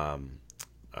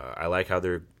 I like how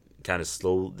they're kind of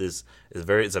slow. It's a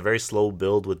very slow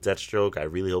build with Deathstroke. I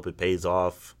really hope it pays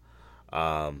off,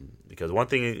 because one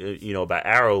thing about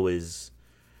Arrow is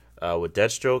with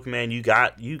Deathstroke, man, you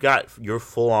got your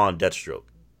full on Deathstroke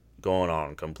going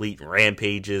on, complete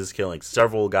rampages, killing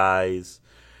several guys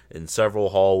in several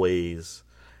hallways.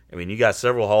 You got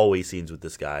several hallway scenes with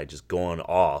this guy just going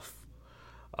off.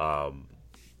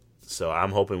 So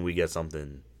I'm hoping we get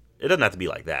something. It doesn't have to be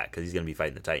like that because he's going to be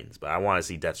fighting the Titans, but I want to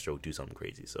see Deathstroke do something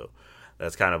crazy. So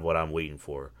that's kind of what I'm waiting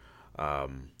for.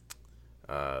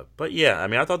 But yeah,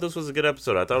 I thought this was a good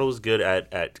episode. I thought it was good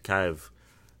at kind of.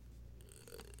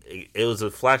 It was a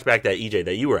flashback that EJ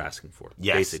that you were asking for.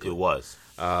 Yes, basically. It was.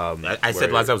 I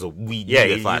said last time it was a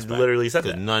flashback. You literally said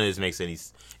that. None of this makes any.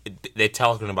 They're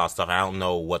talking about stuff I don't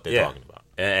know what they're talking about.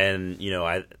 And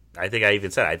I think I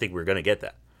even said I think we're going to get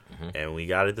that, and we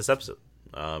got it this episode.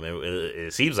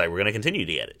 It seems like we're going to continue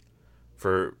to get it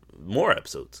for more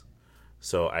episodes.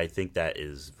 So I think that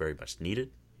is very much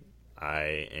needed.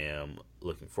 I am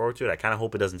looking forward to it. I kind of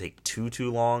hope it doesn't take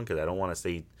too long because I don't want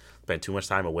to spend too much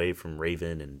time away from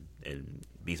Raven and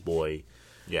Beast Boy,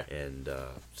 and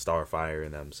Starfire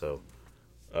and them. So,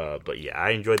 but yeah,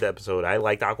 I enjoyed the episode. I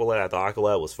liked Aqualad. I thought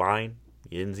Aqualad was fine.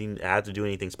 He didn't seem to have to do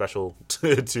anything special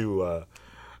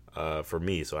for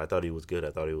me. So I thought he was good.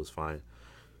 I thought he was fine.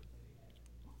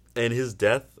 And his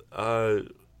death, I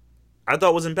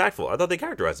thought was impactful. I thought they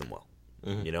characterized him well.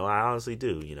 Mm-hmm. I honestly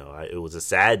do. It was a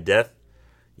sad death.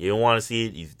 You didn't want to see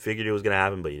it. You figured it was going to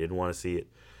happen, but you didn't want to see it.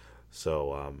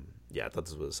 So, I thought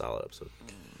this was a solid episode.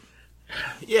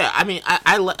 Yeah, I mean,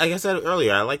 I like I said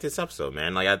earlier, I like this episode,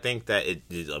 man. Like, I think that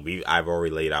I've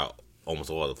already laid out almost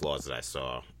all the flaws that I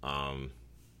saw.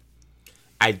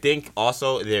 I think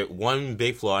also there one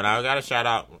big flaw, and I got to shout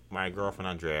out my girlfriend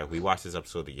Andrea. We watched this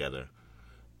episode together,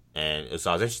 and so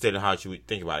I was interested in how she would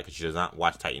think about it because she does not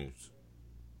watch Titans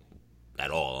at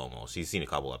all. Almost, she's seen a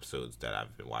couple episodes that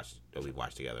we've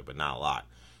watched together, but not a lot.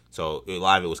 So a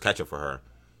lot of it was catch up for her,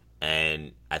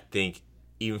 and I think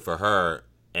even for her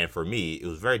and for me, it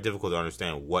was very difficult to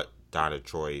understand what Donna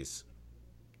Troy's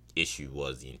issue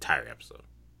was the entire episode.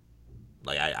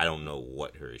 Like I don't know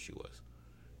what her issue was.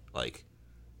 Like,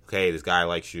 okay, this guy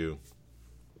likes you.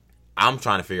 I'm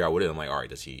trying to figure out what it is. I'm like, all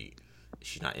right,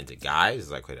 she's not into guys?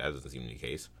 It's like, okay, that doesn't seem to be the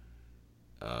case.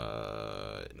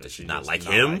 Does she not like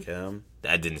him?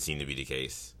 That didn't seem to be the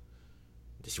case.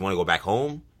 Does she want to go back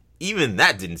home? Even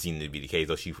that didn't seem to be the case,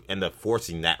 though she ended up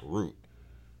forcing that route.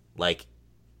 Like,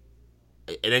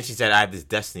 and then she said, I have this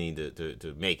destiny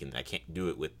to make, and I can't do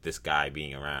it with this guy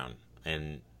being around.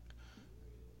 And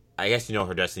I guess,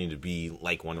 her destiny to be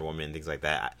like Wonder Woman and things like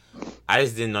that. I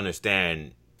just didn't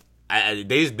understand. They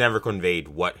just never conveyed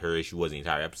what her issue was in the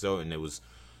entire episode, and it was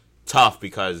tough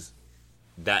because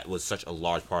that was such a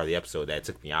large part of the episode that it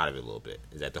took me out of it a little bit.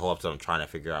 Is that the whole episode I'm trying to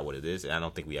figure out what it is, and I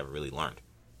don't think we ever really learned.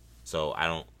 So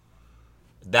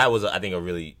that was, I think, a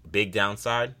really big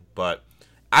downside, but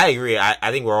I agree.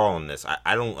 I think we're all on this.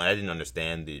 I didn't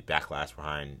understand the backlash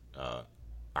behind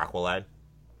Aqualad.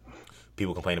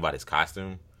 People complain about his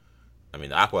costume. I mean,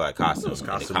 the Aqualad costume in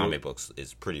the comic books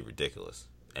is pretty ridiculous.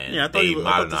 And I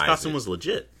thought this costume was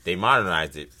legit. They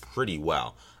modernized it pretty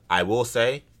well. I will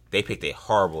say, they picked a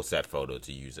horrible set photo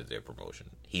to use as their promotion.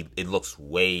 It looks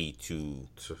way too...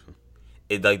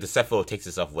 like, the set photo takes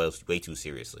itself way too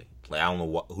seriously. Like, I don't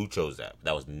know who chose that.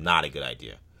 That was not a good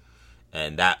idea.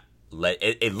 And that...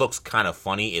 It looks kind of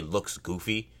funny. It looks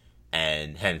goofy.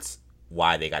 And hence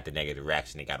why they got the negative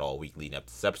reaction they got all week leading up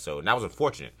to this episode. And that was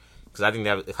unfortunate. Because I think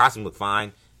that the costume looked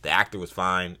fine. The actor was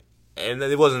fine. And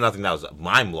it wasn't nothing that was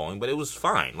mind-blowing, but it was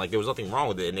fine. Like, there was nothing wrong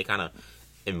with it. And they kind of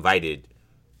invited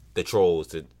the trolls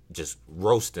to just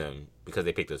roast them because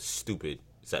they picked a stupid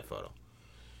set photo.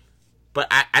 But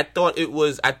I thought it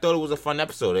was a fun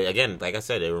episode. Again, like I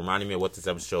said, it reminded me of what this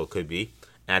episode could be.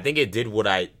 And I think it did what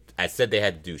I said they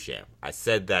had to do, Sham. I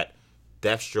said that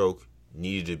Deathstroke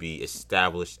needed to be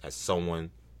established as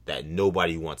someone that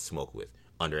nobody wants smoke with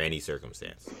under any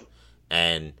circumstance.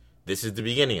 And this is the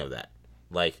beginning of that.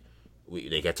 Like,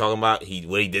 they kept talking about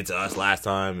what he did to us last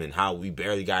time and how we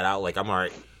barely got out. Like, I'm all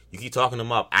right. You keep talking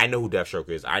him up. I know who Deathstroke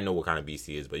is. I know what kind of beast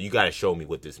he is. But you got to show me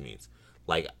what this means.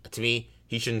 Like, to me,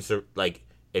 he shouldn't... Like,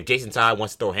 if Jason Todd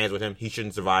wants to throw hands with him, he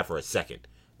shouldn't survive for a second.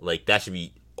 Like, that should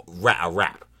be a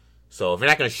wrap. So if you're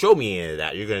not going to show me any of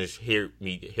that, you're going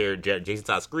to hear Jason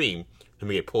Todd scream and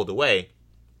get pulled away.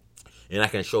 You're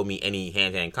not going to show me any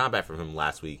hand-to-hand combat from him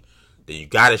last week. Then you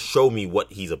got to show me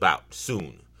what he's about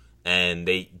soon. And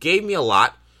they gave me a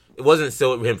lot. It wasn't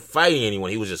still him fighting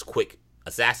anyone. He was just quick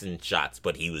assassin shots,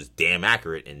 but he was damn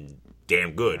accurate and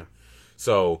damn good.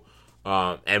 So,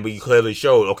 and we clearly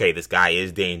showed, okay, this guy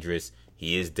is dangerous.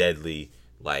 He is deadly.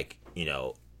 Like,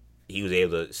 he was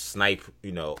able to snipe,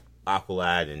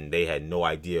 Aqualad, and they had no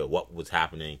idea what was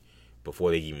happening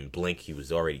before they even blink. He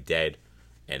was already dead.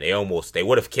 And they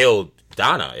would have killed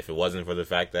Donna if it wasn't for the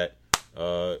fact that,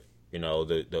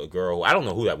 the girl, I don't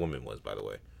know who that woman was, by the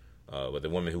way. But the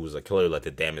woman who was clearly like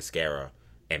the Damaskara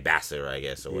ambassador, I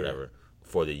guess, or whatever,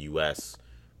 for the U.S.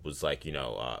 was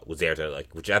was there to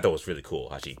which I thought was really cool.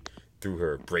 How she threw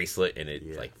her bracelet and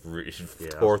it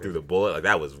tore through the bullet. Like,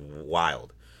 that was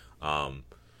wild.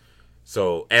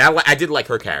 So, and I did like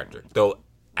her character, though.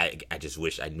 I just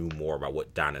wish I knew more about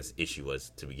what Donna's issue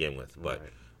was to begin with. But,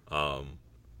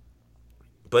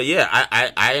 but yeah,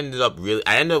 I ended up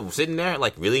sitting there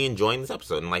really enjoying this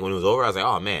episode, and when it was over, I was like,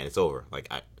 oh man, it's over. Like,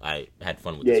 I had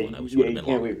fun with this one. I wish it would have been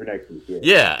longer. Wait for next week.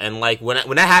 Yeah, and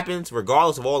when that happens,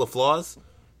 regardless of all the flaws,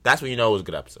 that's when you know it was a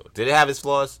good episode. Did it have its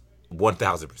flaws?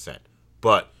 1,000%.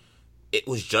 But it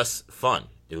was just fun.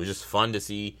 It was just fun to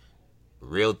see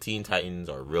real Teen Titans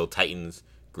or real Titans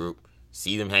group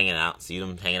see them hanging out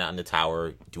in the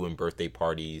tower, doing birthday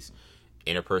parties,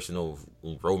 interpersonal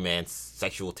romance,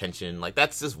 sexual tension. Like,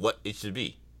 that's just what it should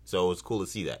be. So it's cool to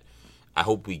see that. I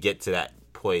hope we get to that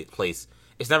place.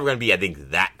 It's never going to be, I think,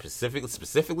 that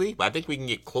specifically, but I think we can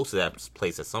get close to that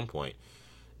place at some point,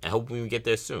 and hopefully we get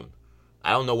there soon.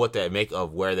 I don't know what to make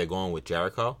of where they're going with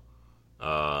Jericho.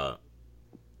 In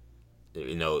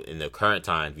the current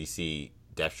times, we see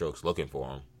Deathstroke's looking for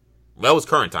him. That was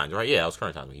current times, right? Yeah, that was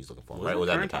current times when he's looking for him, right? Was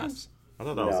that in the past? I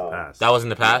thought that was the past. That was in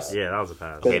the past? Yeah, that was the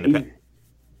past. Okay,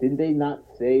 didn't they not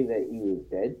say that he was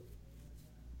dead?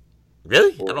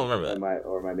 Really? Or I don't remember that.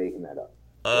 Am I making that up?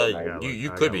 You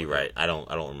could be right. I don't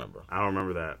remember. I don't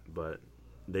remember that, but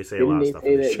they say a lot of stuff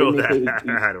in the show that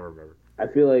I don't remember. I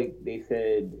feel like they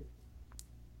said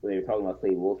when they were talking about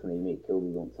Slade Wilson, they may have killed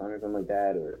his own son or something like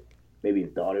that, or maybe his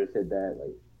daughter said that,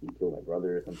 like, he killed my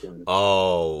brother or something.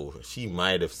 Oh, she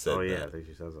might have said that. Oh, yeah, I think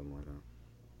she said something like that.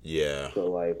 Yeah.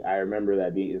 So, like, I remember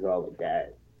that being all like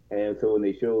that. And so when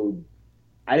they showed,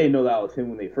 I didn't know that was him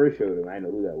when they first showed him. I didn't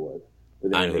know who that was. But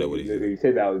then I know who that was. You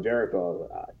said that was Jericho. I was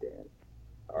like, damn.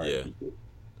 All right, yeah.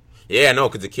 Yeah, no,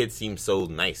 because the kid seems so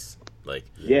nice. Like,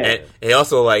 yeah. And it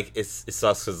also, like, it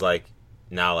sucks because, like,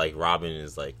 now, like, Robin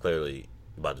is, like, clearly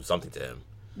about to do something to him.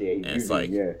 Yeah, and it's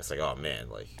like, oh, man,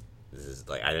 like, this is,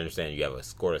 like, I understand you have a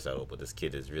score to settle, but this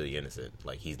kid is really innocent.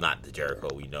 Like, he's not the Jericho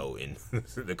we know in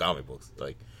the comic books.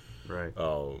 Like, right.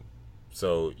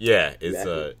 So, yeah, it's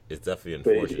definitely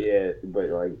unfortunate. But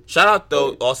like, shout out,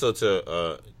 though, also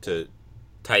to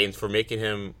Titans for making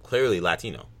him clearly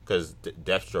Latino. Because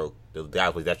Deathstroke, the guy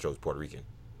who plays Deathstroke is Puerto Rican.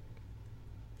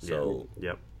 So,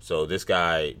 yep. So this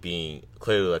guy being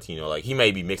clearly Latino, like, he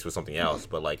may be mixed with something else,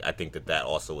 but, like, I think that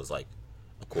also was, like,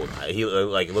 a cool. He,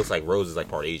 like, it looks like Rose is, like,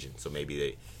 part Asian, so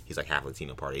maybe he's, like, half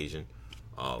Latino, part Asian.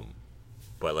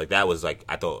 But, like, that was, like,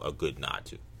 I thought a good nod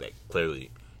to. Like,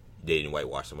 clearly they didn't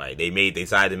whitewash somebody. They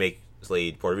decided to make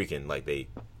Slade Puerto Rican. Like,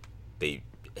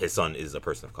 his son is a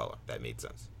person of color. That made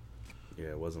sense. Yeah,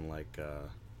 it wasn't like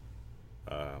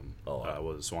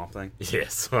was it Swamp Thing?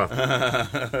 Yes.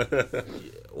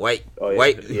 White. Oh, yeah.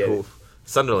 White. Yeah.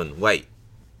 Sunderland. White.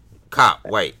 Cop.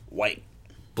 White.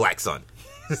 Black son.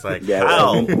 It's like, yeah,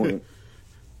 how? at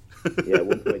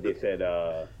one point they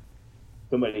said,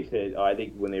 somebody said, I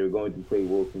think when they were going to play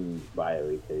Wilson's bio,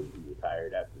 he said he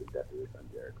retired after the death of his son,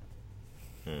 Jericho.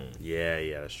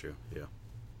 Yeah, that's true. Yeah.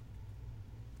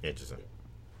 Interesting.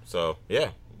 So,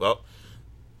 yeah. Well,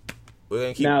 we're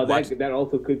going to keep now, watching. that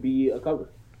also could be a cover.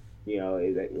 You know,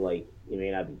 like, he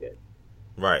may not be dead.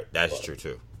 Right. That's true,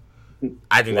 too.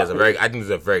 I think there's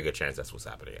a very good chance that's what's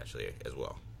happening, actually, as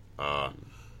well.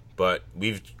 But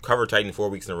we've covered Titan 4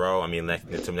 weeks in a row. I mean,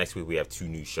 next week we have 2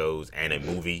 new shows and a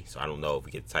movie, so I don't know if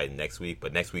we get Titan next week.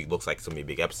 But next week looks like it's going to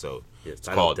be a big episode. Yeah, it's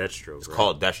called Deathstroke. It's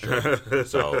called Deathstroke.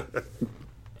 So,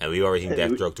 and we already seen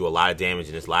Deathstroke do a lot of damage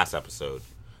in this last episode.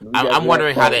 I'm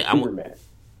wondering how they.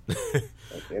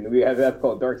 And we have that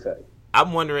called Darkseid.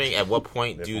 I'm wondering at what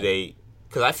point do they?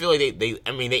 Because I feel like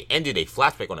they ended a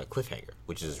flashback on a cliffhanger,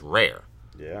 which is rare.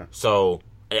 Yeah. So,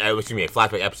 excuse me, a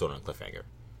flashback episode on a cliffhanger.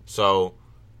 So,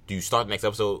 do you start the next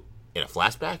episode in a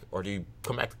flashback, or do you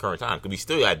come back to current time? Because we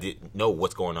still got to know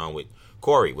what's going on with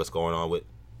Corey, what's going on with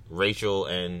Rachel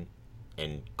and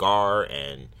Gar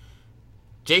and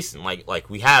Jason. Like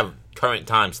we have current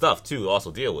time stuff too to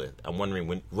also deal with. I'm wondering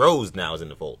when Rose now is in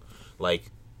the fold. Like,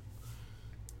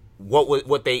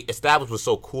 what they established was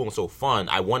so cool and so fun.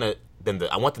 I want them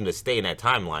to stay in that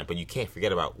timeline, but you can't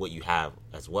forget about what you have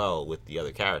as well with the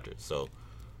other characters. So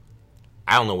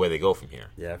I don't know where they go from here.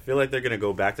 Yeah, I feel like they're going to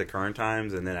go back to current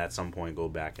times and then at some point go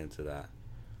back into that.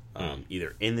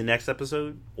 Either in the next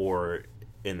episode or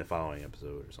in the following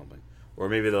episode or something. Or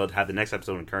maybe they'll have the next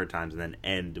episode in current times and then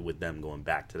end with them going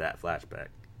back to that flashback.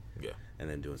 Yeah. And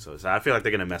then doing so. So I feel like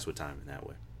they're going to mess with time in that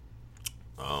way.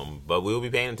 But we'll be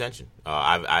paying attention.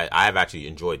 I've actually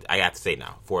enjoyed. I have to say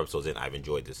now, 4 episodes in, I've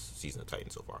enjoyed this season of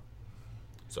Titan so far.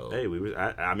 So hey,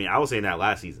 I was saying that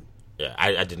last season. Yeah,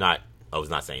 I did not. I was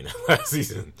not saying that last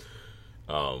season.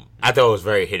 I thought it was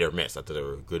very hit or miss. I thought there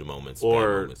were good moments, bad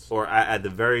moments. Or at the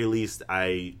very least,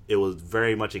 it was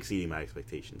very much exceeding my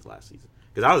expectations last season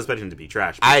because I was expecting it to be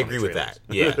trash. I agree with that.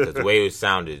 Yeah, the way it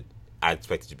sounded, I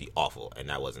expected it to be awful, and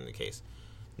that wasn't the case.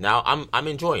 Now I'm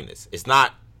enjoying this. It's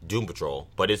not Doom Patrol,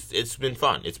 but it's been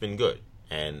fun. It's been good,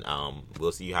 and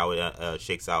we'll see how it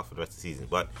shakes out for the rest of the season.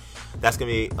 But that's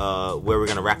gonna be where we're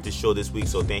gonna wrap this show this week.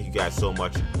 So thank you guys so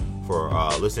much for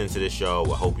listening to this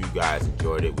show. I hope you guys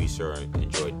enjoyed it. We sure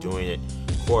enjoyed doing it.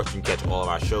 Of course, you can catch all of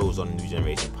our shows on the New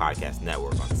Generation Podcast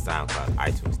Network on SoundCloud,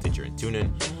 iTunes, Stitcher, and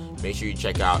TuneIn. Make sure you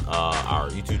check out our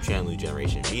YouTube channel, New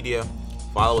Generation Media.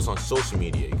 Follow us on social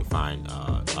media. You can find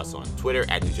us on Twitter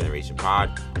at New Generation Pod,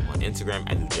 on Instagram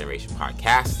at New Generation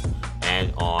Podcast,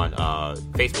 and on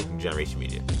Facebook, New Generation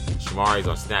Media. Shamari's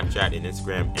on Snapchat and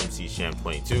Instagram,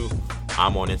 MCSham22.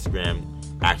 I'm on Instagram,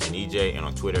 ActionEJ, and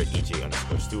on Twitter,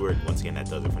 EJ_Stewart. Once again, that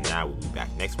does it for now. We'll be back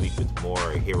next week with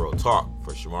more Hero Talk.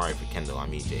 For Shamari, for Kendall,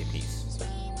 I'm EJ. Peace.